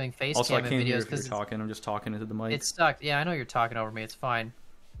stopped doing face Also, I cam can't hear videos if you're because talking. I'm just talking into the mic. it sucked. Yeah, I know you're talking over me. It's fine.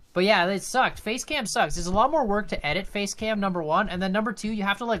 But yeah, it sucked. Face cam sucks. There's a lot more work to edit face cam, number one. And then number two, you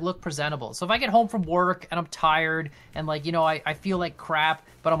have to like look presentable. So if I get home from work and I'm tired and like, you know, I feel like crap,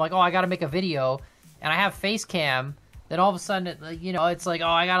 but I'm like, oh, I got to make a video and I have face cam, then all of a sudden, you know, it's like, oh,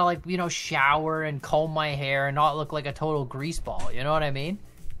 I got to like, you know, shower and comb my hair and not look like a total greaseball. You know what I mean?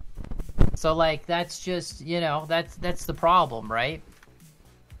 So like, that's just, you know, that's the problem, right?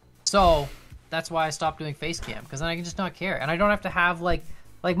 So that's why I stopped doing face cam, because then I can just not care, and I don't have to have like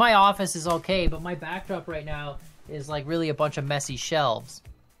my office is okay, but my backdrop right now is like really a bunch of messy shelves,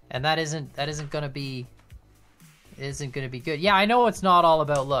 and that isn't gonna be good. Yeah, I know it's not all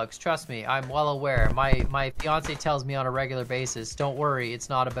about looks. Trust me, I'm well aware. My fiance tells me on a regular basis, don't worry, it's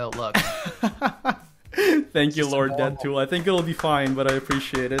not about looks. Thank you, Lord Deadtool. I think it'll be fine, but I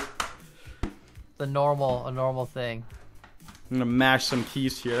appreciate it. It's a normal thing. I'm gonna mash some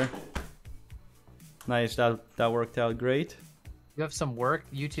keys here. Nice, that worked out great. You have some work.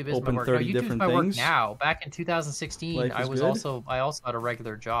 YouTube is Open my work. 30 No, YouTube's different my work things. now. Back in 2016, Life I is was good. I also had a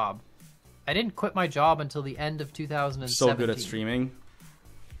regular job. I didn't quit my job until the end of 2017. So good at streaming.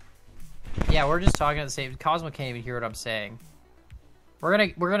 Yeah, we're just talking at the same. Cosmo can't even hear what I'm saying. We're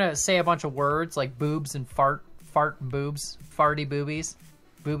gonna say a bunch of words like boobs and fart and boobs, farty boobies,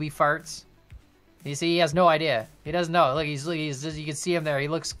 booby farts. You see, he has no idea. He doesn't know. Look, he's just, you can see him there.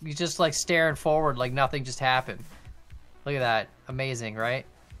 He's just like staring forward like nothing just happened. Look at that. Amazing, right?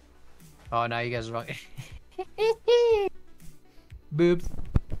 Oh, now you guys are wrong. Boobs.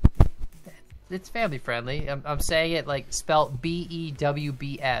 It's family friendly. I'm saying it like spelt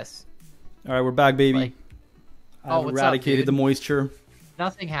BEWBS. All right, we're back, baby. Like, I've what's up, eradicated dude? the moisture.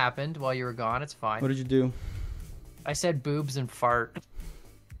 Nothing happened while you were gone. It's fine. What did you do? I said boobs and fart.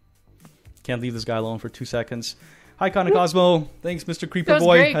 Can't leave this guy alone for 2 seconds. Hi, Connor Cosmo. Thanks, Mr. Creeper That was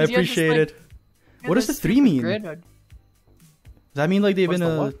Boy. great, I 'cause you had this, appreciate like- it. What does the 3 mean? Does that mean like they've What's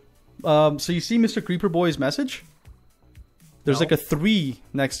been the so you see Mr. Creeper Boy's message? There's No. like a 3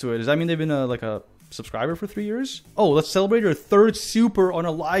 next to it. Does that mean they've been like a subscriber for 3 years? Oh, let's celebrate our 3rd super on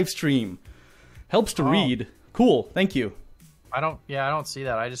a live stream. Helps to read. Cool. Thank you. I don't see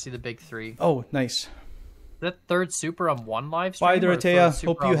that. I just see the big 3. Oh, nice. That 3rd super on one live stream. Bye, or the Dorothea. 3rd super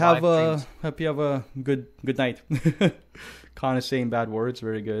Hope you on have live a good night. Con is saying bad words.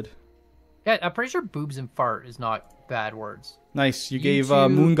 Very good. Yeah, I'm pretty sure boobs and fart is not bad words. Nice. You YouTube- gave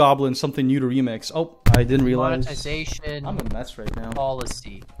Moon Goblin something new to remix. Oh, I didn't realize. Demonetization I'm a mess right now.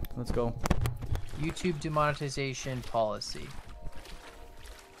 policy. Let's go. YouTube demonetization policy.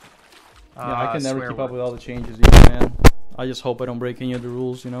 Yeah, I can never swear keep up word. with all the changes either, man. I just hope I don't break any of the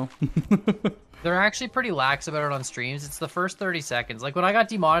rules, you know? They're actually pretty lax about it on streams. It's the first 30 seconds. Like, when I got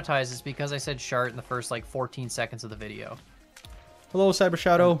demonetized, it's because I said shart in the first, like, 14 seconds of the video. Hello, Cyber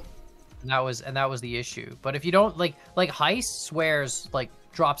Shadow. And that was the issue. But if you don't, like Heist swears, like,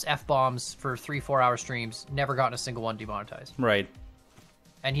 drops F-bombs for 3-4 hour streams, never gotten a single one demonetized. Right.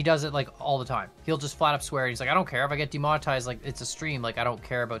 And he does it, like, all the time. He'll just flat up swear. He's like, I don't care if I get demonetized. Like, it's a stream. Like, I don't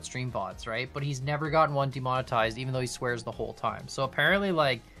care about stream bots, right? But he's never gotten one demonetized, even though he swears the whole time. So apparently,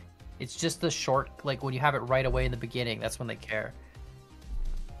 like, it's just the short, like, when you have it right away in the beginning, that's when they care.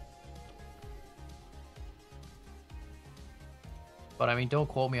 But, I mean, don't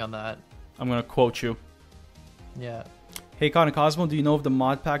quote me on that. I'm gonna quote you. Yeah. Hey, Con and Cosmo, do you know if the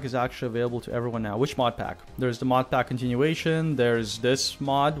mod pack is actually available to everyone now? Which mod pack? There's the mod pack continuation. There's this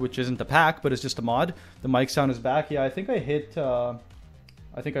mod, which isn't the pack, but it's just a mod. The mic sound is back. Yeah, I think I hit... I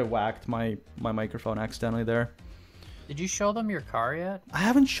think I whacked my microphone accidentally there. Did you show them your car yet? I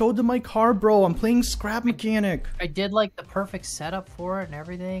haven't showed them my car, bro. I'm playing Scrap Mechanic. I did, like, the perfect setup for it and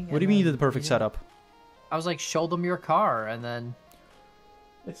everything. What do you mean you did the perfect setup? I was like, show them your car, and then...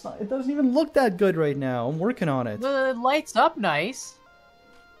 It's not. It doesn't even look that good right now. I'm working on it. It lights up nice.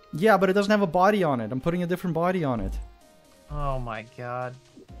 Yeah, but it doesn't have a body on it. I'm putting a different body on it. Oh my god.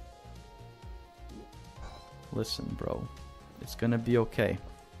 Listen, bro. It's gonna be okay.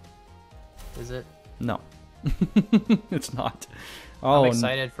 Is it? No. It's not. Oh, I'm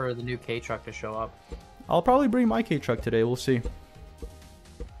excited for the new K-Truck to show up. I'll probably bring my K-Truck today. We'll see.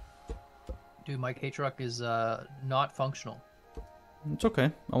 Dude, my K-Truck is not functional. It's okay.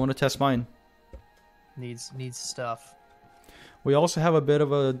 I want to test mine. Needs stuff. We also have a bit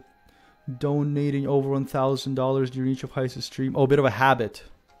of a donating over $1,000 during each of Heist's stream. Oh, a bit of a habit.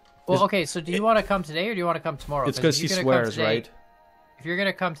 Well, okay, so do you want to come today or do you want to come tomorrow? It's because he swears, today, right? If you're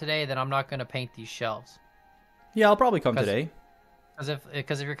gonna come today, then I'm not gonna paint these shelves. Yeah, I'll probably come today.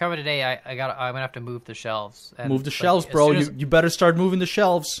 Because if you're coming today, I'm gonna have to move the shelves. And, move the shelves, bro. You better start moving the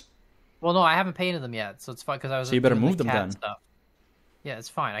shelves. Well, no, I haven't painted them yet, so it's fine because I was. So you better move them then. Stuff. Yeah, it's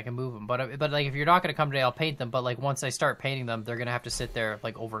fine. I can move them, but like if you're not gonna come today, I'll paint them. But like once I start painting them, they're gonna have to sit there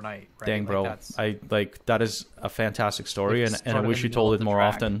like overnight. Right? Dang, bro! That is a fantastic story, and I wish you told it more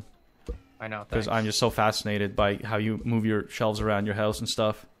often. I know, because I'm just so fascinated by how you move your shelves around your house and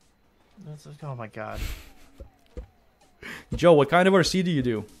stuff. Oh my god, Joe, what kind of RC do you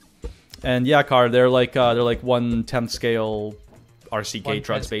do? And yeah, Car, they're like 1/10 scale RCK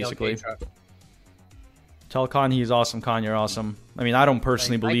trucks, basically. Tell Con he's awesome. Con, you're awesome. I mean, I don't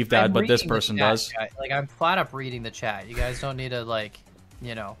personally believe that, but this person does. Like, I'm flat up reading the chat. You guys don't need to, like,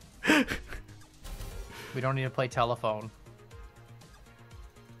 you know. We don't need to play telephone.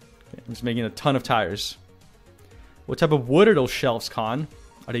 I'm just making a ton of tires. What type of wood are those shelves, Con?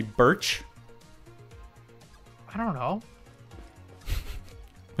 Are they birch? I don't know.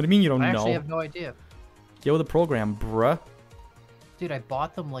 What do you mean you don't know? I actually have no idea. Get with the program, bruh. Dude, I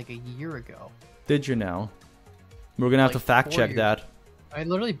bought them like a year ago. Did you now? We're gonna have to fact check that. I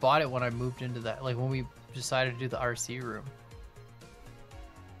literally bought it when I moved into that, like when we decided to do the RC room.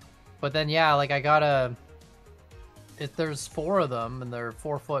 But then, yeah, like I got there's 4 of them, and they're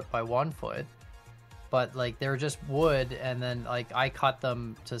 4 foot by 1 foot. But like they're just wood, and then like I cut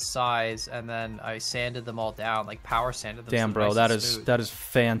them to size, and then I sanded them all down, like power sanded them. Damn, bro, that is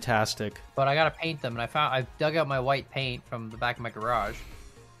fantastic. But I gotta paint them, and I dug out my white paint from the back of my garage.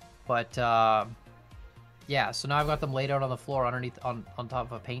 But yeah, so now I've got them laid out on the floor underneath on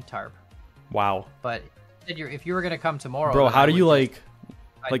top of a paint tarp. Wow. But if you were gonna come tomorrow, bro, how do you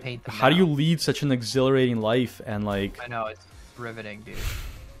how do you now. lead such an exhilarating life and like? I know, it's riveting, dude.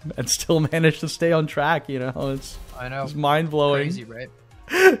 And still manage to stay on track, you know? I know. It's mind blowing. Crazy, right?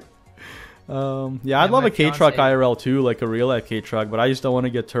 Yeah, I'd love a K-Truck IRL too, like a real life K-Truck, but I just don't want to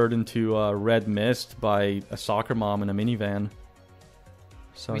get turned into red mist by a soccer mom in a minivan.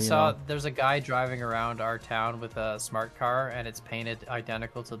 So we saw there's a guy driving around our town with a smart car, and it's painted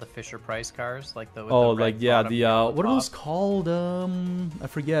identical to the Fisher Price cars, like the what are those called? I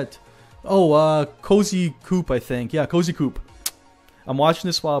forget. Oh, Cozy Coupe, I think. Yeah, Cozy Coupe. I'm watching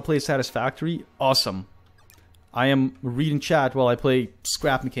this while I play Satisfactory. Awesome. I am reading chat while I play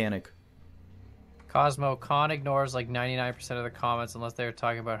Scrap Mechanic. Cosmo, Con ignores like 99% of the comments unless they're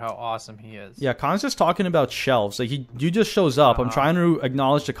talking about how awesome he is. Yeah, Con's just talking about shelves. Like you just shows up. I'm trying to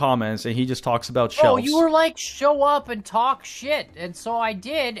acknowledge the comments, and he just talks about shelves. Oh, you were like, show up and talk shit, and so I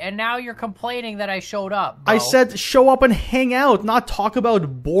did, and now you're complaining that I showed up, bro. I said show up and hang out, not talk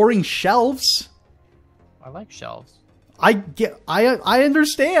about boring shelves. I like shelves. I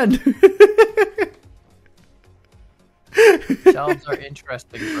understand. Shelves are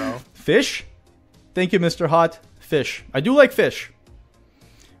interesting, bro. Fish? Thank you, Mr. Hot. fish. I do like fish.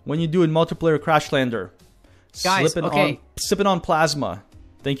 When you do in multiplayer Crashlander. Guys, okay. Sipping on plasma.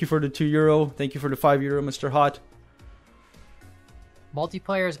 Thank you for the €2. Thank you for the €5, Mr. Hot.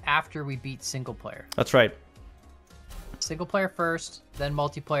 Multiplayer is after we beat single player. That's right. Single player first, then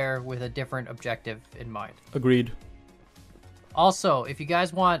multiplayer with a different objective in mind. Agreed. Also, if you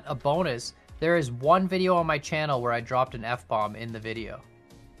guys want a bonus, there is one video on my channel where I dropped an F-bomb in the video.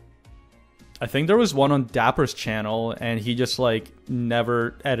 I think there was one on Dapper's channel, and he just, like,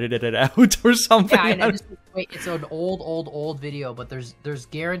 never edited it out or something. Yeah, wait, it's an old video, but there's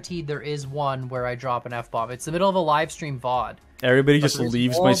guaranteed there is one where I drop an F-bomb. It's the middle of a live stream VOD. Everybody just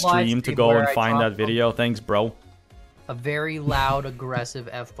leaves my stream to go and find that video. Thanks, bro. A very loud, aggressive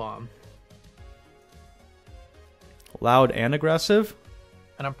F-bomb. Loud and aggressive?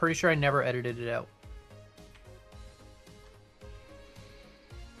 And I'm pretty sure I never edited it out.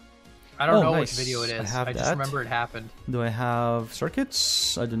 I don't know which video it is. I just remember it happened. Do I have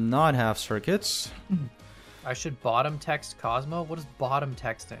circuits? I do not have circuits. I should bottom text Cosmo. What is bottom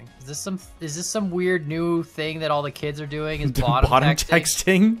texting? Is this some weird new thing that all the kids are doing? Is bottom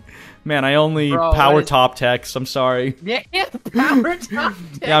texting? Man, I only power top text. I'm sorry. Yeah, power top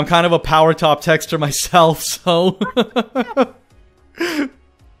text. Yeah, I'm kind of a power top texter myself, so.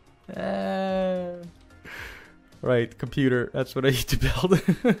 Right, computer. That's what I need to build.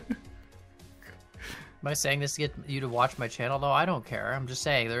 Am I saying this to get you to watch my channel? No, I don't care. I'm just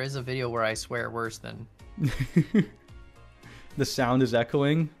saying there is a video where I swear worse than. The sound is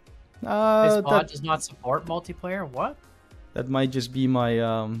echoing. This mod does not support multiplayer. What? That might just be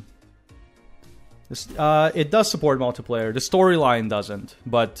my it does support multiplayer. The storyline doesn't,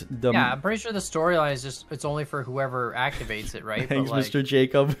 but the yeah, I'm pretty sure the storyline is just it's only for whoever activates it, right? Thanks, Mr.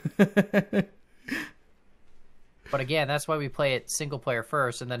 Jacob. But again, that's why we play it single player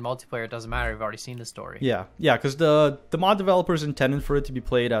first, and then multiplayer. It doesn't matter. We've already seen the story. Yeah, because the mod developers intended for it to be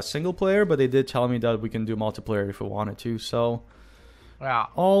played as single player, but they did tell me that we can do multiplayer if we wanted to. So, yeah,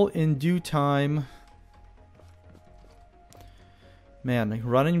 all in due time. Man, like,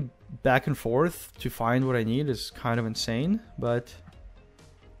 running back and forth to find what I need is kind of insane, but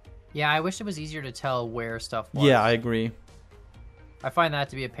yeah, I wish it was easier to tell where stuff was. Yeah, I agree. I find that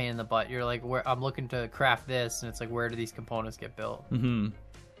to be a pain in the butt. You're like, where I'm looking to craft this, and it's like, where do these components get built? Mm-hmm.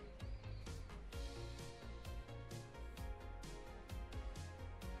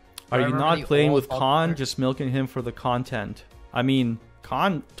 Are you not playing with Khan, just milking him for the content? I mean,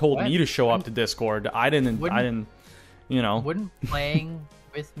 Khan told me to show up to Discord. I didn't, you know. Wouldn't playing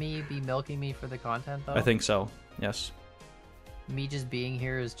with me be milking me for the content, though? I think so, yes. Me just being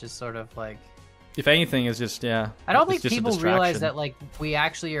here is just sort of like... If anything, it's just, yeah. I don't think people realize that, like, we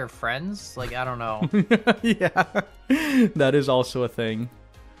actually are friends. Like, I don't know. Yeah, that is also a thing.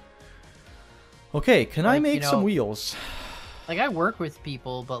 Okay, can I make some wheels? Like, I work with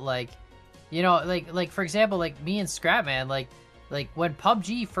people, but, like, you know, like for example, like, me and Scrapman, like when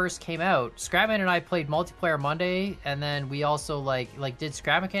PUBG first came out, Scrapman and I played multiplayer Monday, and then we also, like did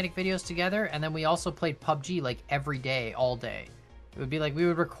Scrap Mechanic videos together, and then we also played PUBG, like, every day, all day. It would be like we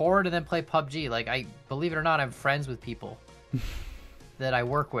would record and then play PUBG. Like, I believe it or not, I'm friends with people that I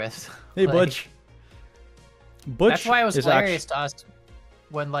work with. Hey, like, Butch. That's why it was hilarious to us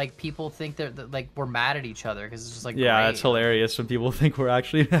when, like, people think that like we're mad at each other, because it's just like, yeah, great. it's hilarious when people think we're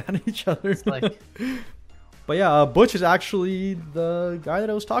actually mad at each other. It's like... But yeah, Butch is actually the guy that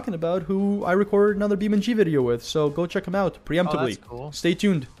I was talking about, who I recorded another BeamNG video with. So go check him out preemptively. Oh, that's cool. Stay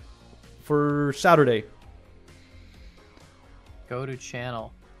tuned for Saturday. Go to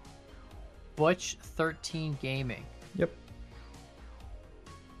channel. Butch13 Gaming. Yep.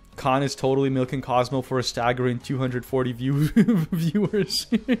 Khan is totally milking Cosmo for a staggering 240 viewers.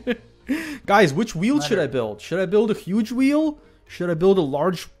 Guys, which wheel should I build? Should I build a huge wheel? Should I build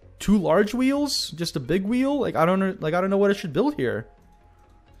two large wheels? Just a big wheel? Like, I don't know what I should build here.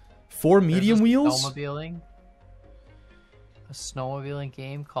 4 medium wheels? Snowmobiling. A snowmobiling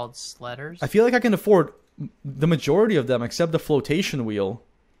game called Sledders. I feel like I can afford the majority of them except the flotation wheel.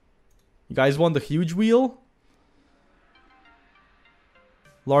 You guys want the huge wheel?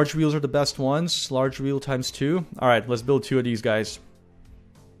 Large wheels are the best ones. Large wheel times 2. Alright, let's build 2 of these guys.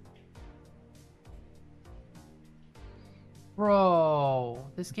 Bro,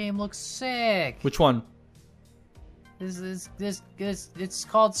 this game looks sick. Which one? It's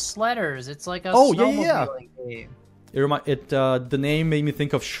called Sledders. It's like a snowmobiling game. The name made me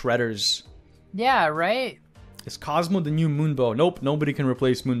think of Shredders. Yeah, right? Is Cosmo the new Moonbow? Nope, nobody can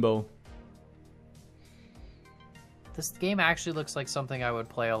replace Moonbow. This game actually looks like something I would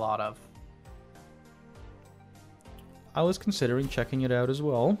play a lot of. I was considering checking it out as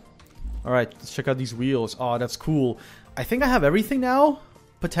well. All right, let's check out these wheels. Oh, that's cool. I think I have everything now,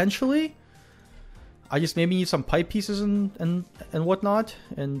 potentially. I just maybe need some pipe pieces and whatnot,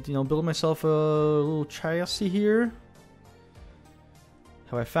 and you know, build myself a little chassis here.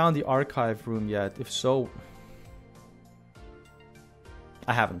 Have I found the archive room yet? If so,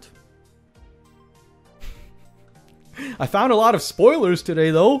 I haven't. I found a lot of spoilers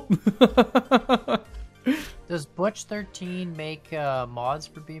today, though. Does Butch13 make mods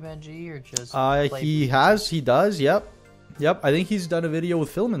for BeamNG or just? He does. Yep. I think he's done a video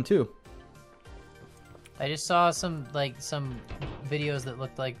with Filmin too. I just saw some videos that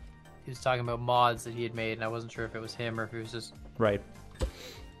looked like he was talking about mods that he had made, and I wasn't sure if it was him or if it was just right.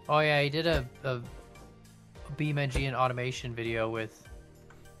 Oh yeah, he did a BeamNG and automation video with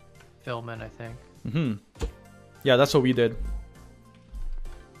Filmin, I think. Mm-hmm. Yeah, that's what we did.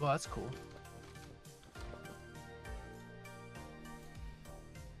 Well, that's cool.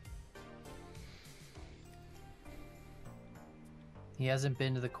 He hasn't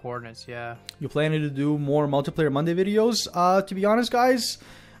been to the coordinates, yeah. You planning to do more multiplayer Monday videos? To be honest, guys,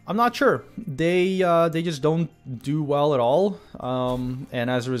 I'm not sure. They just don't do well at all, and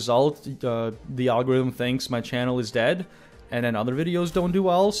as a result, the algorithm thinks my channel is dead, and then other videos don't do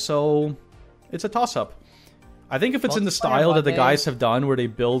well. So it's a toss-up. I think if it's in the style that the guys have done, where they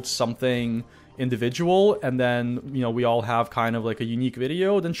build something individual and then we all have kind of like a unique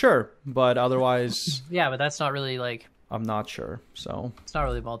video, then sure. But otherwise, yeah, but that's not really like. I'm not sure, so... It's not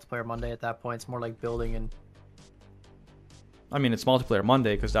really multiplayer Monday at that point. It's more like building and... I mean, it's multiplayer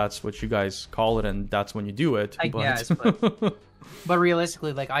Monday because that's what you guys call it and that's when you do it. Guess, but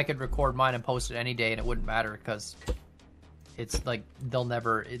realistically, like, I could record mine and post it any day and it wouldn't matter because it's like they'll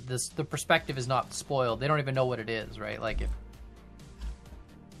never... the perspective is not spoiled. They don't even know what it is, right? Like, if...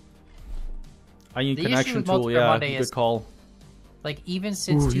 I need connection tool, yeah, Monday good call. Like, even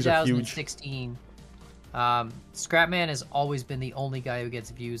since 2016... Scrapman has always been the only guy who gets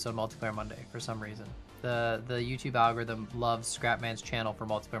views on Multiplayer Monday for some reason. The YouTube algorithm loves Scrapman's channel for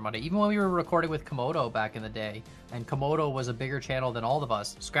Multiplayer Monday. Even when we were recording with Komodo back in the day, and Komodo was a bigger channel than all of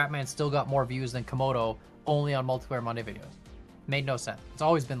us, Scrapman still got more views than Komodo only on Multiplayer Monday videos. Made no sense. It's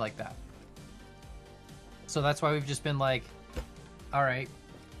always been like that. So that's why we've just been like, alright,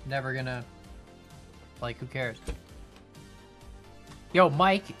 never gonna, like, who cares? Yo,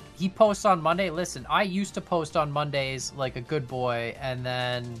 Mike, he posts on Monday. Listen, I used to post on Mondays like a good boy, and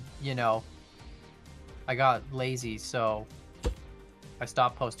then, I got lazy, so I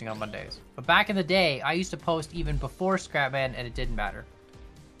stopped posting on Mondays. But back in the day, I used to post even before Scrapman, and it didn't matter.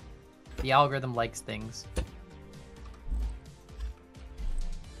 The algorithm likes things.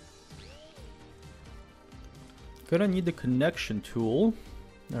 Gonna need the connection tool.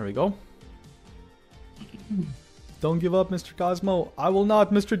 There we go. Don't give up, Mr. Cosmo. I will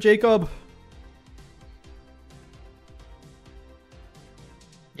not, Mr. Jacob.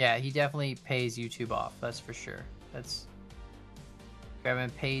 Yeah, he definitely pays YouTube off. That's for sure. That's...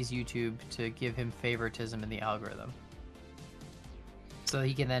 Scrapman pays YouTube to give him favoritism in the algorithm. So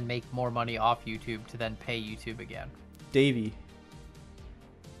he can then make more money off YouTube to then pay YouTube again. Davey.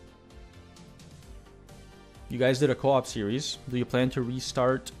 You guys did a co-op series. Do you plan to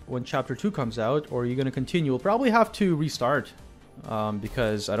restart when Chapter 2 comes out, or are you going to continue? We'll probably have to restart,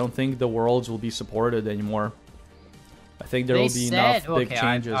 because I don't think the worlds will be supported anymore. I think there will be enough big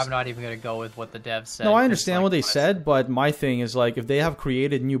changes. I'm not even going to go with what the devs said. No, I understand what they said, but my thing is, like, if they have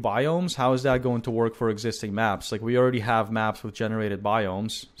created new biomes, how is that going to work for existing maps? Like, we already have maps with generated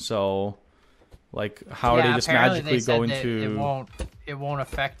biomes, so... Like, how are they just magically going to... It won't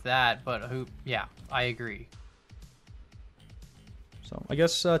affect that, but who... Yeah, I agree. So, I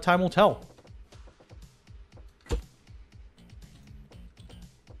guess time will tell.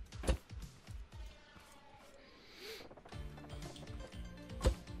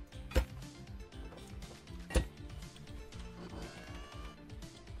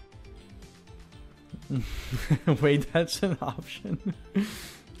 Wait, that's an option.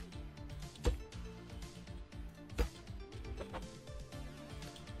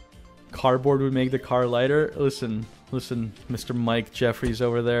 Cardboard would make the car lighter. Listen, Mr. Mike Jeffries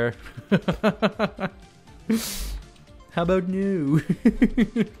over there. How about new?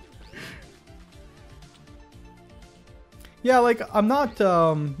 Yeah, like, I'm not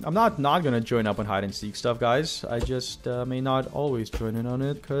gonna join up on hide and seek stuff, guys. I just may not always join in on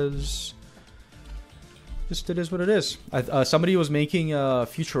it because just it is what it is. Somebody was making a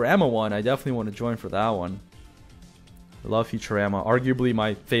Futurama one. I definitely want to join for that one. I love Futurama, arguably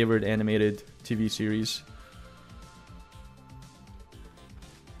my favorite animated TV series.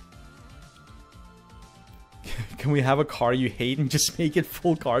 Can we have a car you hate and just make it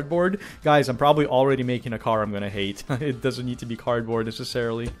full cardboard? Guys, I'm probably already making a car I'm gonna hate. It doesn't need to be cardboard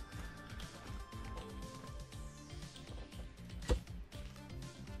necessarily.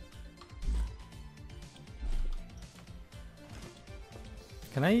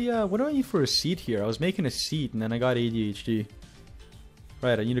 Can I, what do I need for a seat here? I was making a seat and then I got ADHD.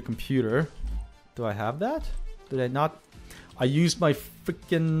 Right, I need a computer. Do I have that? Did I not? I used my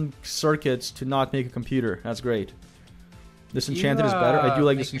freaking circuits to not make a computer. That's great. Disenchanted is better. I do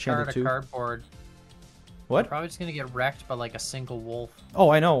like Disenchanted too. Cardboard. What? You're probably just gonna get wrecked by like a single wolf.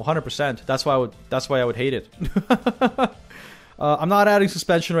 Oh, I know, 100%. That's why I would hate it. I'm not adding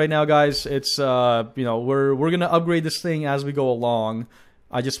suspension right now, guys. It's you know, we're gonna upgrade this thing as we go along.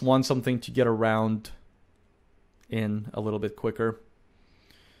 I just want something to get around in a little bit quicker.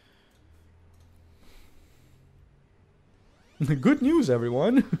 Good news,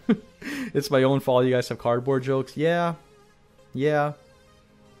 everyone. It's my own fault you guys have cardboard jokes. Yeah. Yeah.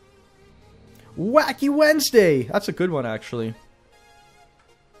 Wacky Wednesday! That's a good one, actually.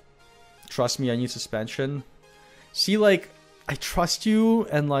 Trust me, I need suspension. See, like, I trust you,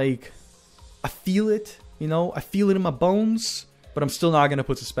 and, like, I feel it, you know? I feel it in my bones, but I'm still not going to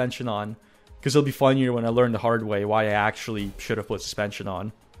put suspension on. Because it'll be funnier when I learn the hard way why I actually should have put suspension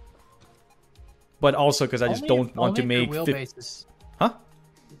on. But also because I just don't want to make... Huh?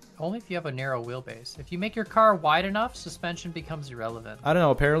 Only if you have a narrow wheelbase. If you make your car wide enough, suspension becomes irrelevant. I don't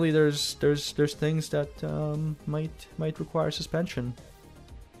know. Apparently, there's things that might require suspension.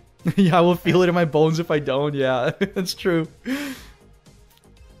 Yeah, I will feel it in my bones if I don't. Yeah, that's true.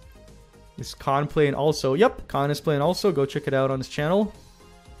 Is Khan playing also? Yep, Khan is playing also. Go check it out on his channel.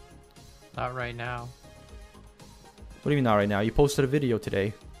 Not right now. What do you mean not right now? You posted a video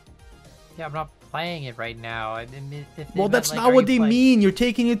today. Yeah, I'm not playing it right now. I mean, well, that's not what they mean. You're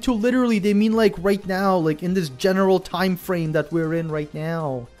taking it too literally. They mean like right now, like in this general time frame that we're in right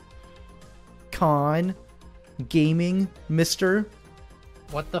now. Con, gaming, mister.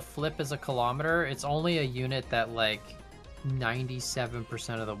 What the flip is a kilometer? It's only a unit that like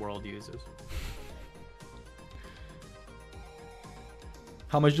 97% of the world uses.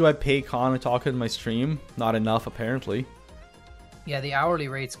 How much do I pay Con to talk in my stream? Not enough, apparently. Yeah, the hourly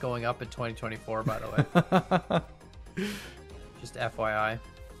rate's going up in 2024, by the way. Just FYI.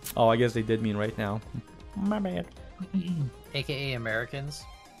 Oh, I guess they did mean right now. My bad. AKA Americans.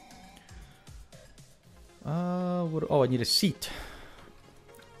 What? Oh, I need a seat.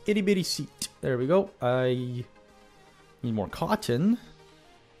 Itty bitty seat. There we go. I need more cotton,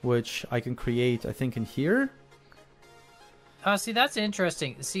 which I can create, I think, in here. See, that's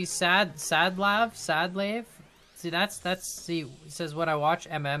interesting. See, Sadlave. See, see, it says when I watch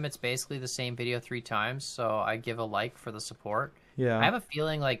it's basically the same video 3 times, so I give a like for the support. Yeah. I have a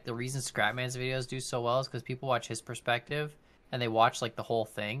feeling like the reason Scrapman's videos do so well is because people watch his perspective and they watch like the whole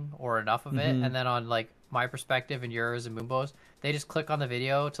thing or enough of it, and then on like my perspective and yours and Moombo's, they just click on the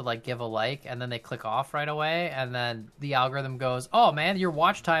video to like give a like, and then they click off right away, and then the algorithm goes, "Oh man, your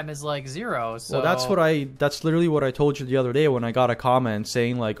watch time is like 0." So well, that's literally what I told you the other day when I got a comment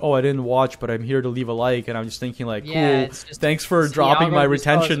saying like, "Oh, I didn't watch, but I'm here to leave a like," and I'm just thinking like, yeah, "Cool, thanks for dropping my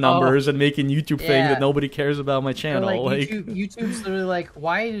retention numbers and making YouTube think that nobody cares about my channel." Like, YouTube's literally like,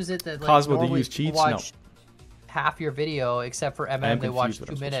 why is it that like Cosmo, normally they use cheats? watch half your video except for they watch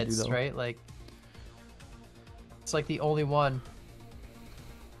 2 minutes, right? Like, it's like the only one.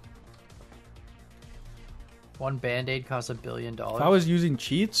 One Band-Aid costs $1 billion. If I was using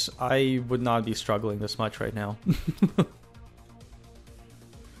cheats, I would not be struggling this much right now.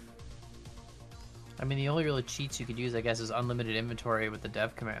 I mean, the only really cheats you could use, I guess, is unlimited inventory with the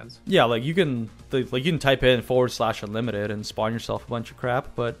dev commands. Yeah, like you can type in /unlimited and spawn yourself a bunch of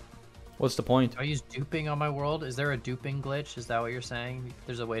crap, but what's the point? Do I use duping on my world? Is there a duping glitch? Is that what you're saying?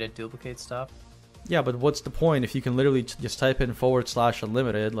 There's a way to duplicate stuff? Yeah, but what's the point if you can literally just type in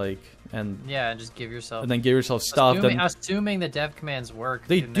 /unlimited, like, and yeah, and just give yourself, and then give yourself stuff. Assuming the dev commands work.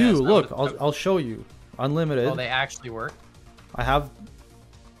 They do. Look, I'll show you. Unlimited. Oh, they actually work. I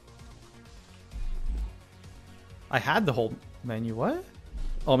had the whole menu. What?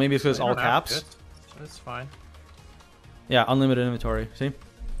 Oh, maybe it's because all caps. That's fine. Yeah, unlimited inventory. See?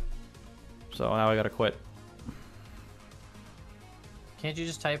 So now I gotta quit. Can't you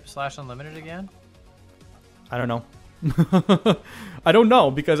just type /unlimited again? I don't know. I don't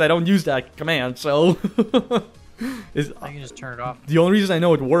know because I don't use that command, so... I can just turn it off. The only reason I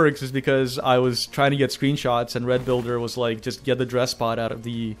know it works is because I was trying to get screenshots and Red Builder was like, just get the dress spot out of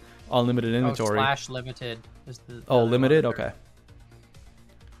the unlimited inventory. Oh, /limited is the... Oh, limited? Okay.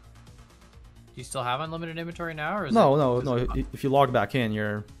 Do you still have unlimited inventory now? Or is no. If you log back in,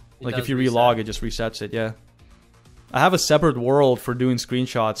 if you relog, it just resets it, yeah. I have a separate world for doing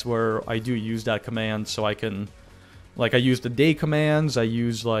screenshots where I do use that command, so I can, like, I use the day commands, I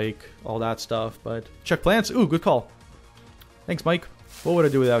use, like, all that stuff, but check plants. Ooh, good call. Thanks, Mike. What would I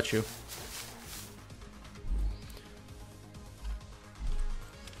do without you?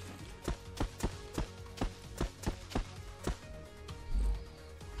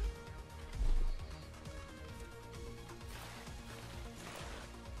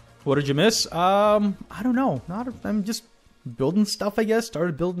 What did you miss? I don't know. I'm just building stuff, I guess.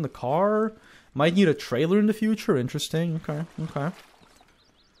 Started building the car. Might need a trailer in the future. Interesting. Okay, okay.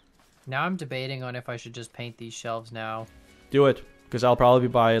 Now I'm debating on if I should just paint these shelves now. Do it, because I'll probably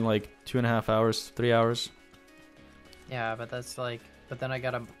be by in like 2.5 hours, 3 hours. Yeah, but that's like, but then I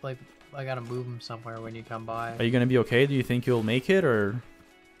gotta move them somewhere when you come by. Are you gonna be okay? Do you think you'll make it, or?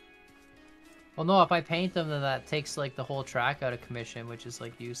 Well, no, if I paint them, then that takes like the whole track out of commission, which is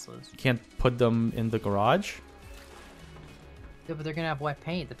like useless. You can't put them in the garage? Yeah, but they're gonna have wet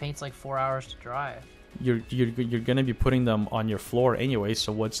paint. The paint's like 4 hours to dry. You're gonna be putting them on your floor anyway,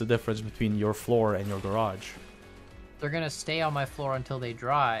 so what's the difference between your floor and your garage? They're gonna stay on my floor until they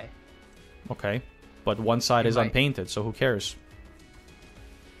dry. Okay, but one side is unpainted, so who cares?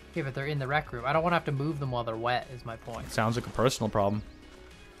 Yeah, but they're in the rec room. I don't want to have to move them while they're wet, is my point. Sounds like a personal problem.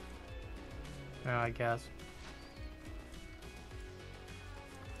 Yeah, I guess.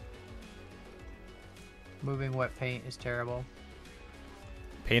 Moving wet paint is terrible.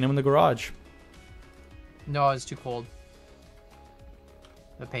 Paint them in the garage. No, it's too cold.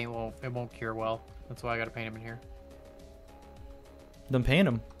 The paint won't cure well. That's why I gotta paint them in here. Then paint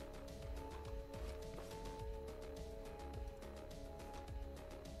them.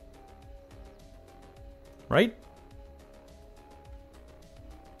 Right?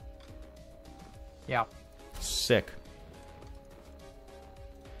 Yeah. Sick.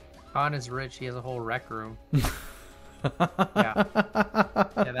 Khan is rich. He has a whole rec room. Yeah.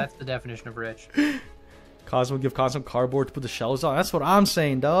 Yeah, that's the definition of rich. Cosmo, give Cosmo cardboard to put the shelves on. That's what I'm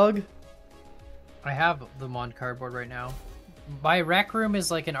saying, dog. I have them on cardboard right now. My rec room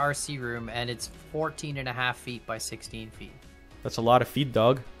is like an RC room, and it's 14.5 feet by 16 feet. That's a lot of feet,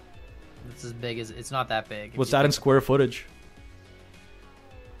 dog. It's as big as... It's not that big. What's that in square footage?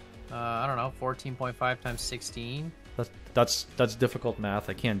 I don't know, 14.5 times 16. That's difficult math.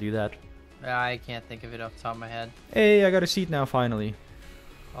 I can't do that. I can't think of it off the top of my head. Hey, I got a seat now finally.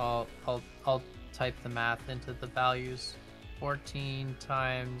 I'll type the math into the values. 14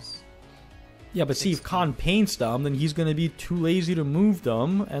 times... Yeah, but 16. See, if Khan paints them, then he's gonna be too lazy to move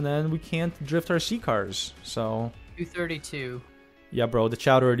them, and then we can't drift our C cars. So 232. Yeah, bro, the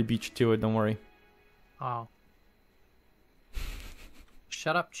chat already beat you to it. Don't worry. Oh.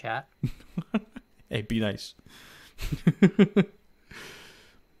 Shut up, chat. Hey, be nice.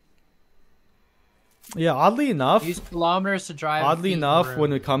 Yeah, oddly enough. Use kilometers to drive. Oddly enough,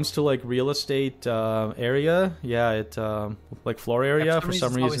 when it comes to like real estate area, yeah, it like floor area for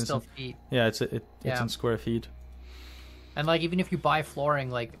some reason. Still feet. Yeah, it's in square feet. And like even if you buy flooring,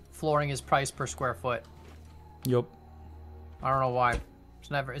 like flooring is priced per square foot. Yup. I don't know why.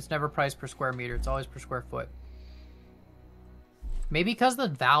 It's never priced per square meter. It's always per square foot. Maybe because the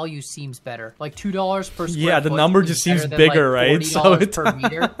value seems better. Like $2 per square foot. Yeah, the number just seems bigger, like right? So it's per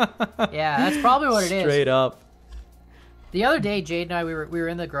meter. Yeah, that's probably what it is. Straight up. The other day, Jade and I we were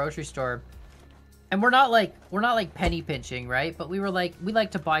in the grocery store, and we're not like penny pinching, right? But we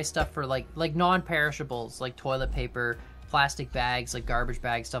like to buy stuff for like non-perishables, like toilet paper, plastic bags, like garbage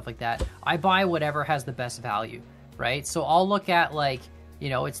bags, stuff like that. I buy whatever has the best value, right? So I'll look at like, you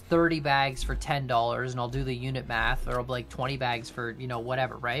know, it's 30 bags for $10, and I'll do the unit math, or I'll be like 20 bags for, you know,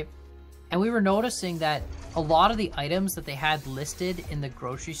 whatever, right? And we were noticing that a lot of the items that they had listed in the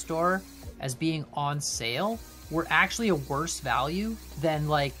grocery store as being on sale were actually a worse value than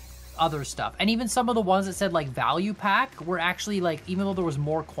like other stuff. And even some of the ones that said like value pack were actually like, even though there was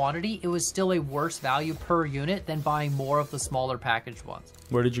more quantity, it was still a worse value per unit than buying more of the smaller packaged ones.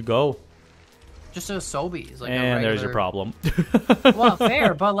 Where did you go? Just a Sobeys. Like and regular... there's your problem. Well,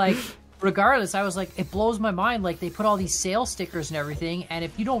 fair, but like, regardless, I was like, it blows my mind. Like, they put all these sale stickers and everything, and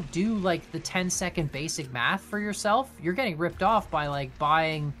if you don't do like the 10-second basic math for yourself, you're getting ripped off by like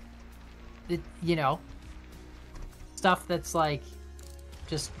buying, you know, stuff that's like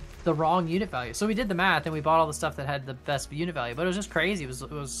just the wrong unit value. So we did the math and we bought all the stuff that had the best unit value, but it was just crazy. It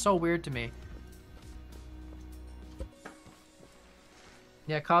was so weird to me.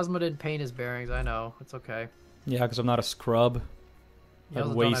 Yeah, Cosmo didn't paint his bearings. I know. It's okay. Yeah, because I'm not a scrub. I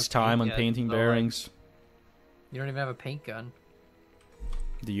waste time on painting bearings. Like, you don't even have a paint gun.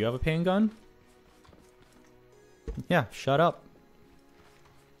 Do you have a paint gun? Yeah, shut up.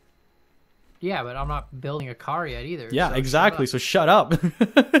 Yeah, but I'm not building a car yet either. Yeah, so exactly. So shut up.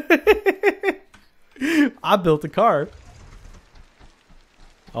 I built a car.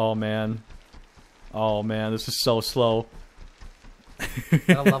 Oh man. Oh man, this is so slow.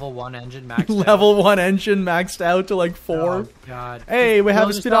 Got a level 1 engine maxed out. Level 1 engine maxed out to like 4. Oh god. Hey, we have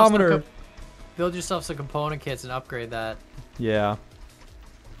a speedometer. Build yourself some component kits and upgrade that. Yeah.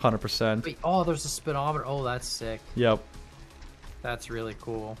 100%. Wait, oh, there's a speedometer. Oh, that's sick. Yep. That's really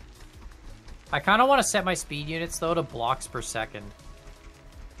cool. I kind of want to set my speed units, though, to blocks per second.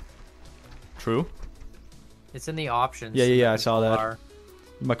 True. It's in the options. Yeah, I saw that.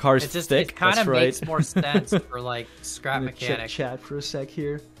 My car's thick. It kind of right. makes more sense for, like, scrap mechanic. Chat for a sec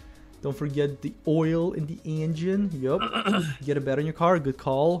here. Don't forget the oil in the engine. Yup. Get a bed on your car. Good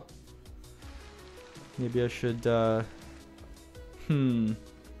call. Maybe I should,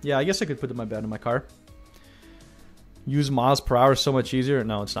 Yeah, I guess I could put my bed in my car. Use miles per hour so much easier.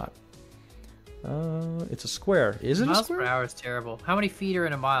 No, it's not. It's a square. Is it a square? Miles per hour is terrible. How many feet are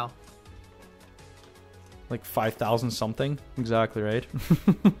in a mile? Like 5,000 something. Exactly, right?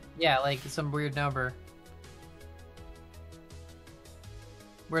 Yeah, like some weird number.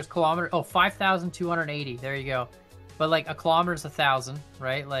 Where's kilometer? Oh, 5,280. There you go. But like a kilometer is 1,000,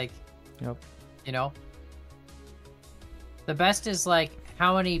 right? Like, yep. You know. The best is like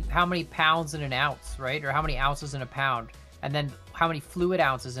how many pounds in an ounce, right? Or how many ounces in a pound, and then how many fluid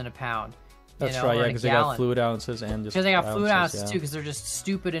ounces in a pound. That's right, yeah, because they got fluid ounces and just because they got fluid ounces yeah. too, because they're just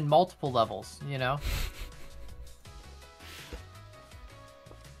stupid in multiple levels, you know.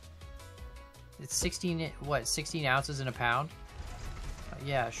 It's 16 ounces in a pound.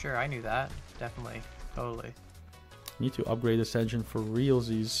 Yeah, sure, I knew that. Definitely, totally. Need to upgrade this engine for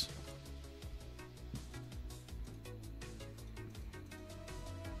realsies.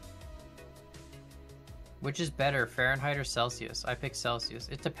 Which is better, Fahrenheit or Celsius? I pick Celsius.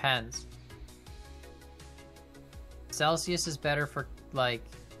 It depends. Celsius is better for like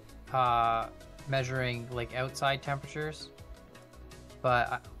measuring like outside temperatures,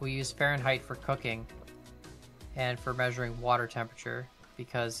 but we use Fahrenheit for cooking and for measuring water temperature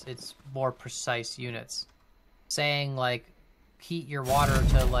because it's more precise units. Saying like heat your water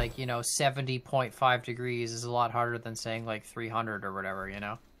to like, you know, 70.5 degrees is a lot harder than saying like 300 or whatever, you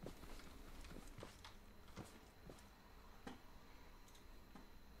know.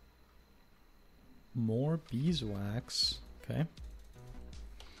 More beeswax. Okay.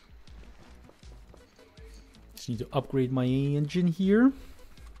 Just need to upgrade my engine here.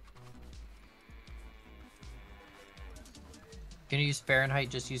 Gonna use Fahrenheit,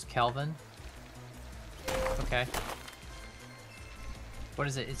 just use Kelvin. Okay. What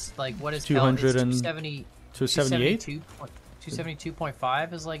is it? It's like, what is 200 Kelvin? and 270, 278?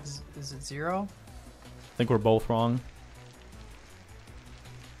 272.5 is like, is it 0? I think we're both wrong.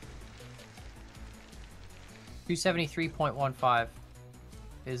 273.15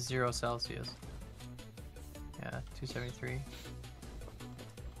 is 0 Celsius. Yeah, 273.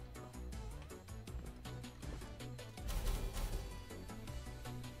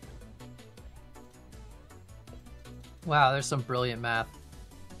 Wow, there's some brilliant math.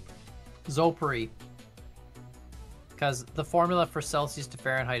 Zopri. Because the formula for Celsius to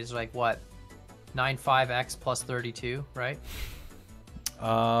Fahrenheit is like what? 95x plus 32, right?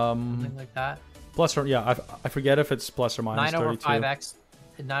 Something like that. Plus or yeah, I forget if it's plus or minus 9 over 32. 5x,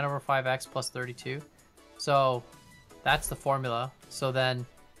 9 over 5x plus 32. So that's the formula. So then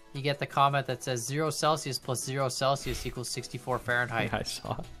you get the comment that says 0 Celsius plus 0 Celsius equals 64 Fahrenheit. Yeah, I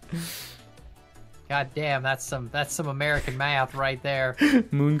saw it. God damn, that's some American math right there.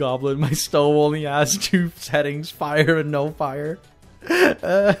 Moon Goblin, my stove only has 2 settings, fire and no fire.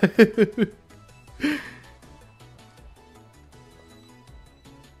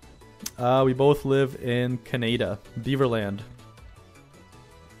 We both live in Canada, Beaverland.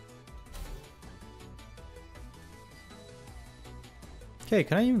 Okay,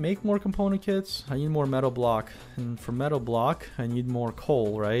 can I even make more component kits? I need more metal block, and for metal block, I need more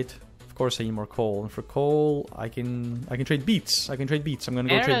coal, right? Of course, I need more coal, and for coal, I can trade beets. I can trade beets. I'm gonna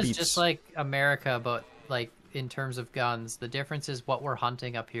go trade beets. Just like America, but like in terms of guns, the difference is what we're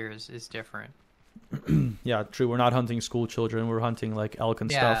hunting up here is different. Yeah, true. We're not hunting school children. We're hunting like elk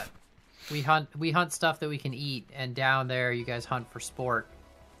and stuff. We hunt stuff that we can eat, and down there you guys hunt for sport,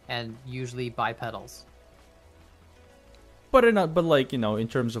 and usually bipedals. But like, you know, in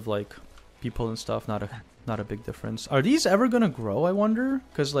terms of like people and stuff, not a big difference. Are these ever gonna grow? I wonder,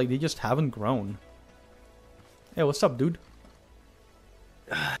 because like they just haven't grown. Hey, what's up, dude?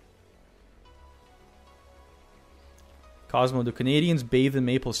 Cosmo, do Canadians bathe in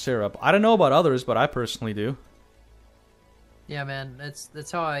maple syrup? I don't know about others, but I personally do. Yeah, man,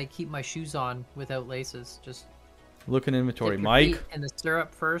 that's how I keep my shoes on without laces. Just Look in inventory. dip your Mike, feet in the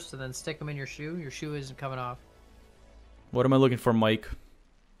syrup first, and then stick them in your shoe. Your shoe isn't coming off. what am I looking for, Mike?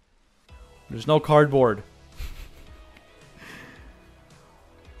 There's no cardboard.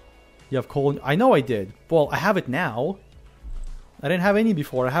 You have coal? I know I did. Well, I have it now. I didn't have any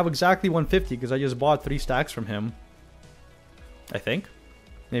before. I have exactly 150 because I just bought 3 stacks from him. I think.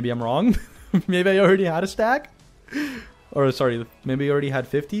 Maybe I'm wrong. Maybe I already had a stack. Or, sorry, maybe I already had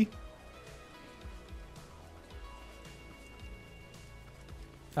 50.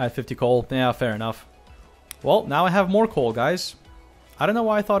 I had 50 coal. Yeah, fair enough. Well, now I have more coal, guys. I don't know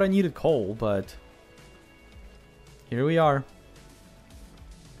why I thought I needed coal, but here we are.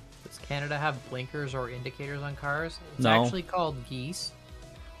 Does Canada have blinkers or indicators on cars? It's No. actually called geese.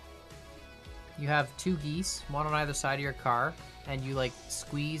 You have 2 geese, one on either side of your car, and you like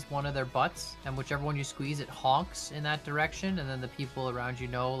squeeze one of their butts, and whichever one you squeeze, it honks in that direction, and then the people around you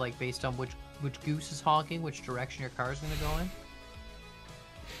know, like based on which goose is honking, which direction your car is going to go in.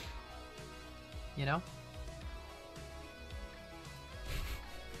 You know?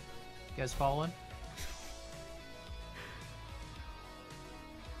 You guys following?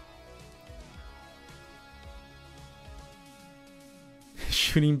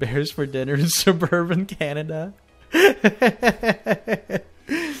 Shooting bears for dinner in suburban Canada. I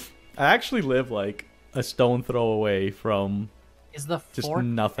actually live like a stone throw away from Is the just fork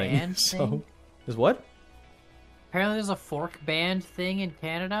nothing. band So, thing? is what? Apparently there's a fork band thing in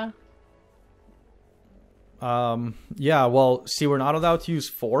Canada. Yeah, well, see, we're not allowed to use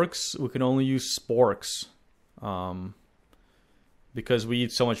forks. We can only use sporks. Because we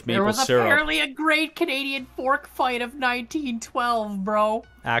eat so much maple There was syrup. apparently a great Canadian fork fight of 1912, bro.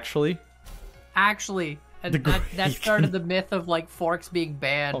 Actually, Actually, and The that great started the myth of like forks being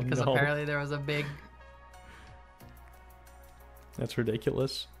banned Oh, because no. apparently there was a big. that's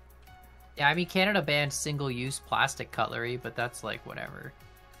ridiculous. Yeah, I mean Canada banned single-use plastic cutlery, but that's like whatever.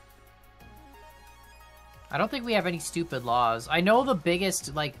 I don't think we have any stupid laws. I know the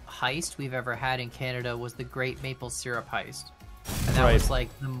biggest like heist we've ever had in Canada was the Great Maple Syrup Heist. And that Right. was like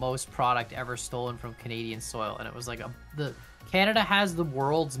the most product ever stolen from Canadian soil, and it was like the Canada has the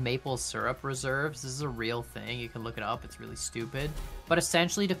world's maple syrup reserves. This is a real thing. You can look it up. It's really stupid. But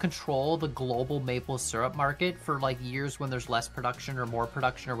essentially to control the global maple syrup market for like years when there's less production or more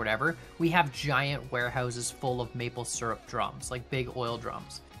production or whatever, we have giant warehouses full of maple syrup drums, like big oil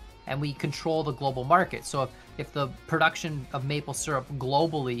drums. And we control the global market. So if the production of maple syrup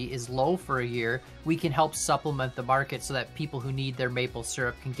globally is low for a year, we can help supplement the market so that people who need their maple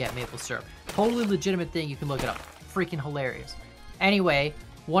syrup can get maple syrup. Totally legitimate thing. You can look it up. Freaking hilarious. Anyway,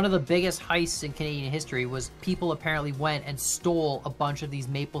 one of the biggest heists in Canadian history was people apparently went and stole a bunch of these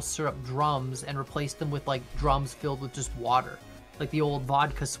maple syrup drums and replaced them with like drums filled with just water. Like the old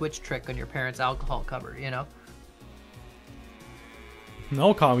vodka switch trick on your parents' alcohol cupboard, you know?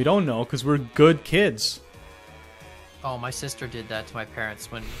 No, Con, we don't know because we're good kids. Oh, my sister did that to my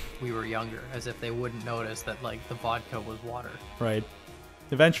parents when we were younger, as if they wouldn't notice that, like, the vodka was water. Right.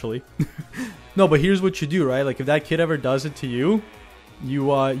 Eventually. No, but here's what you do, right? Like, if that kid ever does it to you,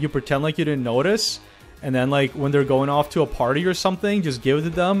 you pretend like you didn't notice, and then, like, when they're going off to a party or something, just give it to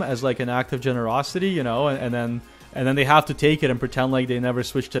them as, like, an act of generosity, you know, and then they have to take it and pretend like they never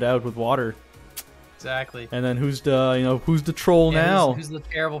switched it out with water. Exactly. And then who's the troll now? Who's the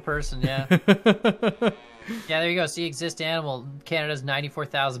terrible person, yeah. Yeah, there you go. See, Exist Animal. Canada's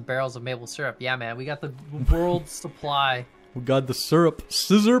 94,000 barrels of maple syrup. Yeah, man, we got the world's supply. We got the syrup.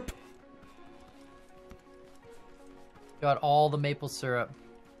 Scissorp. Got all the maple syrup.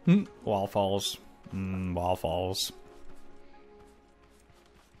 Wildfalls. Wildfalls.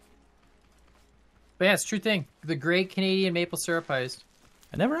 But yeah, it's a true thing. The Great Canadian Maple Syrup Heist.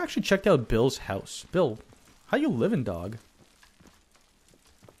 I never actually checked out Bill's house. Bill, how you living, dog?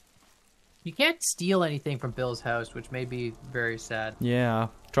 You can't steal anything from Bill's house, which may be very sad. Yeah,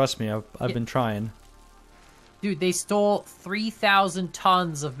 trust me, I've been trying. Dude, they stole 3,000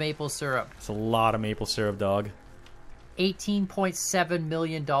 tons of maple syrup. It's a lot of maple syrup, dog. $18.7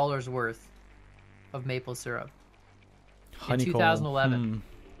 million worth of maple syrup. Honeycomb. In 2011.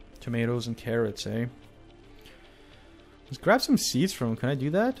 Tomatoes and carrots, eh? Let's grab some seeds from him. Can I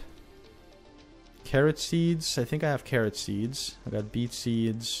do that? Carrot seeds. I think I have carrot seeds. I got beet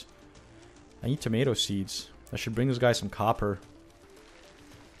seeds. I need tomato seeds. I should bring this guy some copper.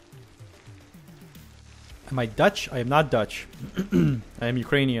 Am I Dutch? I am not Dutch. I am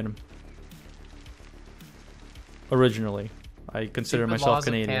Ukrainian. Originally. I consider Stupid myself laws of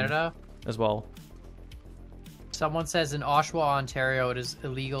Canadian Canada. as well. Someone says in Oshawa, Ontario, it is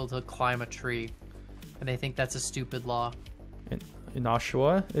illegal to climb a tree. And they think that's a stupid law. In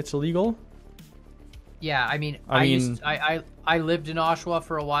Oshawa, it's illegal. Yeah, I mean, I I lived in Oshawa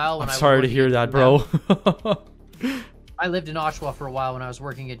for a while. When I'm sorry to hear that, bro. I lived in Oshawa for a while when I was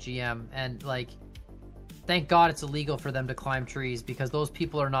working at GM, and like, thank God it's illegal for them to climb trees, because those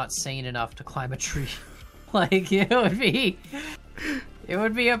people are not sane enough to climb a tree. Like, it would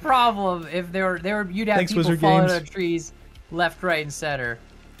be a problem if you'd have Thanks, people Wizard falling Games. out of trees left, right, and center.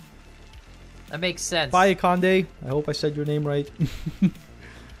 That makes sense. Bye, Conde. I hope I said your name right.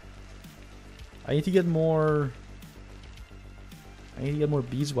 I need to get more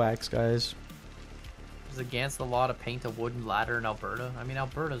beeswax, guys. It's against the law to paint a wooden ladder in Alberta. I mean,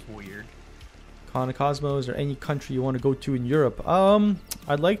 Alberta's weird. Cosmo, is there any country you want to go to in Europe?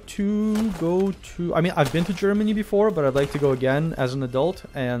 I'd like to go to... I mean, I've been to Germany before, but I'd like to go again as an adult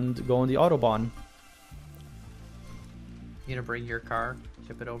and go on the Autobahn. You gonna bring your car,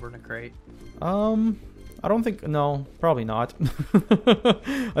 ship it over in a crate? I don't think... No, probably not.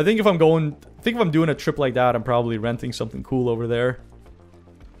 I think if I'm doing a trip like that, I'm probably renting something cool over there.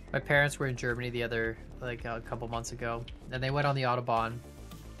 My parents were in Germany a couple months ago, and they went on the Autobahn,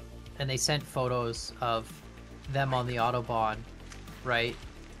 and they sent photos of them on the Autobahn, right?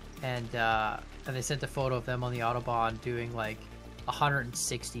 And they sent a photo of them on the Autobahn doing like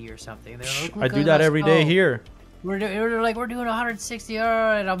 160 or something. They were like, I do that every day here. We're doing 160, all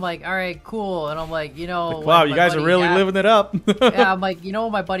right. And I'm like, all right, cool. And I'm like, Like, wow, you guys are really living it up. Yeah, I'm like,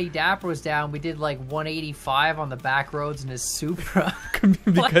 when my buddy Dapper was down, we did like 185 on the back roads in his Supra.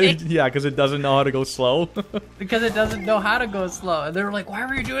 because it doesn't know how to go slow. Because it doesn't know how to go slow. And they were like, why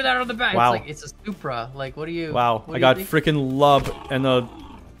were you doing that on the back? Wow. It's like, it's a Supra. Like, what do you... Wow, I got freaking Lub and the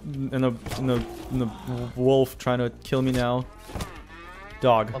wolf trying to kill me now.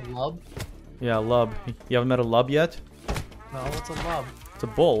 Dog. A lub? Yeah, Lub. You haven't met a Lub yet? No, what's a lub? It's a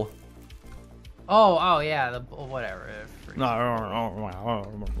bull. Oh, yeah, whatever.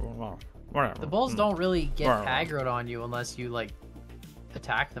 The bulls don't really get aggroed on you unless you, like,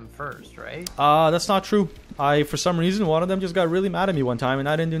 attack them first, right? That's not true. For some reason, one of them just got really mad at me one time, and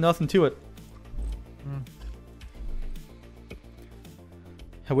I didn't do nothing to it.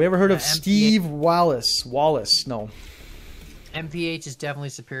 Have we ever heard of Steve Wallace? Wallace, no. MPH is definitely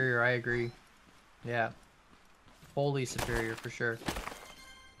superior, I agree. Yeah. Wholly superior, for sure.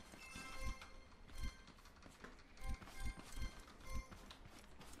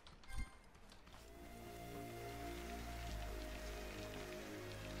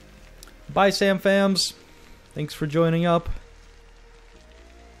 Bye, Sam Fams. Thanks for joining up.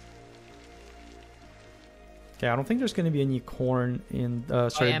 Okay, I don't think there's going to be any corn in,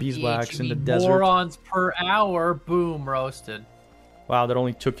 beeswax in the desert. Morons per hour, boom, roasted. Wow, that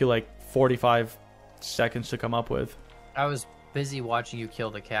only took you like 45 seconds to come up with. I was busy watching you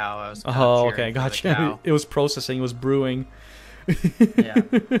kill the cow. I was okay, gotcha. It was processing, it was brewing. Yeah.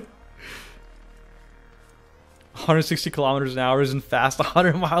 160 kilometers an hour isn't fast.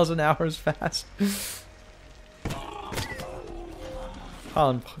 100 miles an hour is fast.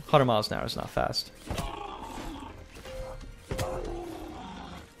 100 miles an hour is not fast.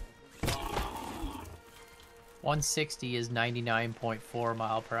 .160 is 99.4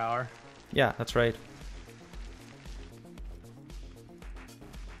 mile per hour. Yeah, that's right.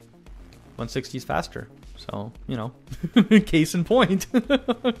 160 is faster. So, you know, case in point.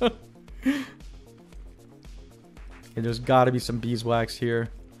 Okay, there's got to be some beeswax here.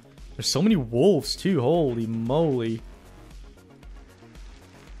 There's so many wolves too. Holy moly.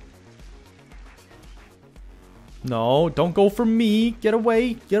 No, don't go for me. Get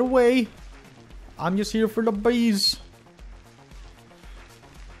away. Get away. I'm just here for the bees.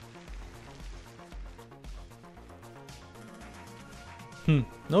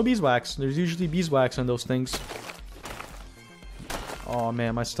 No beeswax. There's usually beeswax on those things. Oh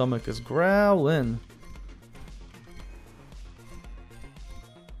man, my stomach is growling.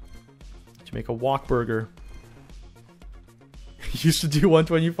 To make a wok burger. You used to do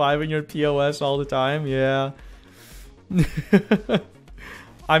 125 in your POS all the time? Yeah.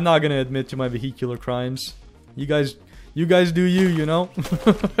 I'm not gonna admit to my vehicular crimes. You guys do you know?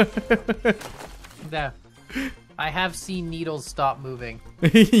 Yeah. I have seen needles stop moving.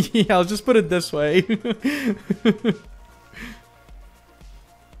 Yeah, I'll just put it this way.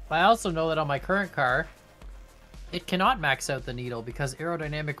 I also know that on my current car, it cannot max out the needle because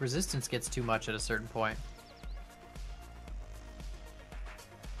aerodynamic resistance gets too much at a certain point.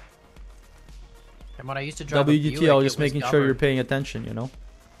 And when I used to drive WGTL, just making sure you're paying attention, you know?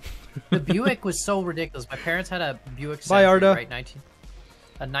 The Buick was so ridiculous. My parents had a Buick Bye, Century, Arda. right?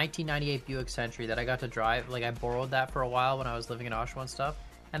 A 1998 Buick Century that I got to drive. Like, I borrowed that for a while when I was living in Oshawa and stuff.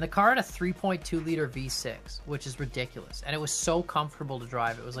 And the car had a 3.2 liter V6, which is ridiculous. And it was so comfortable to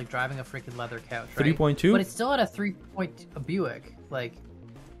drive. It was like driving a freaking leather couch, right? 3.2? But it still had a Buick, like.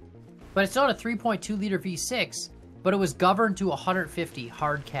 But it still had a 3.2 liter V6, but it was governed to 150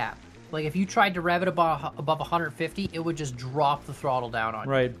 hard cap. Like if you tried to rev it above 150, it would just drop the throttle down on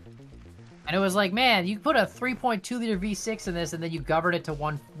you. Right. And it was like, man, you put a 3.2 liter V6 in this, and then you govern it to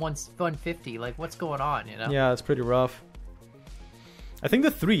 150. Like, what's going on? You know? Yeah, it's pretty rough. I think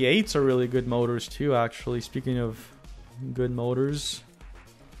the 3.8s are really good motors too. Actually, speaking of good motors.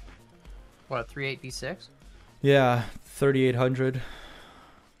 What, a 3.8 V6? Yeah, 3800.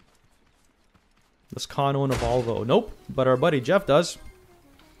 Does Con own a Volvo? Nope, but our buddy Jeff does.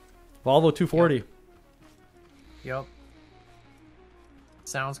 Volvo 240. Yep.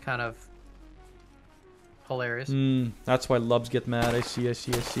 Sounds kind of hilarious. That's why Lubs get mad. I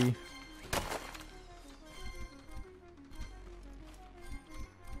see.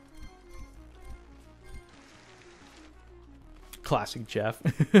 Classic Jeff.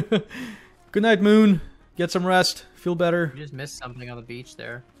 Good night, Moon. Get some rest. Feel better. You just missed something on the beach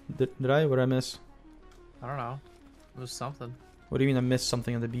there. Did I? What did I miss? I don't know. It was something. What do you mean I missed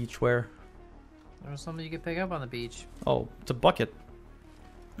something on the beach? Where? There was something you could pick up on the beach. Oh, it's a bucket.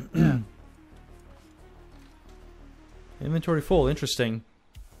 Yeah. Inventory full. Interesting.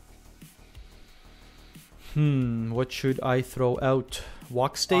 What should I throw out?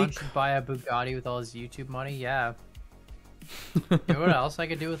 Walk steak? Should buy a Bugatti with all his YouTube money? Yeah. You know what else I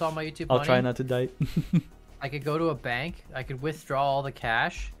could do with all my YouTube money? I'll try not to die. I could go to a bank, I could withdraw all the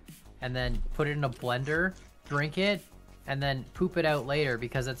cash, and then put it in a blender, drink it, and then poop it out later,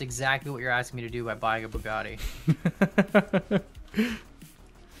 because that's exactly what you're asking me to do by buying a Bugatti.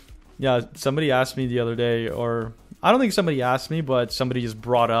 Yeah, somebody asked me the other day, or I don't think somebody asked me, but somebody just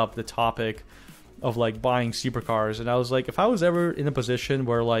brought up the topic of like buying supercars, and I was like, if I was ever in a position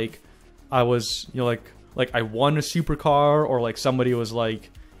where like I was, you know, like I won a supercar, or like somebody was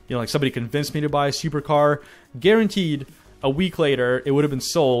like, you know, like somebody convinced me to buy a supercar, guaranteed a week later it would have been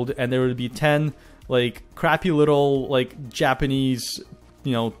sold, and there would be 10 like crappy little like Japanese,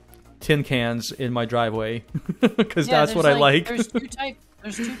 you know, tin cans in my driveway, because that's what I like.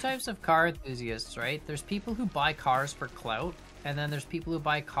 There's two types of car enthusiasts, right? There's people who buy cars for clout, and then there's people who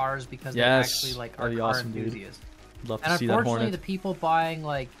buy cars because they actually like are car awesome, enthusiasts. Love to And see that unfortunately, Hornet. the people buying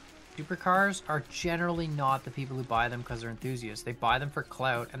like supercars are generally not the people who buy them because they're enthusiasts. They buy them for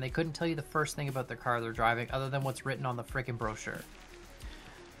clout, and they couldn't tell you the first thing about their car they're driving other than what's written on the freaking brochure.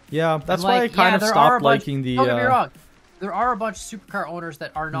 Yeah, that's And, why I like, kind of stopped liking the. Don't get me wrong. There are a bunch of supercar owners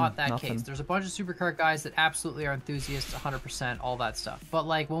that are not that nothing. case. There's a bunch of supercar guys that absolutely are enthusiasts, 100%, all that stuff. But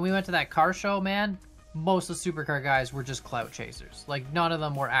like when we went to that car show, man, most of the supercar guys were just clout chasers. Like none of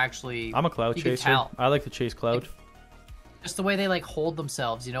them were actually. I'm a clout you could chaser. tell. I like to chase clout. Just the way they like hold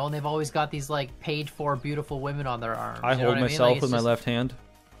themselves, you know, and they've always got these like paid for beautiful women on their arms. I you know hold what myself I mean? Like, with my left hand.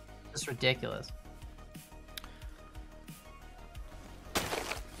 It's ridiculous.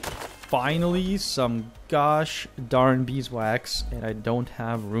 Finally, some gosh darn beeswax, and I don't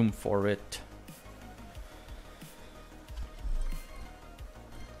have room for it.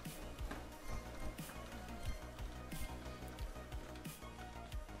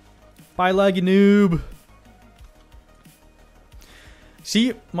 Bye, laggy noob.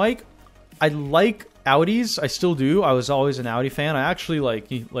 See, Mike, I like Audis. I still do. I was always an Audi fan. I actually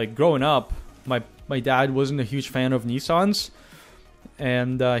like growing up. My dad wasn't a huge fan of Nissans.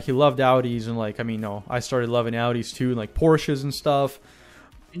 And he loved Audis, and like, I mean, no, I started loving Audis too, and like Porsches and stuff.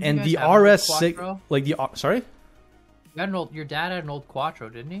 And the RS6, like the sorry, your dad had an old Quattro,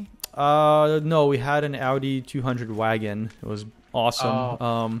 didn't he? No, we had an Audi 200 wagon. It was awesome.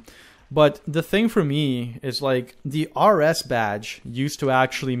 Oh. But the thing for me is like the RS badge used to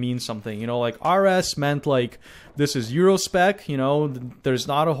actually mean something. You know, like RS meant like this is Euro spec. You know, there's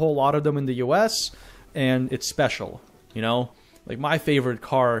not a whole lot of them in the US, and it's special. You know. Like, my favorite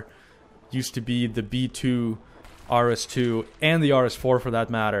car used to be the B2 RS2 and the RS4 for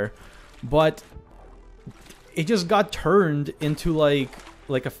that matter. But it just got turned into, like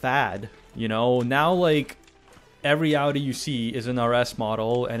a fad, you know? Now, like, every Audi you see is an RS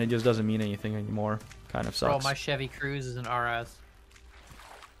model, and it just doesn't mean anything anymore. Kind of sucks. Bro, my Chevy Cruze is an RS.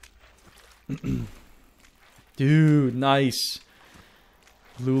 Dude, nice.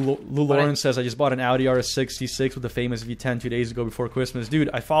 Lou Lauren says, I just bought an Audi RS66 with the famous V10 2 days ago before Christmas. Dude,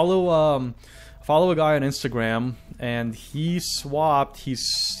 I follow a guy on Instagram, and he swapped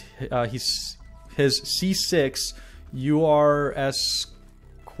his C6 URS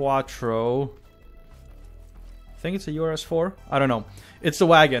Quattro. I think it's a URS4. I don't know. It's the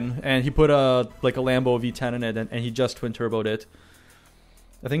wagon, and he put a Lambo V10 in it, and he just twin turboed it.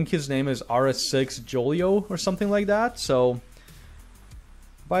 I think his name is RS6 Jolio or something like that. So,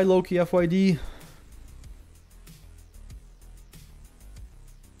 bye Loki FYD.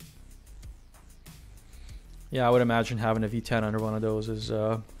 Yeah, I would imagine having a V10 under one of those is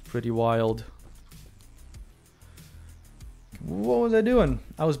pretty wild. What was I doing?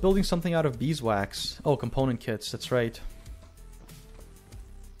 I was building something out of beeswax. Oh, component kits, that's right.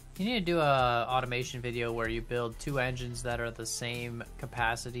 You need to do a automation video where you build 2 engines that are the same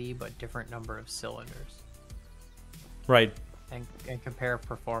capacity but different number of cylinders. Right. And compare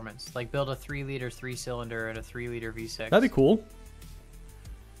performance. Like build a 3-liter 3-cylinder and a 3-liter V6. That'd be cool.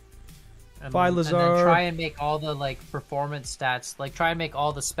 Bye, Lazar. And then try and make all the like performance stats, like try and make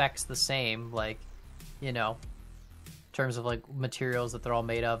all the specs the same, like, you know, in terms of like materials that they're all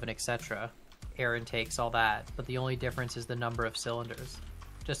made of and etc. Air intakes, all that. But the only difference is the number of cylinders.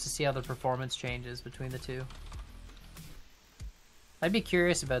 Just to see how the performance changes between the two. I'd be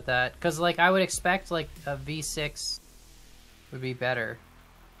curious about that, because like I would expect like a V6 would be better,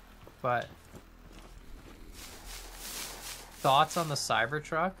 but thoughts on the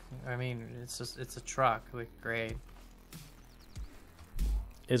Cybertruck? I mean, it's a truck, like great.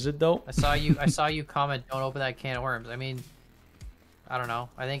 Is it though? I saw you comment, "Don't open that can of worms." I mean, I don't know.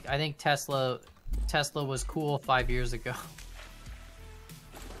 I think Tesla was cool 5 years ago.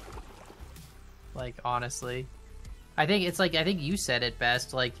 Like honestly, I think you said it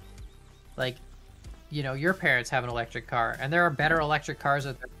best. Like, you know, your parents have an electric car, and there are better electric cars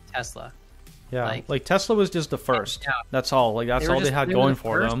than Tesla. Yeah, like Tesla was just the first. Yeah. That's all. Like that's all they had going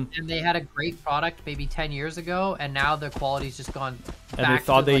for them. And they had a great product maybe 10 years ago, and now their quality's just gone back. And they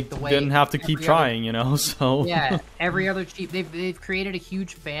thought they didn't have to keep trying, you know. So yeah, every other cheap. They've created a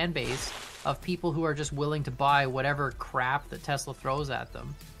huge fan base of people who are just willing to buy whatever crap that Tesla throws at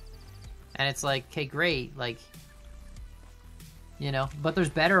them. And it's like, okay, great, like, you know, but there's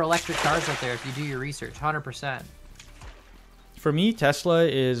better electric cars out there if you do your research, 100%. For me, Tesla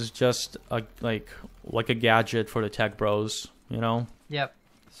is just like a gadget for the tech bros, you know? Yep.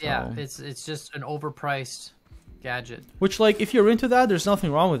 So. Yeah, it's just an overpriced gadget. Which, like, if you're into that, there's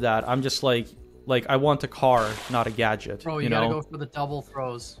nothing wrong with that. I'm just like I want a car, not a gadget. Bro, you gotta go for the double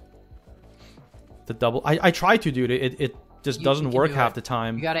throws. The double... I try to do it. It just doesn't work half the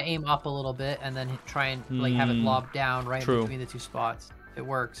time. You gotta aim up a little bit and then try and like have it lob down right in between the two spots. It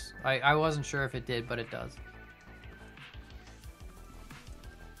works. I wasn't sure if it did, but it does.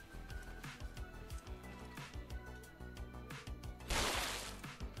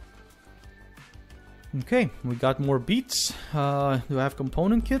 Okay, we got more beats. Do I have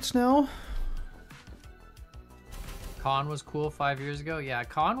component kits now? Con was cool 5 years ago. Yeah,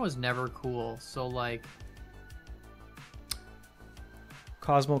 Con was never cool. So like,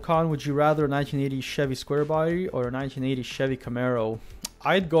 Cosmo Con, would you rather a 1980 Chevy square body or a 1980 Chevy Camaro?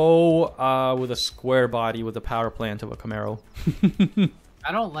 I'd go with a square body with a power plant of a Camaro.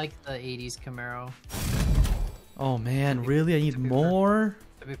 I don't like the 80s Camaro. Oh man, really? I need more?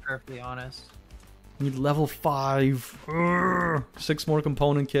 To be perfectly honest. I need level 5. Urgh. 6 more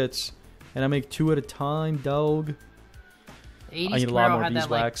component kits. And I make 2 at a time, dog. 80s I need a lot more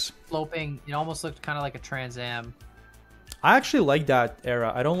beeswax. Like, sloping, it almost looked kind of like a Trans Am. I actually like that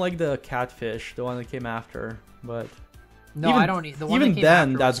era. I don't like the Catfish, the one that came after, but no, I don't. The one even that came then,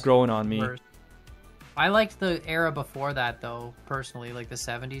 after that's growing on me. Worse. I liked the era before that though, personally, like the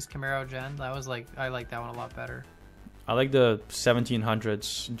 70s Camaro gen. That was like, I like that one a lot better. I like the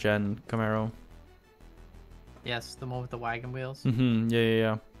 1700s gen Camaro. Yes, the one with the wagon wheels. Mm-hmm.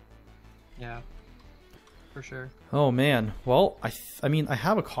 Yeah. Yeah, for sure. Oh man. Well, I mean, I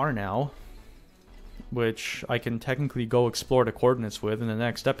have a car now, which I can technically go explore the coordinates with in the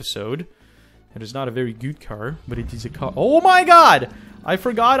next episode. It is not a very good car, but it is a car. Oh my god! I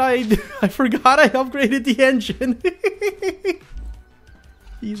forgot I upgraded the engine.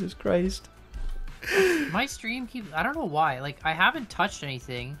 Jesus Christ. My stream keeps... I don't know why. Like, I haven't touched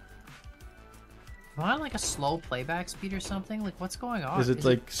anything. Am I on like a slow playback speed or something? Like, what's going on? Is it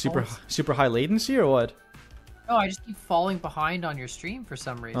like super high latency or what? No, I just keep falling behind on your stream for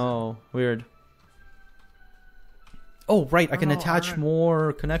some reason. Oh, weird. Oh, right. I can attach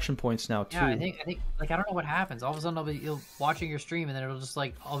more connection points now too. Yeah, I think like I don't know what happens. All of a sudden, you'll watching your stream, and then it'll just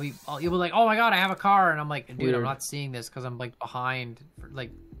like you'll be like, oh my god, I have a car, and I'm like, dude, weird. I'm not seeing this because I'm like behind.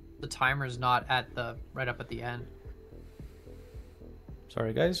 Like the timer's not at the right up at the end.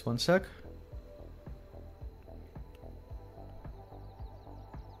 Sorry, guys. 1 sec.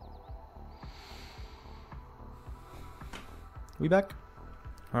 We back?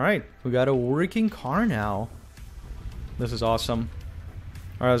 All right, we got a working car now. This is awesome.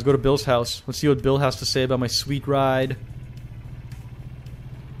 All right, let's go to Bill's house. Let's see what Bill has to say about my sweet ride.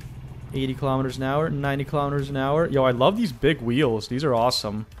 80 kilometers an hour, 90 kilometers an hour. Yo, I love these big wheels. These are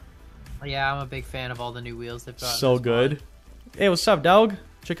awesome. Yeah, I'm a big fan of all the new wheels they've got. So good. Hey, what's up, dog?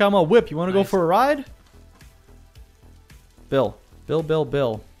 Check out my whip. You want to go for a ride? Bill. Bill.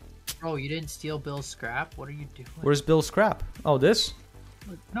 Bro, you didn't steal Bill's scrap? What are you doing? Where's Bill's scrap? Oh, this?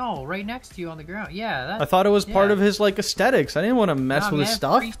 No, right next to you on the ground. Yeah, that. I thought it was part of his, like, aesthetics. I didn't want to mess with his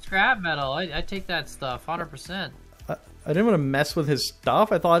stuff. Free scrap metal. I take that stuff, 100%. I didn't want to mess with his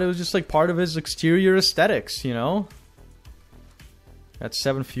stuff. I thought it was just, like, part of his exterior aesthetics, you know? That's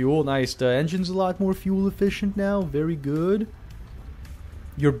 7 fuel. Nice. The engine's a lot more fuel efficient now. Very good.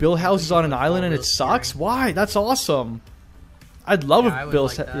 Your Bill house is on an island and it sucks? Why? That's awesome. I'd love if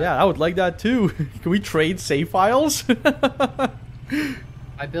Bill's... Yeah, I would like that too. Can we trade save files?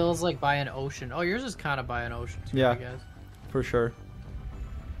 My Bill's like by an ocean. Oh, yours is kind of by an ocean too, yeah, I guess. For sure.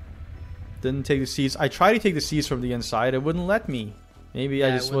 Didn't take the seats. I tried to take the seats from the inside. It wouldn't let me. Maybe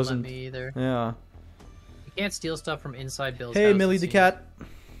I just wasn't... Let me either. Yeah. You can't steal stuff from inside Bill's house. Hey, Millie the cat.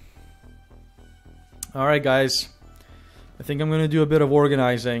 Alright, guys. I think I'm going to do a bit of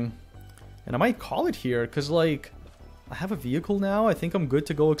organizing. And I might call it here, because, like, I have a vehicle now. I think I'm good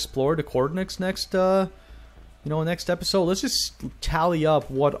to go explore the coordinates next, next episode. Let's just tally up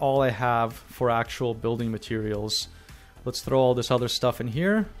what all I have for actual building materials. Let's throw all this other stuff in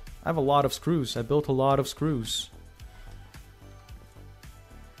here. I have a lot of screws. I built a lot of screws.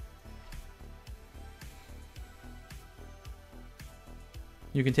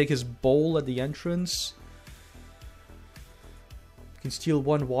 You can take his bowl at the entrance. You can steal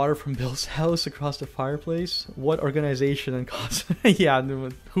 1 water from Bill's house across the fireplace. What organization and cost? Yeah,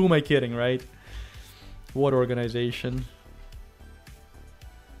 who am I kidding, right? What organization?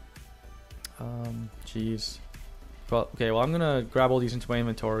 Jeez. Well, okay, well, I'm gonna grab all these into my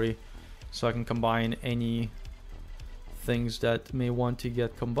inventory so I can combine any things that may want to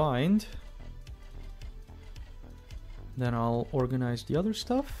get combined. Then I'll organize the other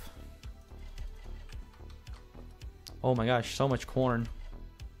stuff. Oh my gosh, so much corn.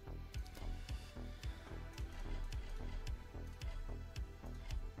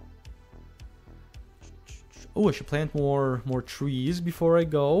 Oh, I should plant more trees before I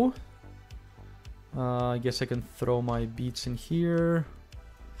go. I guess I can throw my beets in here.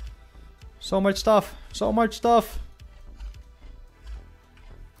 So much stuff. So much stuff.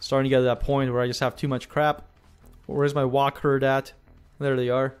 Starting to get to that point where I just have too much crap. Where's my walk herd at? There they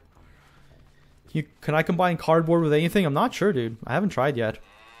are. Can I combine cardboard with anything? I'm not sure, dude. I haven't tried yet.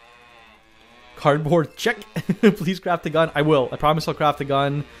 Cardboard, check. Please craft a gun. I will. I promise I'll craft a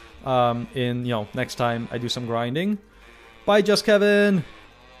gun next time I do some grinding. Bye, Just Kevin.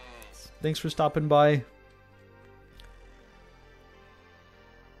 Thanks for stopping by.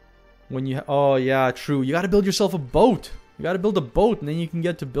 Oh, yeah, true. You gotta build yourself a boat. You gotta build a boat, and then you can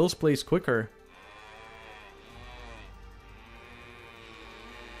get to Bill's place quicker.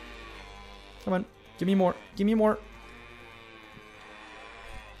 Come on, give me more. Give me more.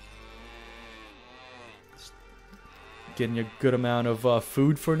 Getting a good amount of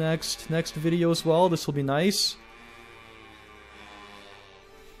food for next video as well. This will be nice.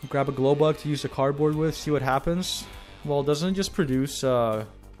 Grab a glow bug to use the cardboard with. See what happens. Well, doesn't it just produce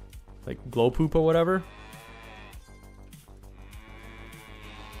like glow poop or whatever?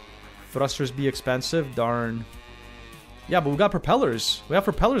 Thrusters be expensive. Darn. Yeah, but we got propellers. We have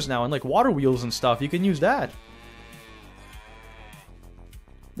propellers now and like water wheels and stuff. You can use that.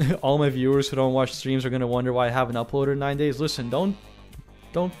 All my viewers who don't watch streams are gonna wonder why I haven't uploaded in 9 days. Listen, don't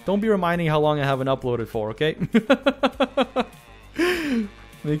be reminding how long I haven't uploaded for, okay?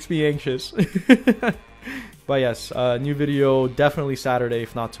 Makes me anxious. But yes, new video definitely Saturday,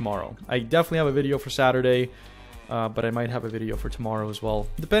 if not tomorrow. I definitely have a video for Saturday. But I might have a video for tomorrow as well.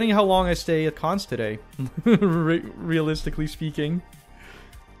 Depending how long I stay at cons today. Realistically speaking.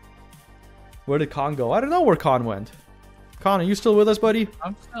 Where did Con go? I don't know where Con went. Con, are you still with us, buddy?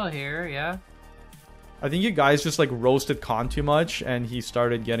 I'm still here, yeah. I think you guys just like roasted Con too much and he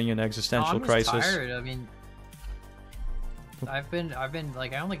started getting an existential crisis. I'm tired. I mean, I've been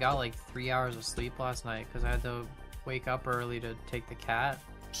like, I only got like 3 hours of sleep last night because I had to wake up early to take the cat.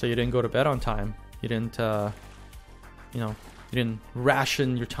 So you didn't go to bed on time. You didn't you didn't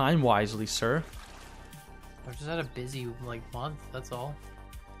ration your time wisely, sir. I've just had a busy, like, month, that's all.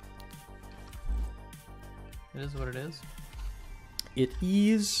 It is what it is. It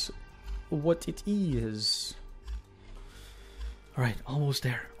is what it is. Alright, almost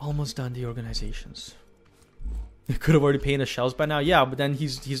there. Almost done the organizations. You could have already painted the shells by now. Yeah, but then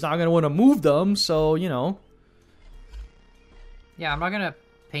he's not going to want to move them, so, you know. Yeah, I'm not going to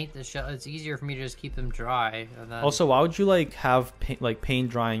paint the shell. It's easier for me to just keep them dry. And then... Also, why would you like have paint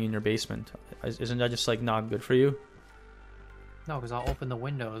drying in your basement? Isn't that just like not good for you? No, because I'll open the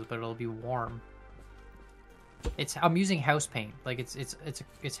windows, but it'll be warm. I'm using house paint. Like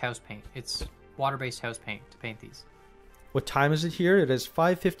it's house paint. It's water-based house paint to paint these. What time is it here? It is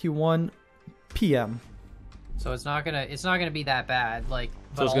 5:51 p.m. So it's not gonna be that bad. Like,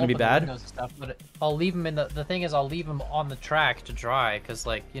 so it's gonna be bad. And stuff, but I'll leave them in the thing is I'll leave them on the track to dry because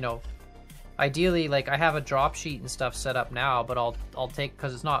like ideally like I have a drop sheet and stuff set up now, but I'll take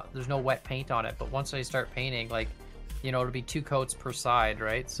because there's no wet paint on it. But once I start painting, like it'll be 2 coats per side,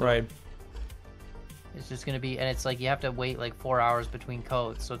 right? So right. It's just gonna be, and it's like you have to wait like 4 hours between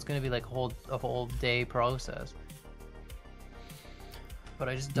coats, so it's gonna be like a whole day process. But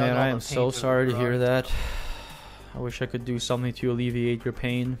I just man, I am so sorry to hear that. I wish I could do something to alleviate your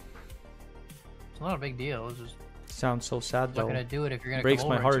pain. It's not a big deal. It's just sounds so sad though. I'm not gonna do it if you're gonna breaks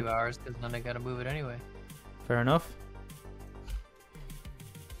come over my heart. in 2 hours, because then I gotta move it anyway. Fair enough.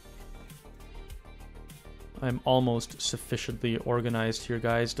 I'm almost sufficiently organized here,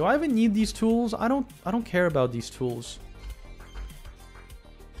 guys. Do I even need these tools? I don't care about these tools.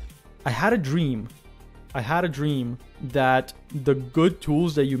 I had a dream that the good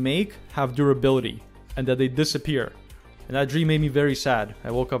tools that you make have durability and that they disappear. And that dream made me very sad.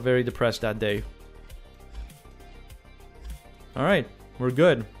 I woke up very depressed that day. Alright, we're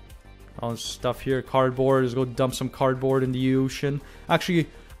good. All this stuff here, cardboard. Let's go dump some cardboard in the ocean. Actually,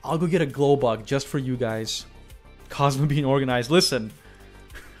 I'll go get a glow bug just for you guys. Cosmo being organized. Listen.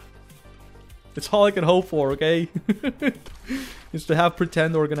 It's all I can hope for, okay? Is to have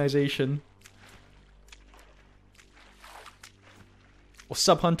pretend organization. What's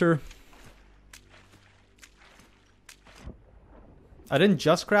up, Hunter? I didn't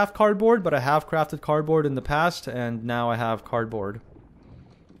just craft cardboard, but I have crafted cardboard in the past, and now I have cardboard.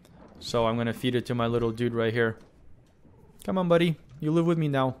 So I'm gonna feed it to my little dude right here. Come on, buddy. You live with me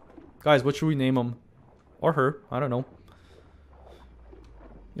now. Guys, what should we name him? Or her. I don't know.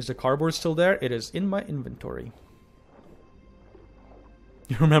 Is the cardboard still there? It is in my inventory.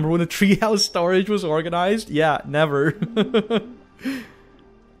 You remember when the treehouse storage was organized? Yeah, never.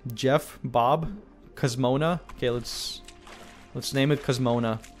 Jeff, Bob, Kosmona. Okay, let's name it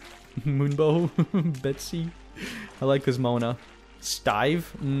Kosmona. Moonbow, Betsy. I like Kosmona. Stive.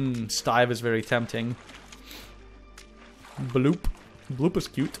 Stive is very tempting. Bloop. Bloop is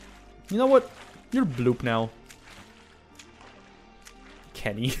cute. You know what? You're Bloop now.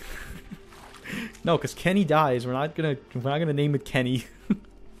 Kenny. No, because Kenny dies. We're not gonna name it Kenny.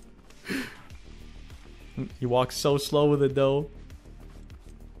 He walks so slow with it though.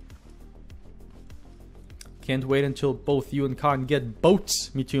 Can't wait until both you and Khan get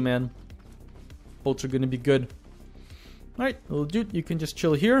boats. Me too, man. Boats are gonna be good. Alright, little dude, you can just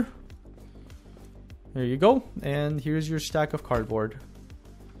chill here. There you go. And here's your stack of cardboard.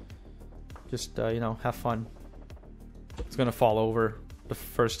 Just, have fun. It's gonna fall over the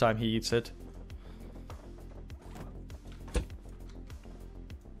first time he eats it.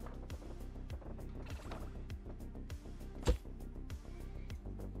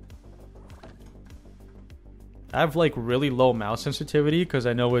 I have like really low mouse sensitivity because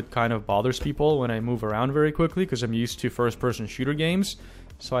I know it kind of bothers people when I move around very quickly because I'm used to first-person shooter games.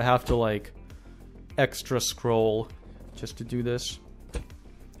 So I have to like extra scroll just to do this.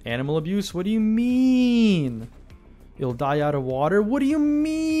 Animal abuse? What do you mean? It'll die out of water? What do you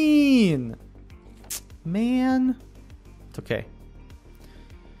mean? Man. It's okay.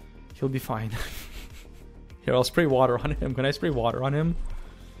 He'll be fine. Here, I'll spray water on him. Can I spray water on him?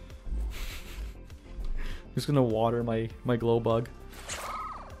 I'm just gonna water my glow bug.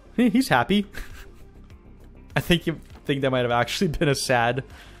 He's happy. I think that might have actually been a sad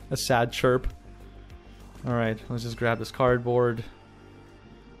chirp. Alright, let's just grab this cardboard.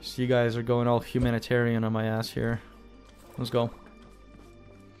 So you guys are going all humanitarian on my ass here. Let's go.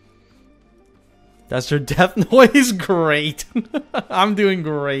 That's their death noise? Great. I'm doing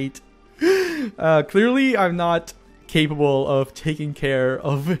great. Clearly, I'm not capable of taking care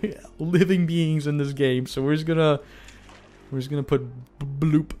of living beings in this game, so we're just gonna put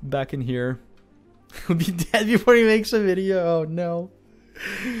Bloop back in here. He'll be dead before he makes a video. Oh no.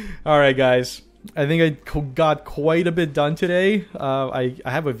 Alright guys, I think I got quite a bit done today. I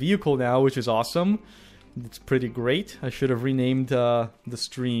have a vehicle now, which is awesome. It's pretty great. I should have renamed the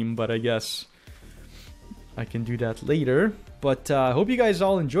stream, but I guess I can do that later. But I hope you guys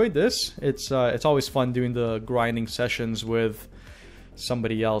all enjoyed this. It's always fun doing the grinding sessions with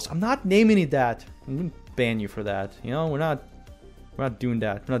somebody else. I'm not naming it that. I'm gonna ban you for that. You know, we're not doing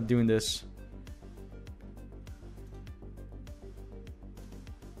that. We're not doing this.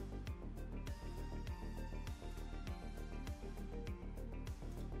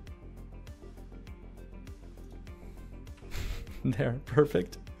 There,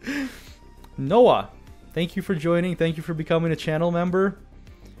 perfect. Noah, thank you for joining. Thank you for becoming a channel member.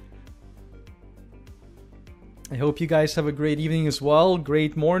 I hope you guys have a great evening as well.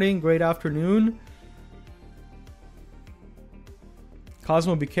 Great morning, great afternoon.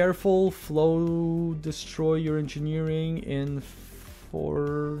 Cosmo, be careful. Flow destroy your engineering in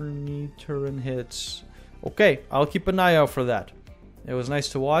Forniturin hits. Okay, I'll keep an eye out for that. It was nice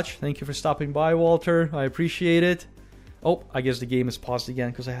to watch. Thank you for stopping by, Walter. I appreciate it. Oh, I guess the game is paused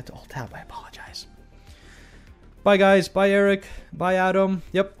again because I had to alt-tab. I apologize. Bye, guys. Bye, Eric. Bye, Adam.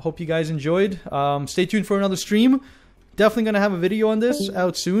 Yep, hope you guys enjoyed. Stay tuned for another stream. Definitely going to have a video on this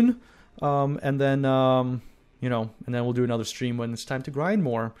out soon. And then, you know, and then we'll do another stream when it's time to grind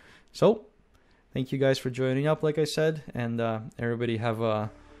more. So, thank you guys for joining up, like I said. And everybody have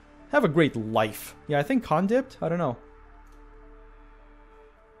a great life. Yeah, I think Con dipped. I don't know.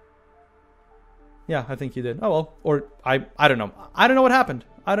 Yeah, I think you did. Oh, well. Or, I don't know. I don't know what happened.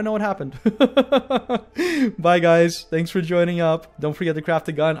 I don't know what happened. Bye, guys. Thanks for joining up. Don't forget to craft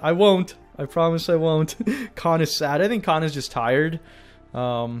a gun. I won't. I promise I won't. Con is sad. I think Con is just tired.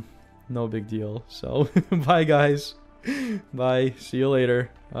 No big deal. So, bye, guys. Bye. See you later.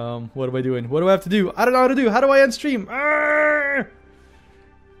 What am I doing? What do I have to do? I don't know how to do. How do I end stream? Arrgh!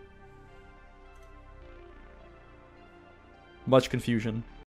 Much confusion.